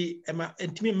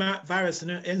virus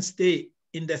and stay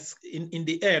in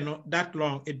the air that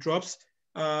long. It drops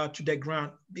to the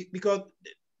ground because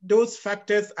those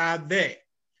factors are there.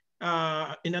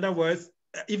 In other words,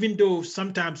 even though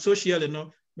sometimes socially,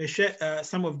 may share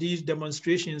some of these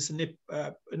demonstrations,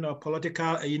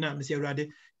 political,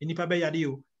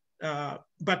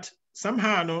 but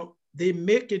somehow they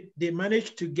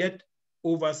manage to get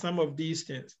over some of these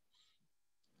things.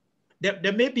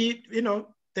 There may be,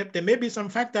 there may be some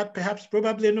fact that perhaps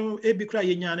probably a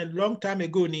long time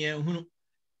ago,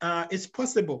 it's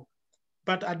possible.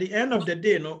 But at the end of the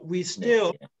day, we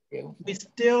still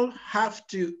have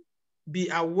to be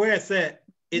aware that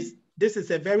this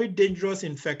is a very dangerous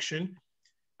infection.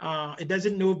 It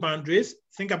doesn't know boundaries.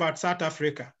 Think about South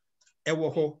Africa.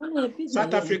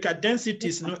 South Africa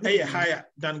densities higher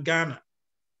than Ghana.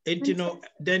 And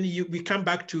then we come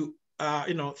back to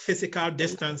physical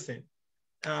distancing.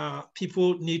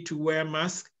 People need to wear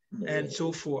masks and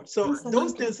so forth. So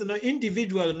those things,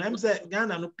 individual, and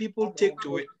Ghana, people take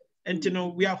to it. And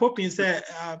we are hoping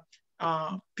that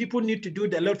people need to do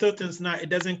the little things now. It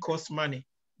doesn't cost money.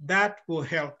 That will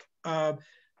help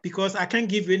because I can't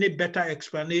give you any better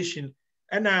explanation.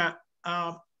 And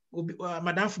Madam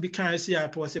Fubikan say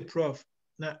it was a prof.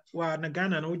 Na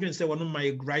Ghana, we didn't say one of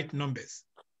my right numbers.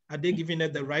 Are they giving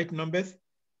it the right numbers?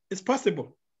 It's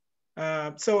possible.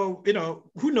 So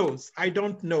who knows? I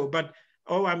don't know. But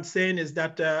all I'm saying is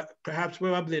that perhaps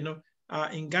probably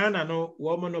in Ghana,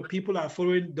 people are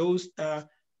following those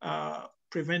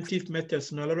preventive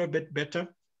methods a little bit better,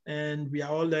 and we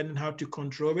are all learning how to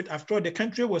control it. After all, the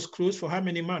country was closed for how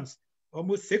many months?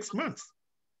 Almost 6 months.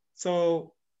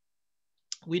 So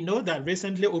we know that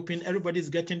recently open, everybody's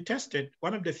getting tested.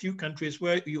 One of the few countries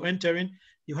where you enter in,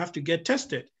 you have to get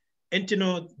tested. And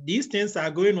these things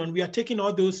are going on. We are taking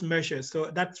all those measures.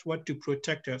 So that's what to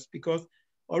protect us, because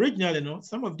originally,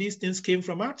 some of these things came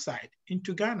from outside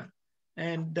into Ghana.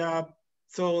 And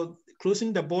so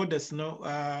closing the borders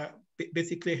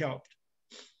basically helped.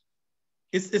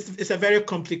 It's a very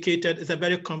complicated, it's a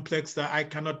very complex, I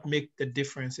cannot make the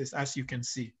differences, as you can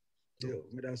see.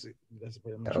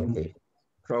 Okay.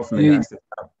 Prof, me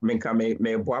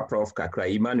Prof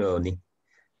Kakra Emmanuel ni.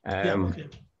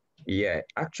 Yeah,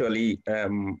 actually,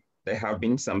 there have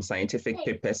been some scientific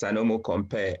papers and almost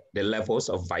compare the levels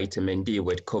of vitamin D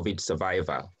with COVID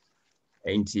survival.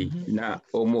 And now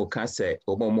almost can say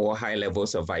more high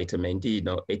levels of vitamin D,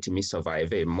 it may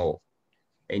survive more.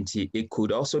 And it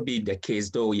could also be the case,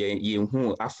 though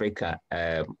you Africa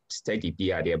study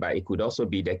there, but it could also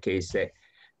be the case that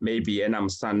maybe and I'm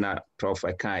standing Prof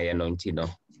Akai and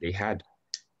they had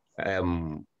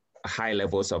high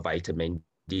levels of vitamin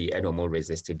D and more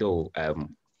resisted, though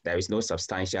there is no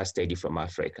substantial study from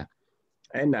Africa.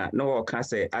 ɛna no wɔka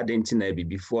sɛ adentina bi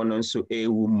before no nso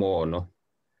ewu more no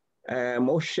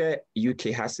mohwɛ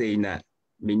UK ha sei na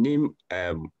menim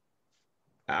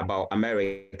about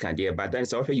America there, but then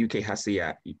so UK has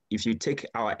here. If you take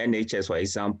our NHS for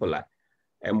example,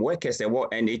 workers at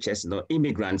what NHS no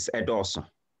immigrants at also.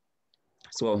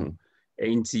 So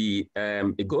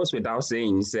it goes without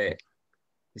saying say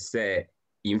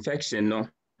infection no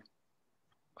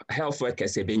health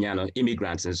workers no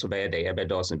immigrants and so bad they have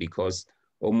also because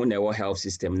our health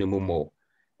system no more.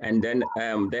 And then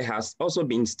there has also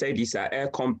been studies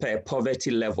that compare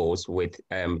poverty levels with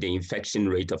the infection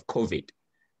rate of COVID.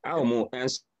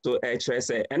 And so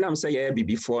and I'm saying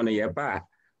before no yeba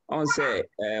on say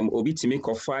obi timi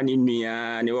kofa ni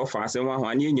nua ne wo fa se ho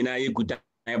ani nyina ye good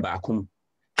back.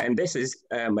 And this is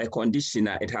a condition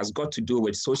that it has got to do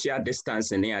with social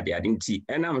distancing near the identity.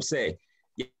 And I'm saying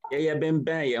ye ben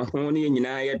ye ho ni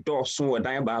nyina ye doso wo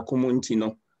dan back mu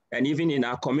ntino. And even in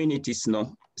our communities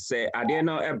no say ade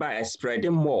no eba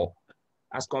spreading more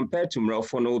as compared to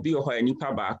mrofo no obi ho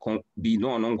anipa ba bi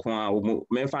no no nko a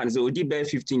men fan say odi be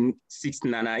 15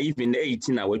 16 na even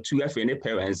 18 na watu afi ne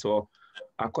parents or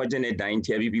akogene dan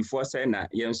tia before say na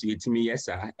yenso yetimi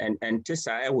yesa and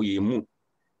tesa e wo yemu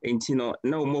enti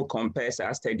no more compares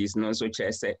as studies no so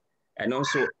say and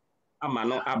also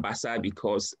amano abasa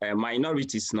because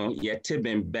minorities no yete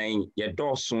ben ye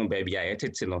doso baby a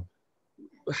yetete no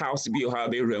house be or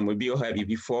have a room will be or have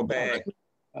before bed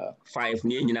 5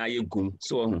 near you gum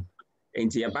so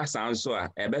into your bass so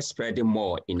ever spreading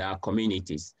more in our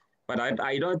communities. But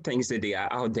I don't think that they are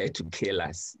out there to kill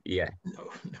us. Yeah.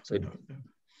 So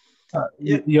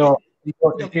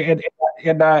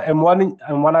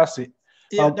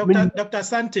Dr.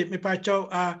 Sante, me pacho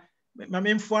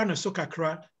mamemfuano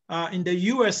sokakra in the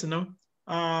US no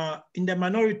in the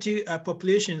minority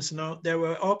populations no there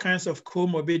were all kinds of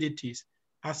comorbidities.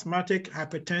 Asthmatic,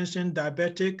 hypertension,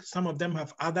 diabetic, some of them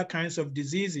have other kinds of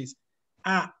diseases.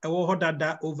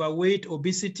 Overweight,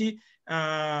 obesity,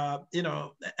 and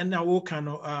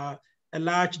a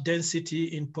large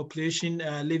density in population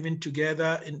living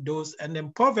together in those, and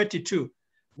then poverty too.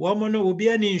 Woman will be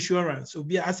any insurance, will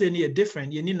be as any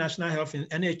different. You need national health in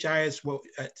NHIS,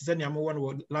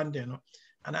 London,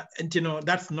 and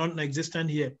that's non-existent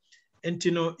here. And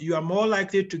you are more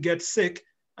likely to get sick.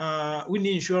 We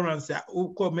need insurance that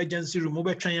emergency room,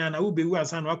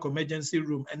 emergency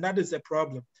room, and that is a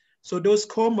problem. So those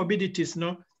comorbidities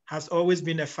has always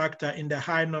been a factor in the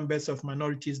high numbers of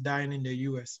minorities dying in the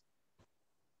US.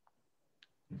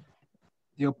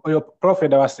 Your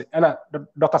prophet was and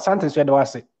Dr. Santos said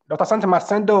was Dr. Santos must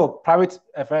send a private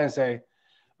friends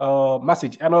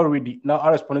message and already now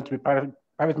I responded to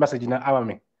private message in our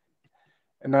me.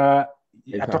 And I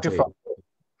talking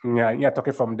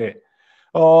from there.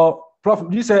 Prof,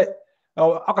 you say,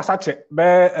 I can say,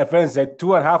 be friends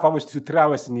 2.5 hours to 3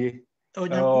 hours in here.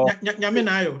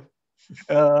 Nyaminayo.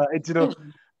 It's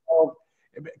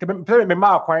me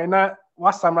mark why na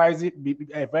what summarize it be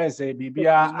friends say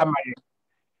bibia amay.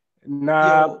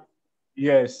 Na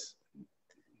yes.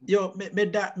 Yo me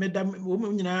da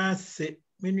wo nyina se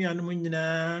me nuanu mu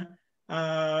nyina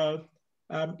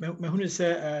me hunu se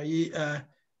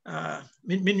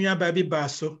me nua ba bi ba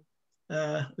so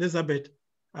Elizabeth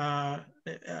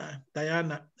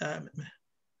Diana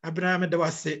Abraham da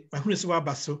wase mahunu se wa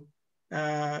baso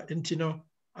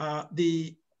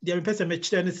the person me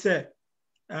chire ne se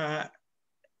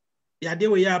ya de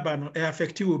we aba no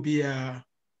affect you be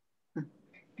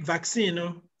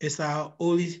vaccine is our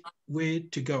only way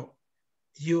to go.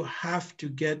 You have to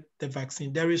get the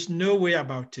vaccine. There is no way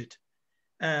about it.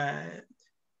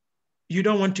 You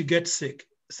don't want to get sick.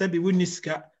 Sebi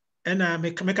wuniska and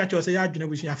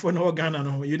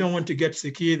you don't want to get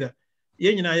sick either.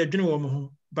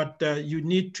 But you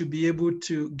need to be able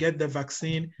to get the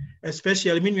vaccine,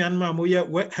 especially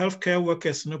healthcare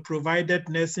workers, provided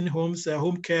nursing homes,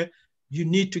 home care. You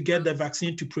need to get the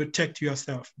vaccine to protect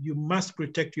yourself. You must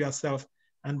protect yourself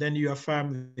and then your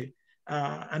family.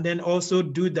 And then also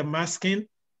do the masking,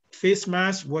 face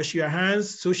mask, wash your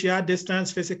hands, social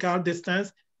distance, physical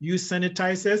distance, use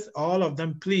sanitizers, all of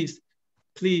them, please,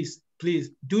 please,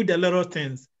 please do the little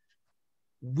things.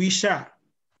 We shall.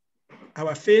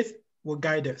 Our faith will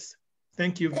guide us.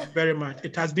 Thank you very much.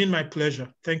 It has been my pleasure.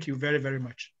 Thank you very, very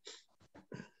much.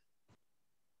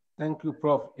 Thank you,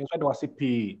 Prof. Inside was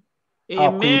CP.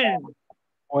 Amen.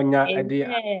 Onya ade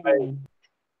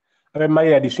my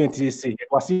edition TC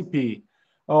was CP.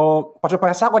 Oh, pacho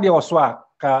pa sa ko dia oswa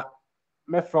ka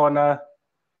me frona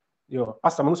yo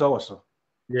pastor mu so woso.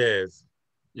 Yes.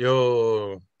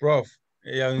 Yo, Prof.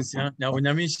 Yaw Nsiah,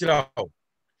 nyame nhyira wo.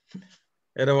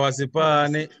 Era wase pa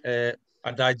ne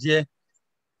adagye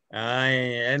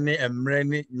Any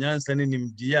emreni nyansani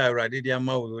nimdia awurade de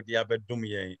ama wo de abedum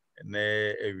yen na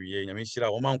ewie nyame hira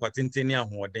wo man kwatenteni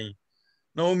ahoɔden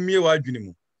na ommie wadwene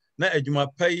mu na adwuma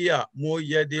payi a mo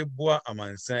ye de boa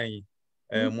amansan yi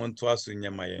mo nto aso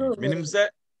nyama yen menim sɛ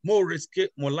mo risk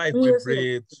mo life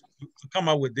bebree to come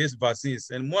up with these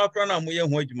vaccines and mo akra na mo ye ho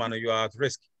adwuma no you are at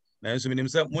risk na nso menim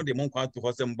sɛ mo de mo nkwa to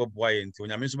hɔ sɛ mo bɛboa yen nti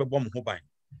onyame nso bɛbɔ mo ho ban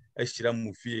ahyira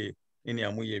mo fie ini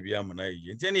amu ye bia mo na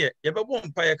yi nti ne ye bɛbɔ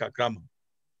mpae kakra ma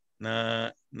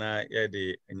na ye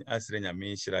de asire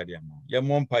nyame hyira de ama ye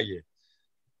mo mpae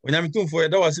onyame tumfo ye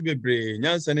da wase bebree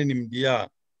nyansa ne nimdi a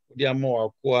de ama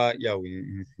wakoa ya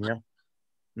Nsiah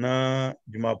na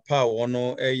dwuma pa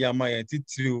wono eyama ye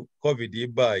titiriw covid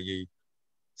ba ye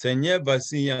senye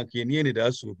vaccine ya kenie ne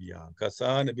da so bia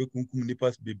kasa na bekunkum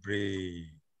nipa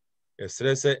bebree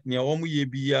esrese ne omu ye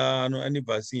bia no ani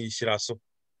vaccine hyira so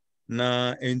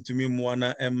na entumi moa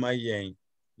na emma yen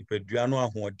ipadua no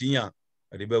ahoɔden a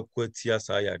ade bɛkɔ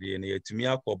saa yare ne yɛtumi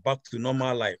akɔ back to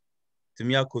normal life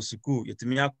yɛtumi akɔ school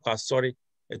yɛtumi akɔ asɔre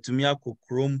yɛtumi akɔ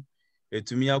krom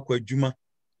yɛtumi akɔ adwuma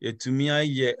yɛtumi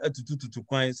ayɛ atutututu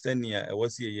kwan sɛnea ɛwɔ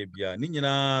sɛ yɛyɛ bia ne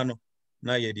nyinaa no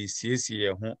na yɛde siesie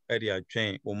yɛ ho ɛde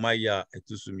atwɛn ɔmayɛ a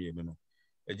ɛto so mmienu no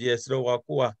ɛgye yɛsrɛ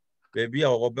wakoa baabi a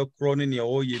wɔbɛkorɔ ne nea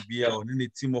wɔyɛ bia ɔne ne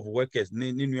team of workers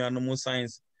ne nuanom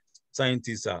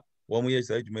scientists a wɔn yɛ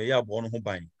saa adwuma yɛ abɔ no ho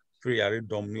ban free yare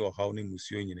dɔm ne ɔhaw ne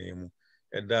musuo nyinaa mu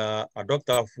ɛda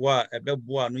adɔktafoɔ a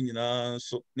ɛbɛboa no nyinaa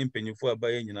nso ne mpanyinfoɔ a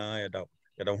ɛbɛyɛ nyinaa yɛda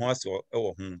ho ase ɛwɔ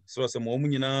ho sɛ sɛ wɔn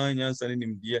nyinaa nyansa ne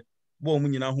nimdeɛ bɔ wɔn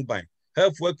nyinaa ho ban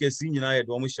healthfoɔ kɛse nyinaa yɛde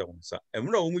wɔn hyɛ wɔn nsa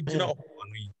mmerɛ a wɔn gyina ɔkɔ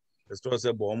no yi ɛsɛ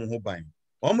sɛ bɔ wɔn ho ban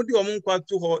wɔn de wɔn nkwa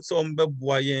to hɔ sɛ wɔn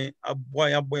bɛboa yɛn abɔ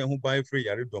yɛn ho ban free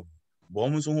yare dɔm bɔ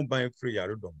wɔn nso ho ban free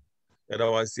yare dɔm yɛda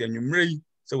wɔ ase anwummerɛ yi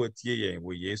sɛ wɔtie yɛn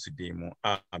wɔ Yesu din mu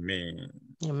amen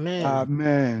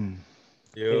amen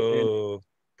yo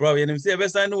bro yenim say be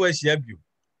sign no wahyia bio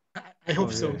I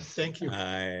hope so. Thank you.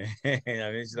 I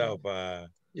wish that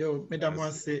yo madam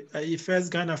wase I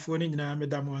first Ghana phone nyina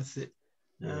madam wase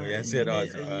yes say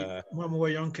that mo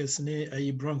youngest ne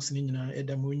I Bronx ni nyina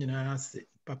edam nyina ase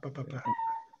papa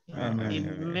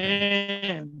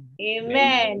amen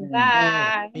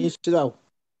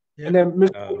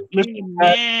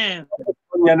bye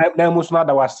na musu na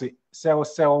da wase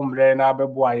sɛ omre na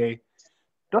bɛboa yɛ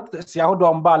doctor si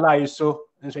ahodo mba la yi so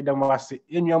nso da wase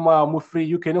enyoma mo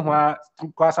free UK ne ho a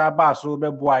kwasa ba so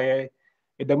bɛboa yɛ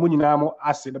da mu nyina mo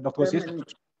ase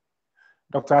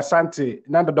Dr. Asante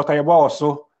na Dr. Yebo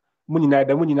so mu nyina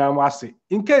da mu nyina mo ase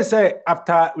in case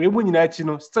after we mu nyina achi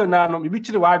no still na no bi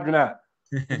chiri wa adwena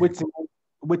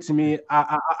obetimi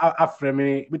afrɛ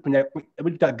me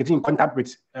bitnya get in contact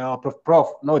with prof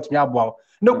na otimi aboa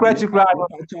no crazy cry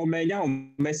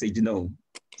message no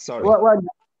sorry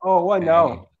what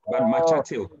now but my chat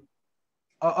too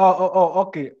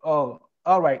okay all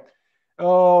right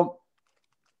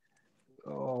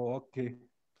okay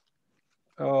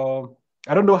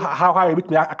I don't know how I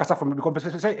with me akasa from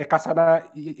because say akasa na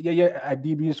ye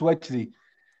adibi so actually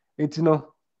it's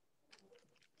so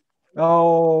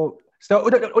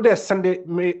other Sunday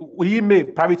we may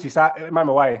private visa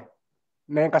mama why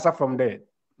na akasa from there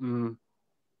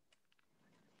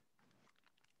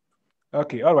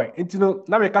okay all right it's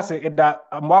na me kasa eda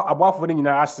aboafo ni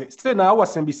nyina ase still na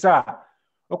was bisa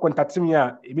o contact me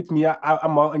a bit me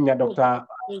ama nya doctor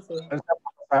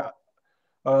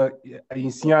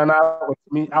Nsiah na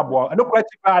otimi aboa no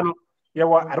kwati ba no ye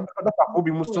wa adokta ko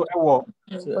bi muso ewo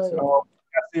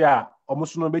kasi a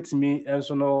omuso no betimi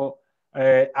enso no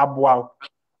aboa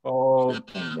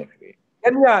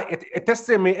enya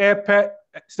etese me epe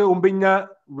se umbenya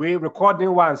we recording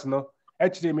once no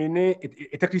actually me ne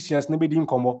technicians no be di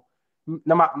nkomo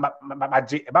na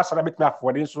maje e ba sara betimi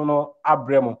afode so no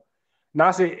abremo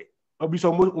na se obi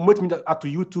so umetimi ato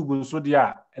YouTube nso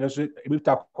dia eno so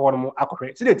ebita call mo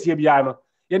akɔhwɛ se de tie bia no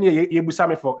ye ne ye busa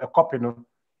me for a copy no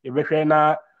e behwɛ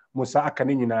na musa aka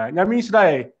ne nyina nyame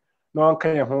Israel na on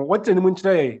kan ye ho wote ne mu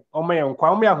nkyerɛ ye ɔma ye nkwa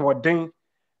ɔma ye hoɔden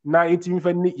na yɛtimi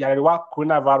fa ni yarewa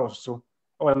coronavirus so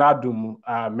ɔwɔ na adom mu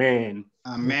amen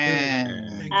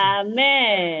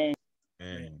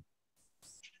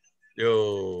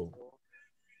yo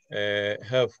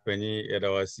health pani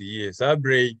edawasi ye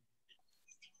sabre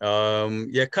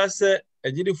yɛkasɛ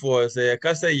agyidifo sɛ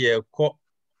yɛkasɛ yɛkɔ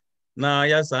na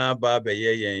yɛsan ba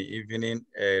bɛyɛ yɛn evening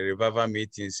revival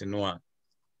meetings no a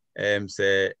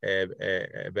sɛ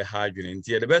bɛha adwene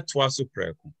nti yɛde bɛtoa so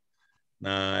prɛko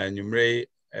na nwummerɛ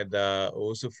ɛda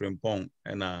ɔwɔso frimpɔn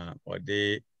ɛna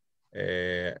ɔde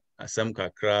asɛm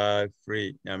kakra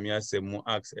free nyame asɛm mu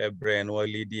ax ɛbrɛ na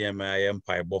wɔledi ɛma ayɛ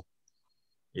mpaebɔ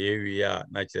area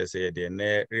na kyerɛ sɛ yɛde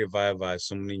ne revival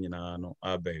sum ni nyinaa no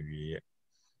aba wie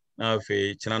na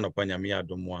afei kyena nɔpa nyame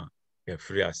adom a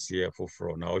yɛfiri aseɛ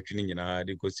foforɔ na ɔtwe ne nyinaa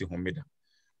de kɔsi homeda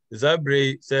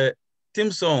zabre sɛ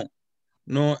team song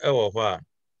no ɛwɔ hɔ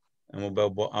a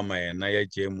mobɛbɔ ama yɛn na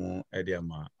yɛgye mu de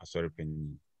ama asɔre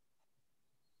panyin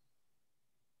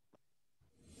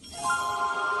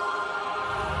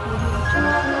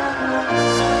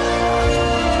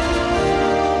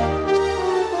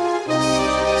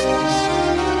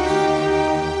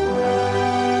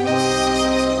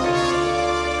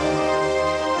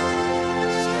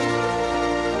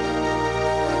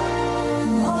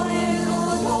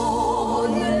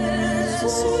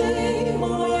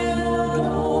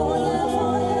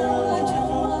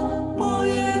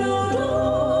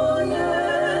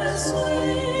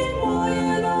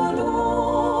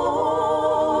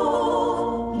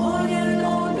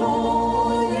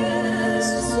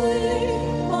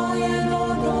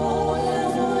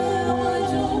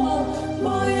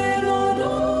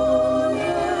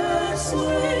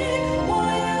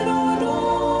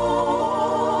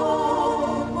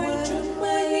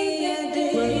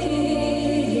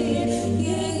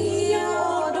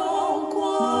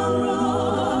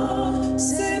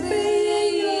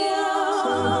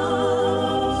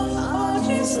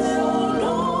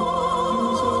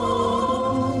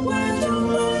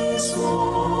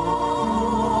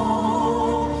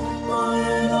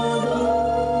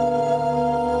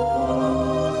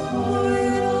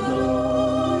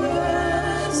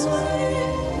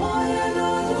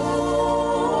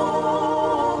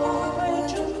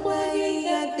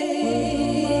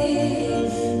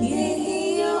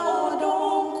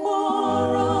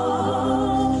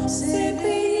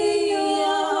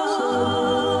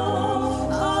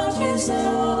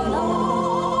So